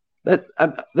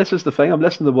 This is the thing. I'm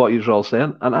listening to what you're all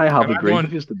saying, and I have agreed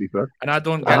with you, to be fair. And I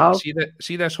don't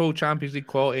see this whole Champions League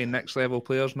quality, next level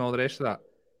players, and all the rest of that.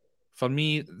 For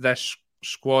me, this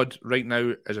squad right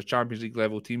now is a Champions League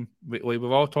level team. We've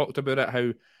all talked about it,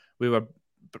 how we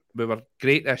were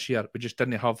great this year. We just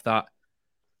didn't have that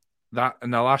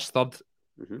in the last third.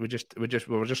 We were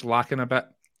just lacking a bit.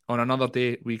 On another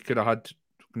day, we could have had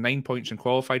 9 points and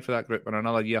qualified for that group in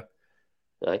another year.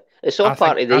 Right. It's all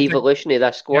part of the evolution of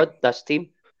this squad, this team.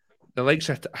 The likes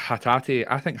of Hatate,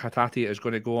 I think Hatate is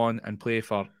going to go on and play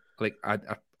for like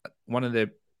one of the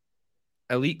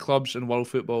elite clubs in world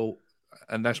football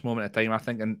in this moment of time. I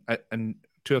think in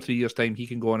 2 or 3 years' time, he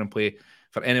can go on and play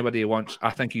for anybody he wants. I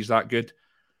think he's that good.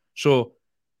 So,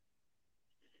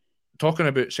 talking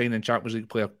about signing Champions League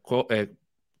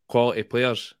quality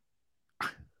players,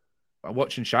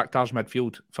 watching Shakhtar's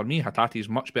midfield, for me, Hatate is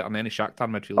much better than any Shakhtar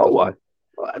midfielder. Oh, why?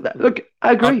 Look,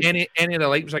 I agree. Any of the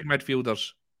Leipzig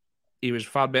midfielders, he was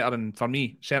far better than, for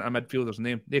me, centre midfielders'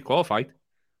 name. They qualified.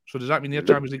 So does that mean they're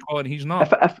Champions League quality and he's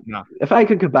not? If I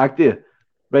can come back to you,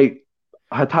 right,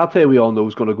 Hatate, we all know,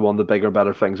 is going to go on to bigger,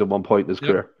 better things at one point in his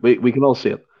career. We can all see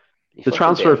it. The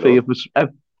transfer fee,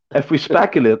 if we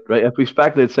speculate,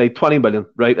 right, say 20 million,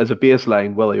 right, as a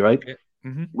baseline, Willie, right? Okay.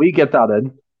 Mm-hmm. We get that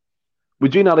in.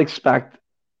 Would you not expect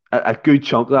a good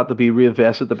chunk of that to be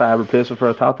reinvested to buy a replacement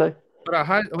for Hatate?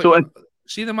 But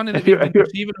see the money that we've been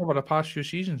receiving over the past few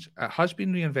seasons, it has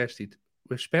been reinvested.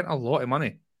 We've spent a lot of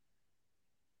money.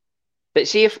 But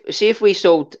see if we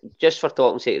sold, just for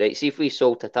talking sake, right? See if we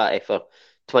sold Hatate for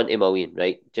 20 million,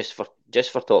 right? Just for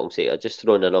talking sake, I'm just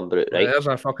throwing a number out, right? There's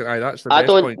a fucking that's the I best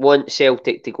don't point. want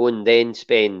Celtic to go and then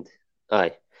spend.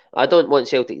 I don't want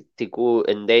Celtic to go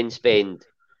and then spend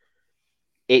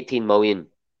 18 million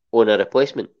on a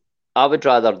replacement. I would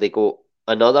rather they go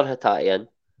another Hatate in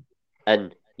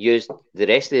and use the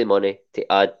rest of the money to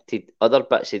add to other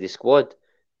bits of the squad,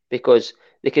 because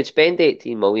they could spend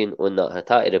 18 million on that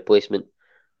Hatate replacement,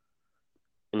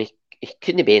 and he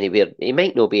couldn't be anywhere. He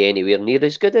might not be anywhere near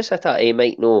as good as Hatate. He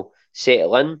might not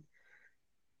settle in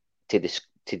to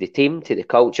the team, to the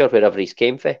culture, wherever he's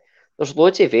came from. There's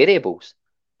loads of variables.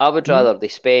 I would rather they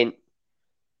spent.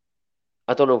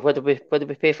 I don't know, what did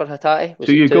we pay for Hatate?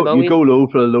 So you go low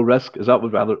for a low risk? Is that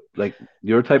what rather like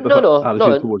your type of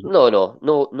attitude towards it? No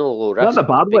low risk. Not in a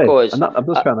bad way. Because I'm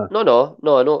just trying to.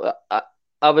 No.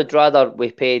 I would rather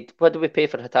we paid. What did we pay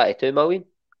for Hatate? 2 million.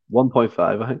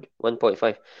 1.5, I think.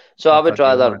 1.5, so I would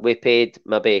rather we paid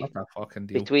maybe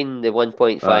between the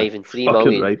 1.5 and 3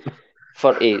 million right.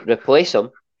 for to replace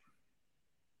him,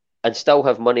 and still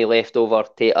have money left over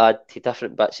to add to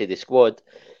different bits of the squad.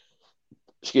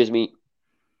 Excuse me.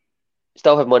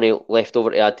 Still have money left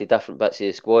over to add to different bits of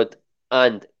the squad,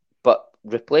 but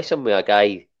replace him with a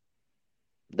guy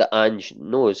that Ange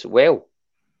knows well,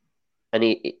 and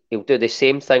he'll do the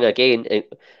same thing again.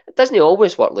 It doesn't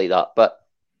always work like that, but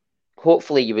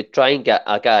hopefully you would try and get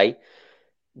a guy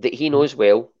that he knows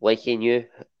well, like he knew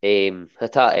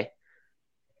Hatate,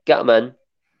 get him in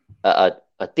at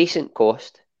a decent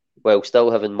cost while still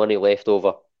having money left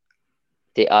over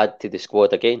to add to the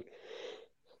squad again.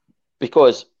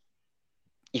 Because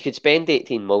you could spend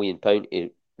 £18 million to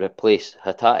replace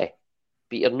Hatate,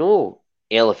 but you're no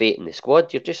elevating the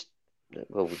squad. You've just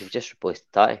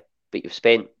replaced Hatate, but you've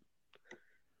spent,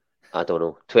 I don't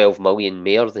know, 12 million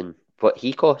more than what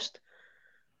he cost.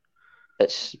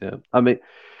 I mean,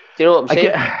 do you know what I'm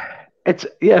saying?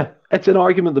 It's an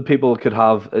argument that people could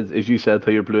have, as you said,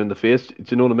 till you're blue in the face. Do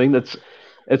you know what I mean?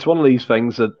 It's one of these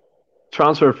things that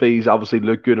transfer fees obviously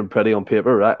look good and pretty on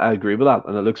paper. Right? I agree with that,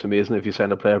 and it looks amazing if you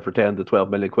sign a player for 10 to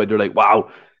 12 million quid. You're like, wow,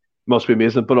 must be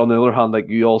amazing. But on the other hand, like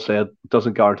you all said, it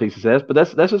doesn't guarantee success.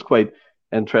 But this is quite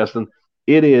interesting.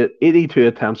 82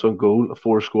 attempts on goal,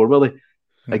 4 score, really.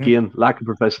 Mm-hmm. Again, lack of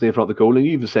proficiency in front of the goal, and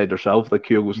you even said yourself that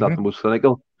Kyogo was not the most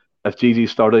clinical. If GG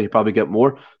started, you probably get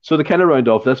more. So to kind of round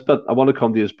off this, but I want to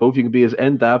come to you both. You can be as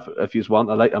in-depth if you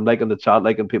want. I'm liking the chat,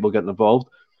 liking people getting involved.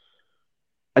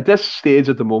 At this stage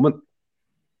at the moment,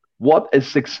 what is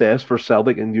success for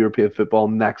Celtic in European football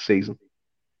next season?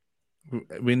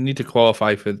 We need to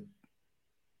qualify for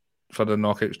the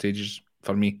knockout stages,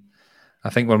 for me. I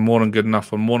think we're more than good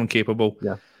enough. We're more than capable.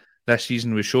 Yeah. This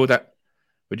season we showed it.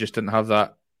 We just didn't have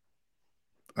that.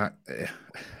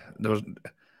 There was...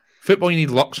 Football, you need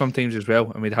luck sometimes as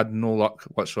well, and we'd had no luck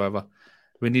whatsoever.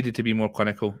 We needed to be more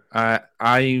clinical.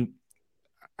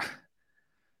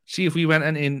 See, if we went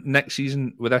into next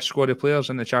season with this squad of players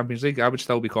in the Champions League, I would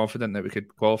still be confident that we could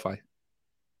qualify.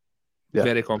 Yeah.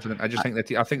 Very confident. I just think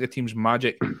I think the team's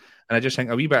magic, and I just think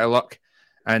a wee bit of luck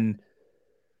and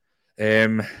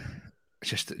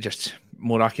just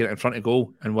more accurate in front of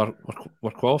goal, and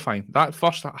we're qualifying. That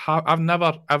first, I've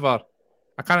never ever,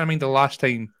 I can't remember the last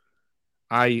time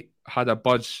I had a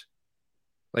buzz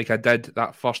like I did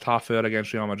that first half hour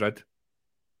against Real Madrid.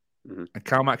 Mm-hmm. And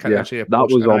Calmac can't say a that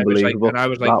post, was unbelievable. I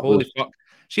was like, holy fuck.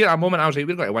 See, at that moment, I was like,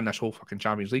 we're going to win this whole fucking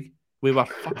Champions League. We were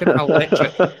fucking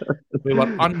electric. We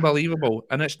were unbelievable.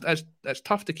 And it's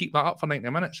tough to keep that up for 90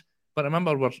 minutes. But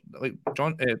remember, we're like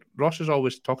Ross is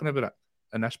always talking about it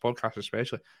in this podcast,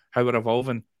 especially how we're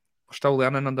evolving. We're still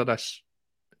learning under this,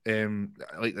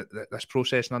 this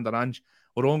process and under Ange.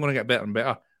 We're all going to get better and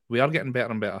better. We are getting better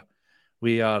and better.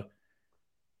 We are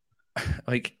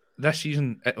like this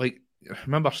season.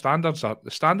 Remember, the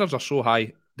standards are so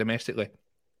high domestically.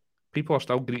 People are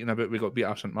still greeting about we got beat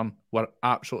at St Mirren. We're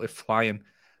absolutely flying,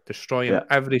 destroying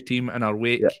every team in our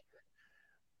wake. Yeah.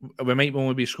 We might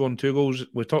only be scoring 2 goals.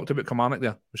 We talked about Kilmarnock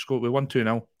there. We won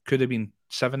 2-0. Could have been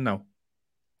 7-0.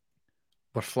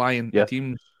 We're flying. Yeah. The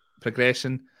team's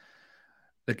progressing.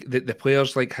 The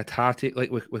players like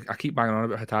Hatate, I keep banging on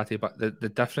about Hatate, but the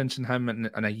difference in him in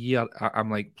a year,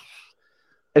 I'm like,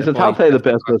 is Hatate the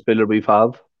best midfielder we've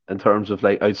had in terms of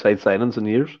like outside signings in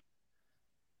years?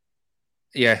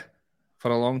 Yeah,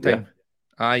 for a long time.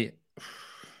 Yeah.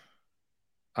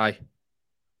 Aye,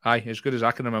 as good as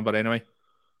I can remember anyway.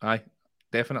 Aye,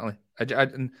 definitely.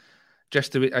 And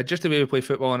just the way we play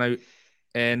football now.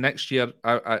 Next year,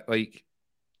 I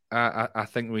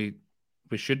think we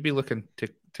should be looking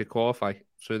to qualify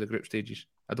through the group stages.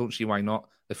 I don't see why not.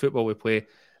 The football we play,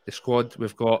 the squad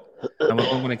we've got, and we're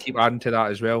going to keep adding to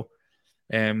that as well.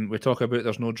 We talk about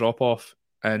there's no drop off,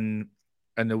 and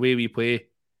the way we play,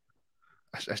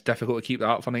 it's difficult to keep that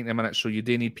up for 90 minutes. So you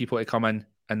do need people to come in,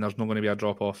 and there's not going to be a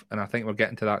drop off. And I think we're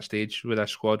getting to that stage with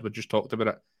this squad. We just talked about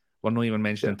it. We're not even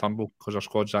mentioning Turnbull because our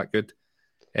squad's that good.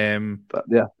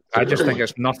 I just think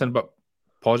it's nothing but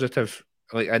positive.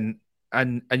 And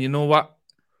you know what?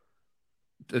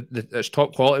 It's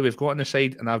top quality we've got on the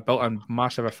side, and I've built a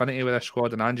massive affinity with this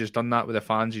squad, and Ange's done that with the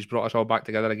fans. He's brought us all back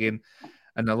together again,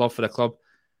 and the love for the club.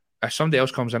 If somebody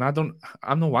else comes in,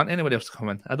 I'm not wanting anybody else to come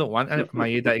in. I don't want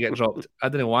Maeda to get dropped. I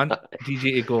didn't want GG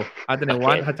to go. I didn't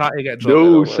want Hatate to get dropped.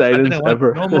 No signings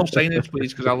ever. No more signings,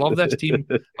 please, because I love this team.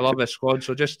 I love this squad.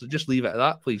 So just leave it at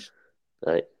that, please.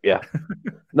 Right. Yeah.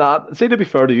 See, to be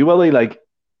fair to you, Willie, like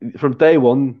from day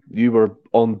one, you were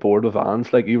on board with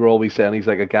Ange. Like you were always saying he's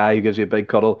like a guy who gives you a big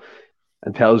cuddle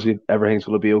and tells you everything's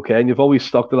going to be okay, and you've always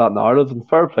stuck to that narrative. And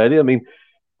fair play to you. I mean,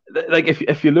 like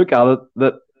if you look at it,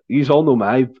 that you all know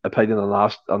my opinion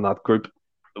on that group.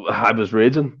 I was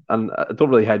raging, and I don't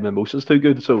really hide my emotions too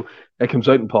good, so it comes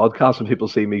out in podcasts and people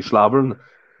see me slobbering,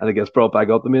 and it gets brought back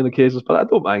up to me in occasions. But I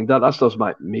don't mind that. That's just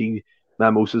my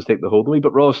emotions take the hold of me.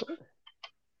 But Ross,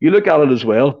 you look at it as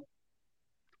well.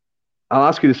 I'll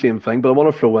ask you the same thing, but I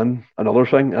want to throw in another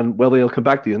thing, and Willie, I'll come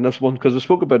back to you in this one because we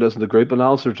spoke about this in the group, and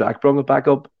Alistair Jack brought it back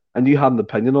up, and you had an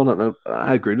opinion on it, and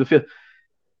I agreed with you.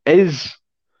 Is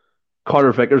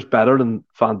Carter Vickers better than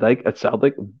Van Dijk at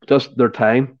Celtic? Just their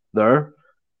time there,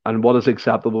 and what is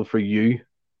acceptable for you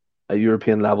at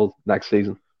European level next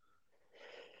season?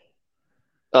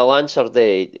 I'll answer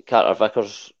the Carter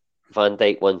Vickers Van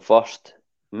Dijk one first.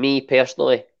 Me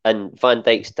personally, and Van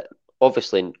Dijk's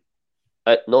obviously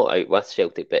not out with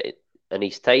Celtic, but in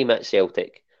his time at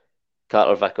Celtic,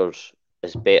 Carter Vickers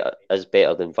is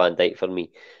better than Van Dijk for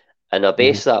me. And I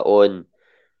base that on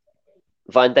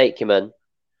Van Dijk came in,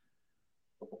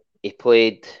 he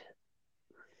played,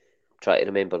 try to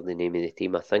remember the name of the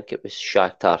team, I think it was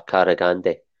Shakhtar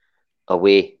Karaganda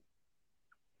away,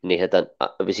 and it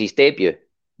was his debut,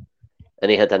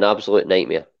 and he had an absolute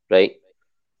nightmare, right?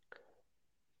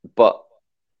 But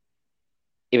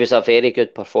he was a very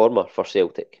good performer for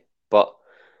Celtic, but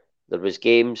there was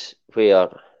games where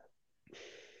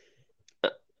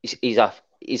he's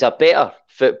a better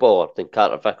footballer than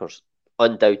Carter Vickers,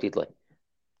 undoubtedly.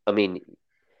 I mean,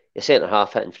 your centre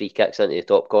half hitting free kicks into the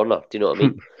top corner, do you know what I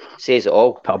mean? Says it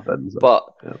all. But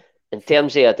in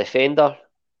terms of a defender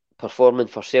performing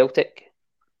for Celtic,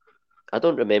 I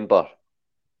don't remember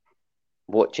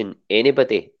watching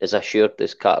anybody as assured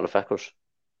as Carter Vickers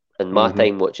in my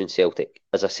time watching Celtic.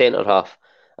 As a centre half,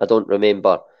 I don't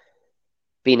remember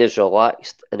being as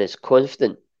relaxed and as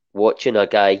confident watching a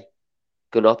guy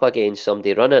going up against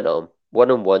somebody, running at him,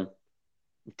 one-on-one,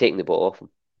 and taking the ball off him.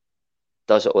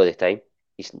 Does it all the time.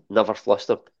 He's never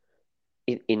flustered.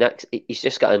 He's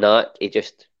just got a knack. He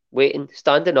just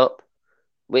standing up,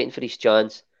 waiting for his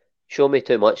chance, show me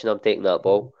too much and I'm taking that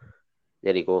ball.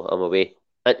 There you go, I'm away.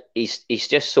 And he's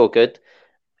just so good.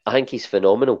 I think he's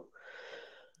phenomenal.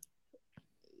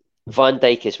 Van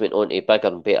Dijk has went on to bigger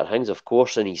and better things, of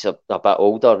course, and he's a bit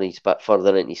older and he's a bit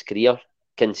further in his career.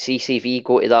 Can CCV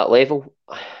go to that level?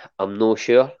 I'm not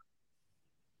sure.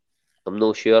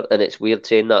 And it's weird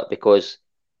saying that because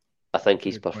I think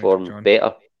he's performed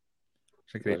better.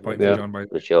 It's a great point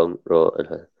for John.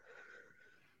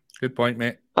 Good point,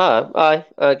 mate. I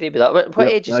agree with that. What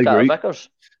age is Carter Vickers?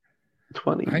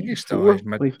 20. I think he's still in his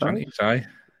mid-20s, aye.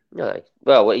 Aye.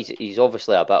 Well, he's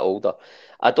obviously a bit older.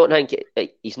 I don't think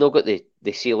he's not got the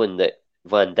ceiling that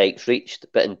Van Dijk's reached,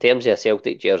 but in terms of a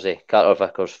Celtic jersey, Carter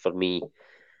Vickers for me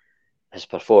has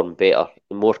performed better,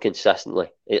 more consistently.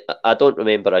 I don't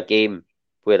remember a game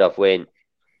where I've went,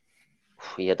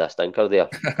 he had a stinker there,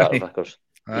 Carter Vickers.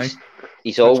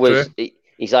 He's always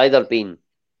he's either been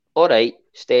all right,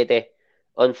 steady,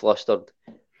 unflustered,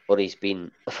 or he's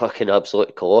been a fucking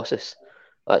absolute colossus.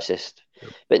 That's just.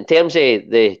 But in terms of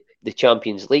the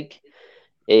Champions League,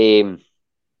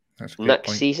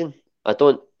 next season, I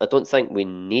don't think we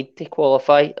need to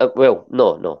qualify. Well,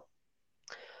 no.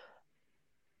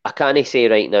 I can't say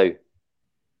right now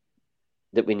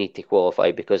that we need to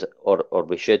qualify because, or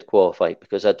we should qualify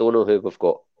because I don't know who we've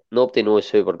got. Nobody knows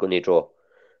who we're going to draw.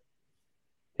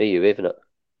 Who are you waving at?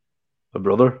 My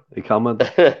brother, he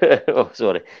commented. Oh,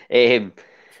 sorry.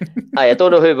 I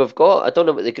don't know who we've got. I don't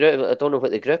know what the group. I don't know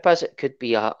what the group is. It could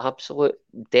be an absolute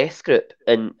death group,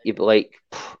 and you'd be like,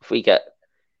 if we get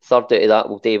third out of that,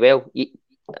 we'll do well.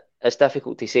 It's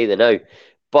difficult to say the now,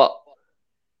 but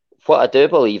what I do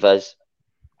believe is,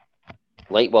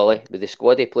 like Wally, with the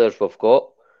squad of players we've got,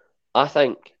 I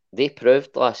think they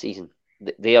proved last season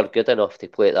that they are good enough to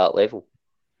play at that level.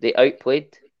 They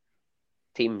outplayed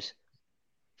teams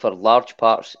for large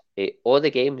parts of all the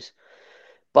games,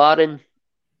 barring,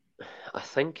 I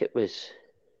think it was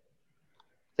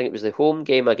the home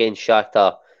game against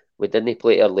Shakhtar. We didn't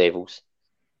play at our levels.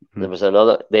 There was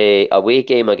the away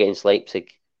game against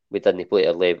Leipzig. We didn't play at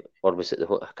our level, or was it the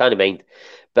home? I can't mind.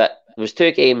 But there was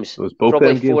two games. It was both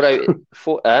probably them four games. out.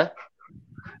 Four.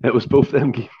 It was both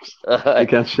them games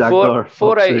against Shakhtar.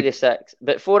 Four out of the six,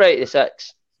 but 4 out of the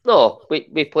 6. No,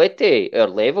 we played to our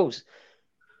levels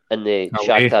in the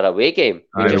Shakhtar away game.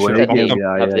 We just didn't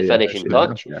have the finishing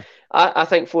touch. Yeah. I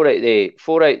think 4 out of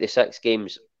the 6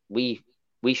 games we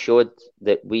showed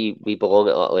that we belong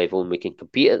at that level and we can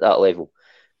compete at that level.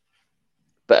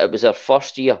 But it was our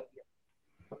first year.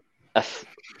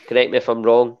 Correct me if I'm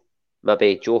wrong,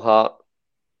 maybe Joe Hart,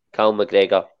 Cal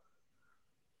McGregor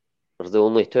are the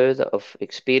only two that have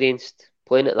experienced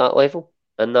playing at that level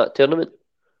in that tournament.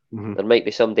 Mm-hmm. There might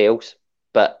be somebody else,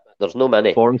 but there's no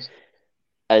many. Forrest.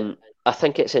 And I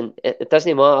think it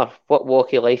doesn't matter what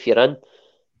walk of life you're in.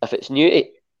 If it's new to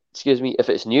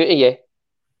you,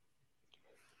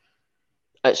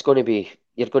 it's going to be,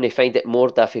 you're going to find it more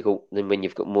difficult than when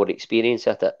you've got more experience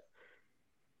at it.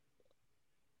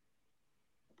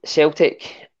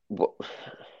 Celtic,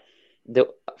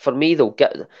 for me, they'll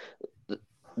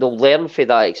learn from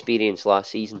that experience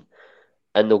last season,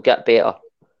 and they'll get better.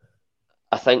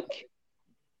 I think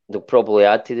they'll probably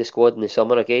add to the squad in the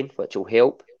summer again, which will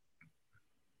help.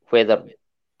 Whether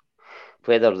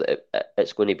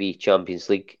it's going to be Champions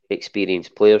League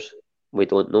experienced players, we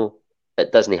don't know.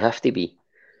 It doesn't have to be,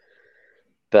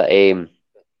 but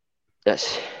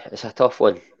it's a tough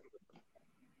one.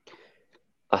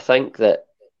 I think that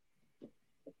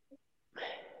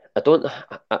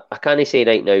I can't say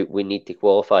right now we need to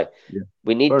qualify. Yeah,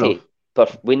 we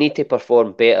need to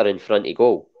perform better in front of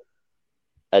goal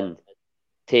and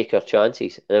take our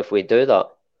chances. And if we do that,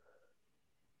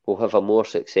 we'll have a more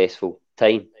successful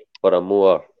time,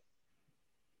 or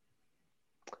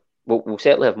we'll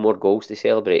certainly have more goals to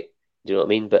celebrate. Do you know what I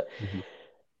mean? But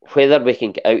whether we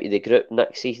can get out of the group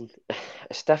next season,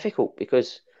 it's difficult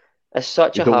because it's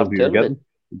such a hard tournament.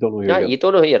 You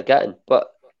don't know who you're getting. But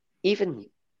even,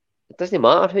 it doesn't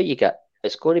matter who you get.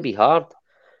 It's going to be hard.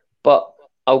 But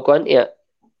I'll go into it.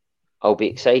 I'll be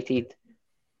excited.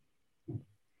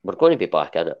 We're going to be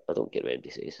back in it. I don't care what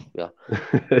anybody says. Yeah.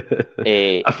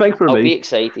 I think for I'll me, be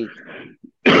excited.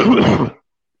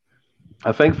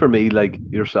 I think for me, like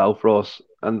yourself, Ross,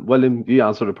 and William, you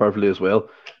answered it perfectly as well.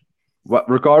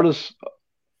 Regardless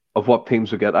of what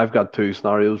teams we get, I've got 2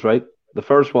 scenarios, right? The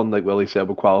first one, like Willie said,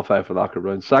 will qualify for that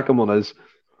round. Second one is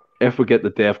if we get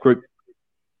the death group,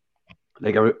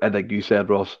 like you said,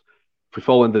 Ross, if we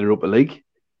fall into the Europa League,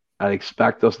 I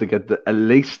expect us to get at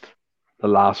least the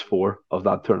last 4 of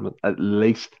that tournament. At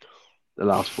least the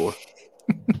last 4.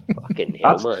 Fucking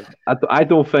hell, man. I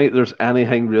don't think there's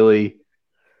anything really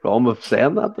wrong with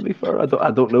saying that, to be fair.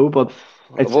 I don't know, but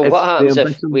it's what happens the if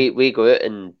ambition. we go out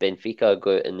and Benfica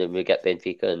go out and then we get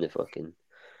Benfica in the fucking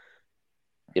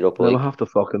Europa Then League? we'll have to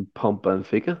fucking pump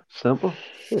Benfica. Simple.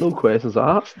 No questions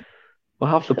asked. We'll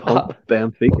have to pump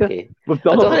Benfica. Okay. We've I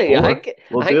done it don't think before.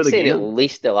 We'll I do think it saying at again.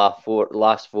 least the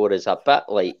last four is a bit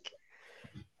like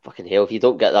fucking hell. If you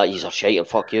don't get that, you're shite and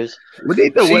fuck yous. We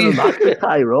need to win a knockout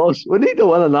tie, Ross. We need to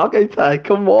win a knockout tie.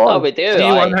 Come on. Oh, we do. See,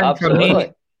 one Aye, thing for absolutely.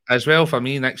 me as well. For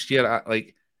me, next year,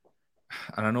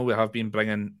 and I know we've been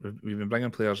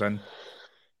bringing players in,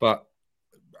 but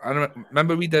I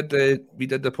remember we did the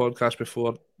podcast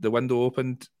before the window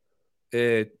opened,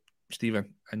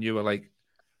 Stephen, and you were like,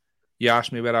 you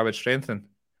asked me where I would strengthen.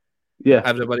 Yeah.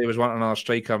 Everybody was wanting another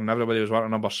striker, and everybody was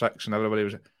wanting number 6, and everybody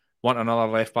was wanting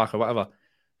another left back or whatever.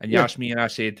 And you asked me, and I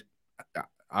said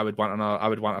I would want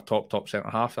a top centre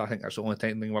half. I think that's the only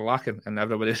thing we're lacking, and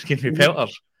everybody's giving me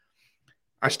pelters.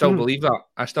 I still believe that.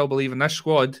 I still believe in this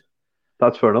squad.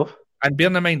 That's fair enough. And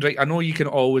bearing in mind, right, I know you can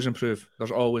always improve. There's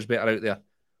always better out there.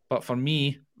 But for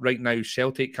me, right now,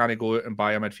 Celtic can't go out and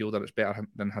buy a midfielder that's better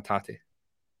than Hatate.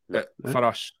 For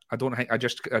us, I don't think. I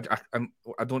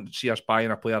don't see us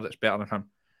buying a player that's better than him.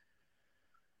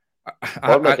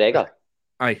 Or McGregor.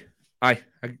 I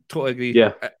totally agree.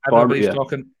 Yeah,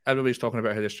 everybody's talking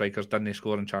about how the strikers didn't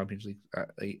score in Champions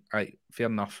League. Fair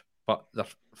enough, but they're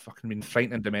fucking been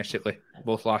frightening domestically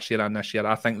both last year and this year.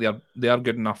 I think they are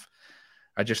good enough.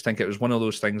 I just think it was one of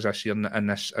those things this year in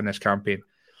this campaign.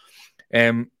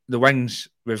 The wings,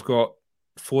 we've got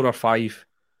 4 or 5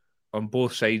 on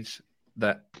both sides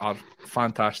that are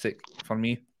fantastic for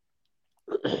me.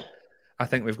 I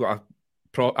think we've got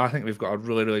a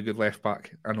really, really good left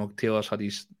back. I know Taylor's had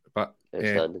his, but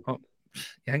you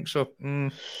think so?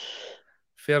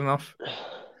 Fair enough.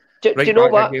 Do you know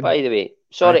what? Again. By the way,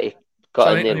 sorry to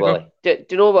cut in there, Willie. Do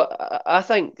you know what? I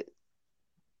think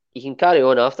you can carry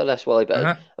on after this, Willie.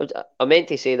 But I meant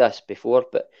to say this before,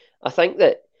 but I think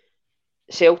that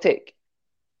Celtic,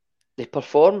 they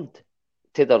performed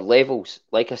to their levels,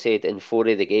 like I said, in 4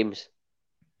 of the games.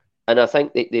 And I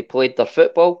think they played their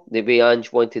football the way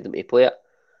Ange wanted them to play it.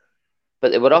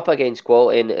 But they were up against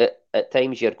quality, and at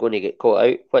times you're going to get caught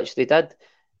out, which they did.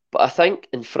 But I think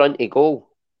in front of goal,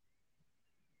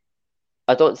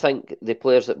 I don't think the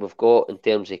players that we've got in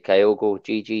terms of Kyogo,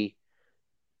 GG,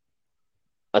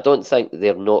 I don't think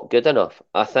they're not good enough.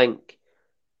 I think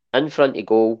in front of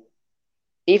goal,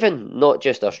 even not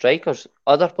just our strikers,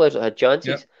 other players that had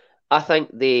chances, I think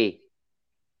they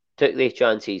took their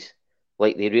chances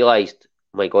like they realised,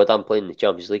 my God, I'm playing the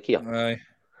Champions League here. Aye.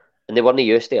 And they weren't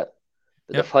used to it.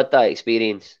 But they've had that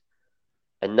experience.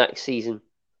 And next season,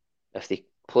 if they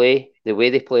play the way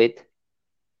they played,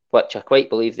 which I quite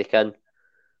believe they can,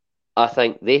 I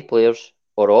think they players,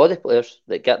 or all the players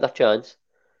that get their chance,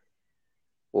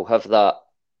 will have that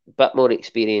bit more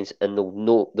experience, and they'll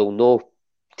know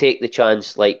take the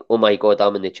chance like, oh my God,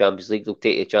 I'm in the Champions League. They'll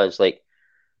take the chance like,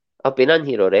 I've been in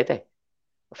here already.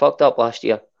 I fucked up last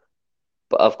year,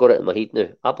 but I've got it in my head now.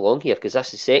 I belong here because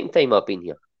that's the second time I've been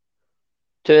here.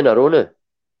 2 in a row now.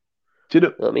 Do you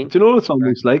know what I mean? Do you know what it's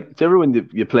almost like? Do you ever when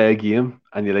you play a game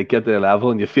and you like get to a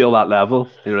level and you feel that level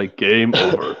and you're like, game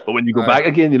over. But when you go back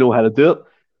again, you know how to do it.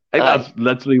 I think that's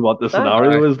literally what the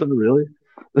scenario is, then, really.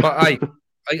 But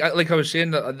like I was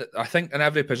saying, that I think in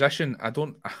every position, I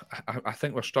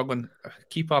think we're struggling.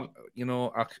 Keeper,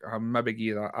 I'm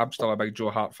maybe that. I'm still a big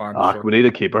Joe Hart fan. We need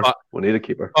a keeper. We need a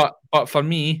keeper. But for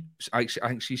me, I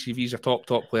think CCV's a top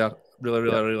player.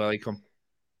 Really like him.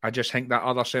 I just think that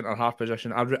other centre half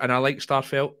position, and I like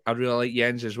Starfelt. I really like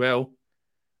Jens as well.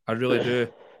 I really do.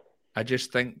 I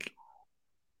just think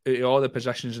out of all the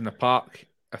positions in the park,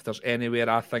 if there's anywhere,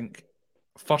 I think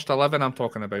first 11 I'm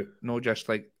talking about, not just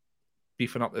like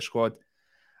beefing up the squad.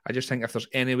 I just think if there's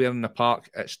anywhere in the park,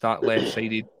 it's that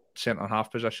left-sided centre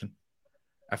half position.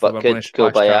 But could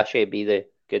Kobayashi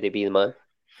could he be the man?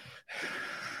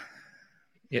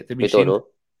 Yet to be seen. Don't know.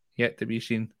 Yet to be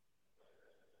seen.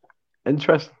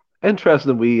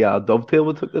 Interesting we dovetail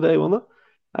we took today, wasn't it?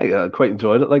 I quite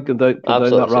enjoyed it, like going down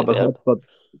that rabbit hole. But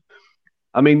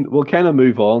I mean, we'll kind of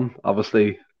move on.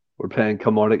 Obviously, we're playing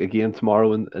Kilmarnock again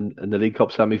tomorrow in the League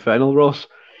Cup semi-final, Ross.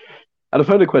 And I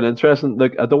found it quite interesting.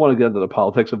 Like, I don't want to get into the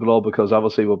politics of it all because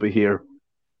obviously we'll be here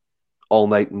all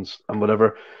night and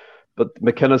whatever. But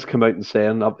McKenna's come out and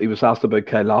saying he was asked about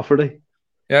Kyle Lafferty.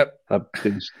 Yep.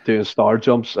 Doing star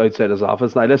jumps outside his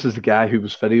office. Now, this is the guy who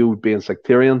was videoed being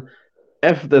sectarian.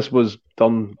 If this was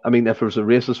done, I mean, if there was a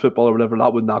racist football or whatever,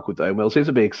 that would not go down well. It seems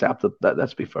to be accepted.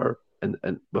 Let's be fair,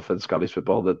 and within Scottish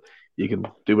football, that you can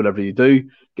do whatever you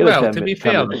do. To be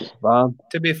fair,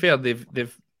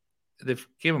 they've they've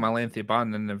gave him a lengthy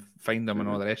ban and they've fined him and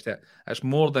all the rest of it. It's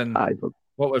more than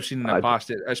what we've seen in the past.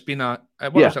 It's been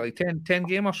what was it, like 10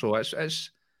 game or so?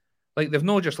 It's like they've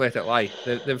not just let it lie.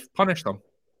 They've punished them.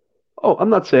 Oh, I'm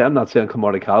not saying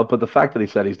Kamari Cal, but the fact that he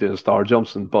said he's doing star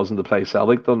jumps and buzzing to play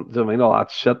Celtic, do I mean all that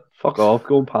shit? Fuck off,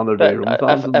 go and pander to your own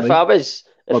fans.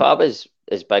 If I was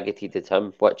as bigoted as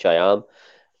him, which I am,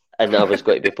 and I was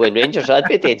going to be playing Rangers, I'd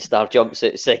be doing star jumps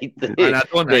outside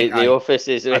the office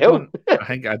as well. I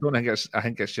think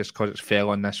it's just because it's fell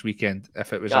on this weekend.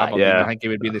 If it was Aberdeen, I think it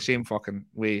would be the same fucking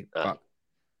way. But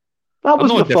that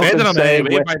was the fucking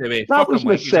segue. By the way. That was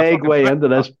my segue into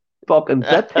this fucking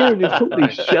bit here, and you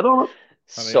totally shit on it.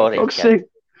 Sorry,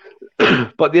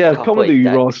 but yeah, coming to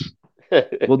you, Ross.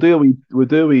 We'll do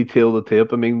a wee tail of the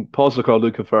tape. I mean,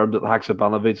 Postecoglou confirmed that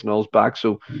Haksabanovic and all's back.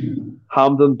 So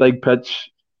Hampden, big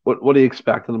pitch. What are you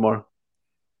expecting tomorrow?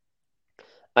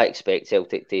 I expect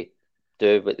Celtic to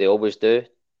do what they always do: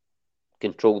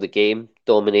 control the game,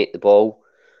 dominate the ball.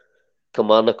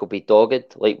 Kilmarnock will be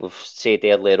dogged, like we've said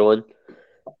earlier on.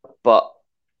 But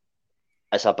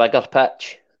it's a bigger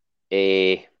pitch.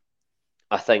 I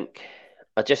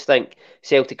just think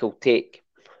Celtic will take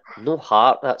no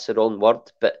heart. That's the wrong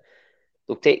word, but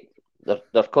they'll take.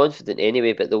 They're confident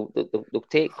anyway, but they'll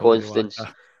take confidence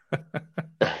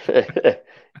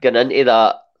going into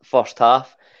that first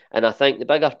half. And I think the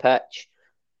bigger pitch,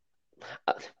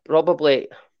 probably,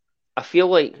 I feel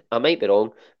like I might be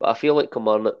wrong, but I feel like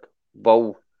Kilmarnock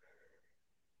will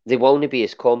not be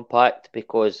as compact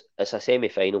because it's a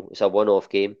semi-final. It's a one-off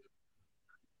game.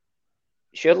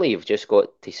 Surely you've just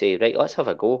got to say, right, let's have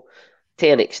a go. To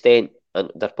an extent,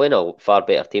 and they're playing a far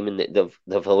better team, and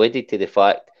they've alluded to the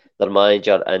fact their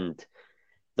manager and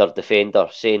their defender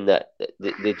saying that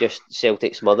they just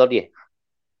Celtic smother you.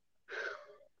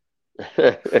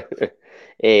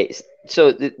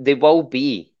 So they will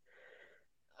be.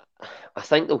 I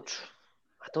think they'll.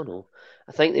 I don't know.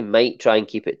 I think they might try and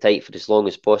keep it tight for as long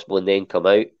as possible and then come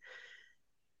out.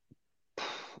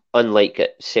 Unlike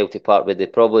at Celtic Park, where they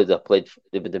probably would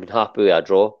have been happy with a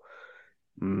draw.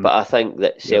 But I think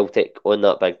that Celtic on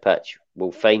that big pitch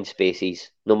will find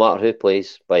spaces, no matter who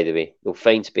plays, by the way. They'll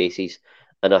find spaces.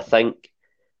 And I think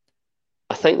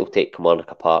they'll take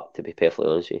Kilmarnock apart, to be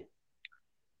perfectly honest with you.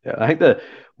 Yeah, I think that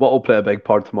what will play a big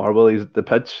part tomorrow, Will, is the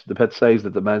pitch size, the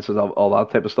dimensions, all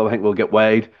that type of stuff. I think we'll get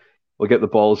wide, we'll get the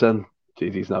balls in.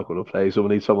 Jeez, he's not going to play, so we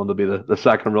need someone to be the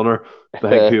second runner. I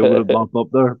think Kyogo would bump up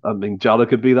there. I mean, Jota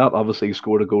could be that. Obviously, he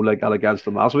scored a goal like that against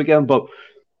them last weekend. But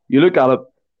you look at it,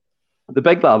 the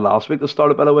big lad last week that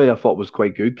started, by the way, I thought was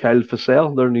quite good. Kyle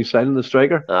Fussell, their new signing, the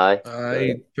striker.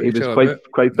 Aye. He was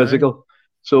quite physical.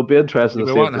 So it'd be interesting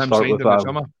to see if they start with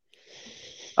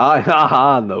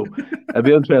no. It'd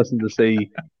be interesting to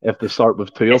see if they start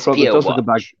with two up front. Just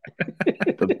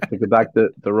to go back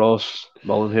to Ross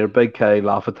Mullen here. Big K,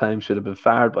 laugh at time, should have been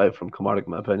fired by from Kilmarnock,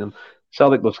 in my opinion.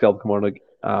 Celtic will scalp Kilmarnock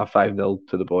 5-0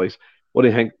 to the boys. What do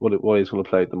you think? What he's going to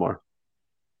play tomorrow?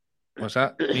 What's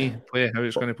that? Me play? How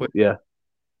he's going to play? Yeah.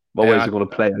 What way is he going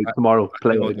to play out tomorrow?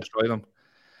 Destroy them.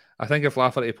 I think if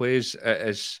Lafferty plays,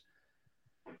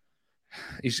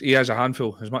 he has a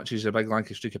handful. As much as he's a big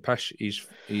lanky streak of pish, he's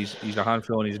a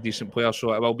handful and he's a decent player.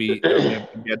 So it will be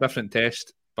a different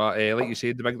test. But like you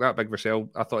said, that big Vassell,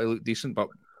 I thought he looked decent, but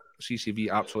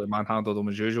CCV absolutely manhandled him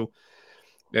as usual.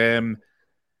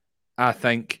 I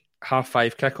think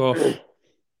 5:30 kickoff.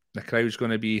 The crowd's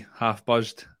going to be half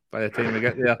buzzed by the time we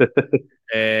get there.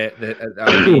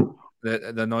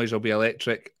 The noise will be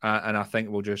electric, and I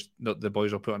think the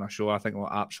boys will put on a show. I think we'll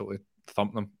absolutely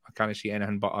thump them. I can't see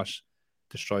anything but us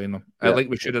destroying them. Yeah. Like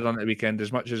we should have done at the weekend.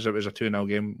 As much as it was a 2-0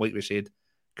 game, like we said,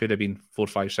 could have been 4,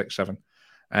 5, 6, 7.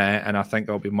 And I think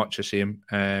it'll be much the same.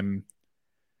 And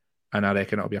I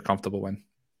reckon it'll be a comfortable win.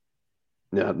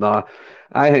 Yeah, nah.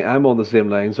 I think I'm on the same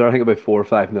lines. I think about 4 or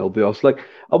 5-0 be us. Like,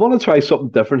 I want to try something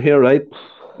different here, right?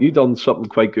 You done something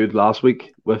quite good last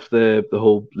week with the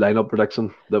whole lineup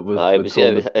prediction that was.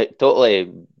 It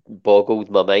totally boggled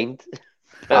my mind.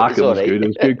 It was good. It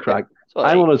was good crack.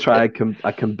 I want to try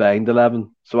a combined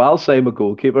 11. So I'll say my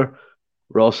goalkeeper,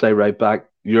 Ross say right back,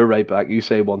 you're right back, you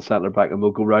say one centre back, and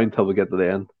we'll go round till we get to the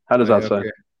end. How does that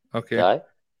sound? Okay.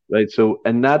 Right. So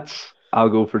in nets, I'll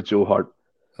go for Joe Hart.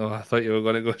 Oh, I thought you were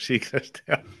going to go Seacrest.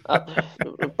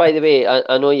 By the way,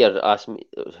 I know you're asking me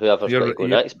whoever's going to go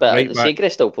next, but right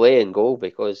Seacrest still play in goal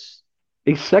because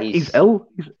he's sick. He's ill.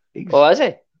 Oh, is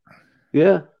he?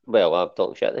 Yeah. Well, I'm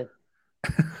talking shit then.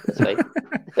 That's fine.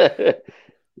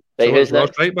 Right, so who's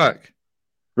next? Right back.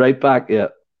 Right back, yeah.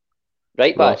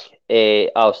 Right back,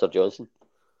 Alistair Johnson.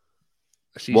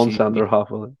 One centre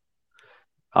half of it.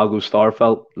 I'll go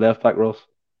Starfelt. Left back, Ross.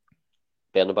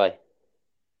 Bernabei.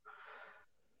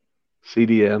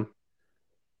 CDM.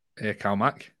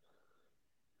 Calmac.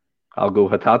 I'll go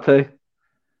Hatate.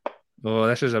 Oh,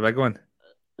 this is a big one.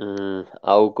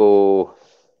 I'll go.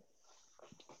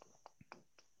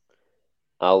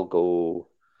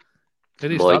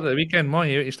 Did he Moy. start at the weekend?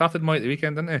 Moy. He started Moy at the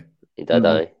weekend, didn't he? He did,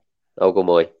 aye. I'll go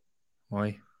Moy.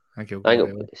 Moy. I think he'll I go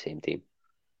think well. I'll put the same team.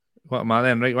 What am I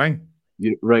then? Right wing?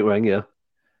 Right wing, yeah.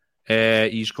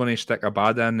 He's going to stick a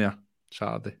bad in there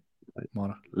Saturday.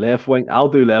 Mora. Left wing. I'll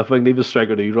do left wing. Leave a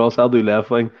striker to you, Ross. I'll do left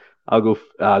wing. I'll go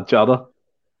Jota.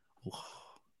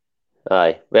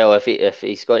 Aye. Well, if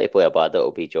he's going to play a bad,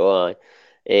 it'll be Joe.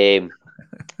 Aye.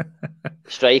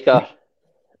 Striker.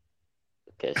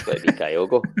 Okay, it's going to be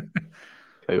Kyogo.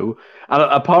 Kyogo. And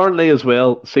apparently as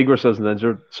well, Circus isn't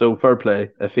injured, so fair play.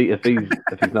 If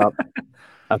he's not,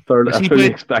 I fully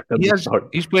expect him to start.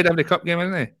 He's played every cup game,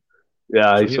 hasn't he?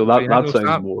 Yeah, so that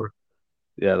sounds more.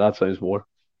 Yeah, that sounds more.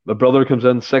 My brother comes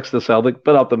in 6 to Celtic,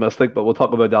 bit optimistic, but we'll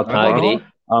talk about that tomorrow. I agree.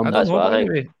 That's what I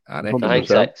think. I think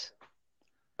 6.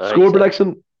 Score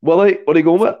prediction, Willie, what are you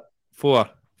going with?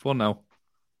 4-0.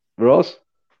 Ross?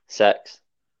 6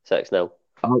 now.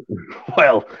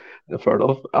 Well, fair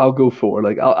enough. I'll go 4.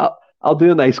 Like I'll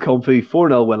do a nice comfy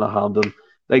 4-0 win at Hampden.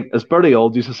 Like as Bertie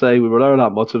Auld used to say, we were there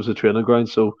that much. It was a training ground,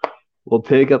 so we'll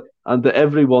take it. And to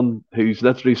everyone who's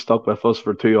literally stuck with us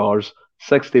for 2 hours,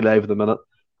 60 live at the minute,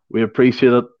 we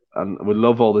appreciate it, and we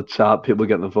love all the chat, people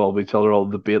getting involved with each other, all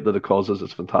the debate that it causes.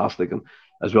 It's fantastic, and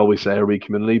as well we say, our wee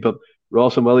community. But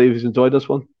Ross and Willie, have you enjoyed this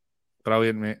one?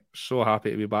 Brilliant, mate. So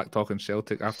happy to be back talking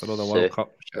Celtic after all the World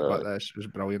Cup shit like this. It was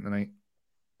brilliant tonight.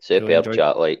 Superb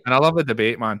chat, like. And I love the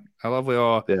debate, man. I love we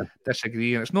all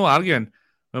disagree, and it's no arguing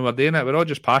when we're doing it. We're all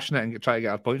just passionate and trying to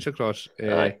get our points across.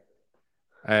 I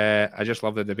just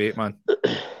love the debate, man.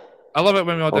 I love it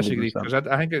when we all disagree, because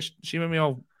I think it's, see, when we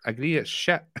all agree, it's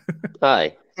shit.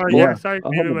 Aye. Yes, I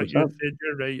agree with what you said.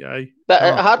 You're right, aye. But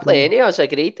hardly any of us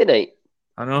agreed tonight.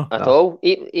 I know. At all.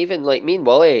 Even like me and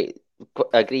Wally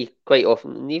agree quite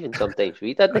often, and even sometimes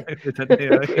we didn't.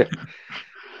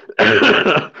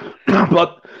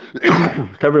 But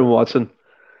to everyone watching,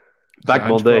 back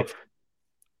Monday.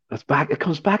 It's back. It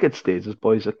comes back at stages,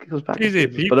 boys. It comes back. Easy,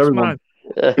 at stages. But everyone.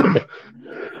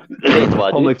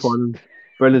 Public fun,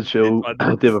 brilliant show.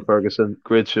 David Ferguson,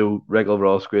 great show. Regal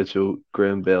Ross, great show.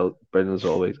 Graham Bell, brilliant as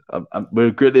always.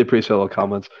 We greatly appreciate all the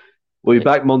comments. We'll be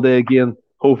back Monday again,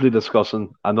 hopefully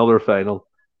discussing another final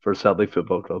for Celtic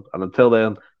Football Club. And until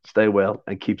then, stay well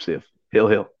and keep safe. Hail,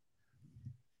 hail.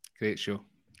 Great show.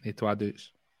 Et toi,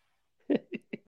 dudes.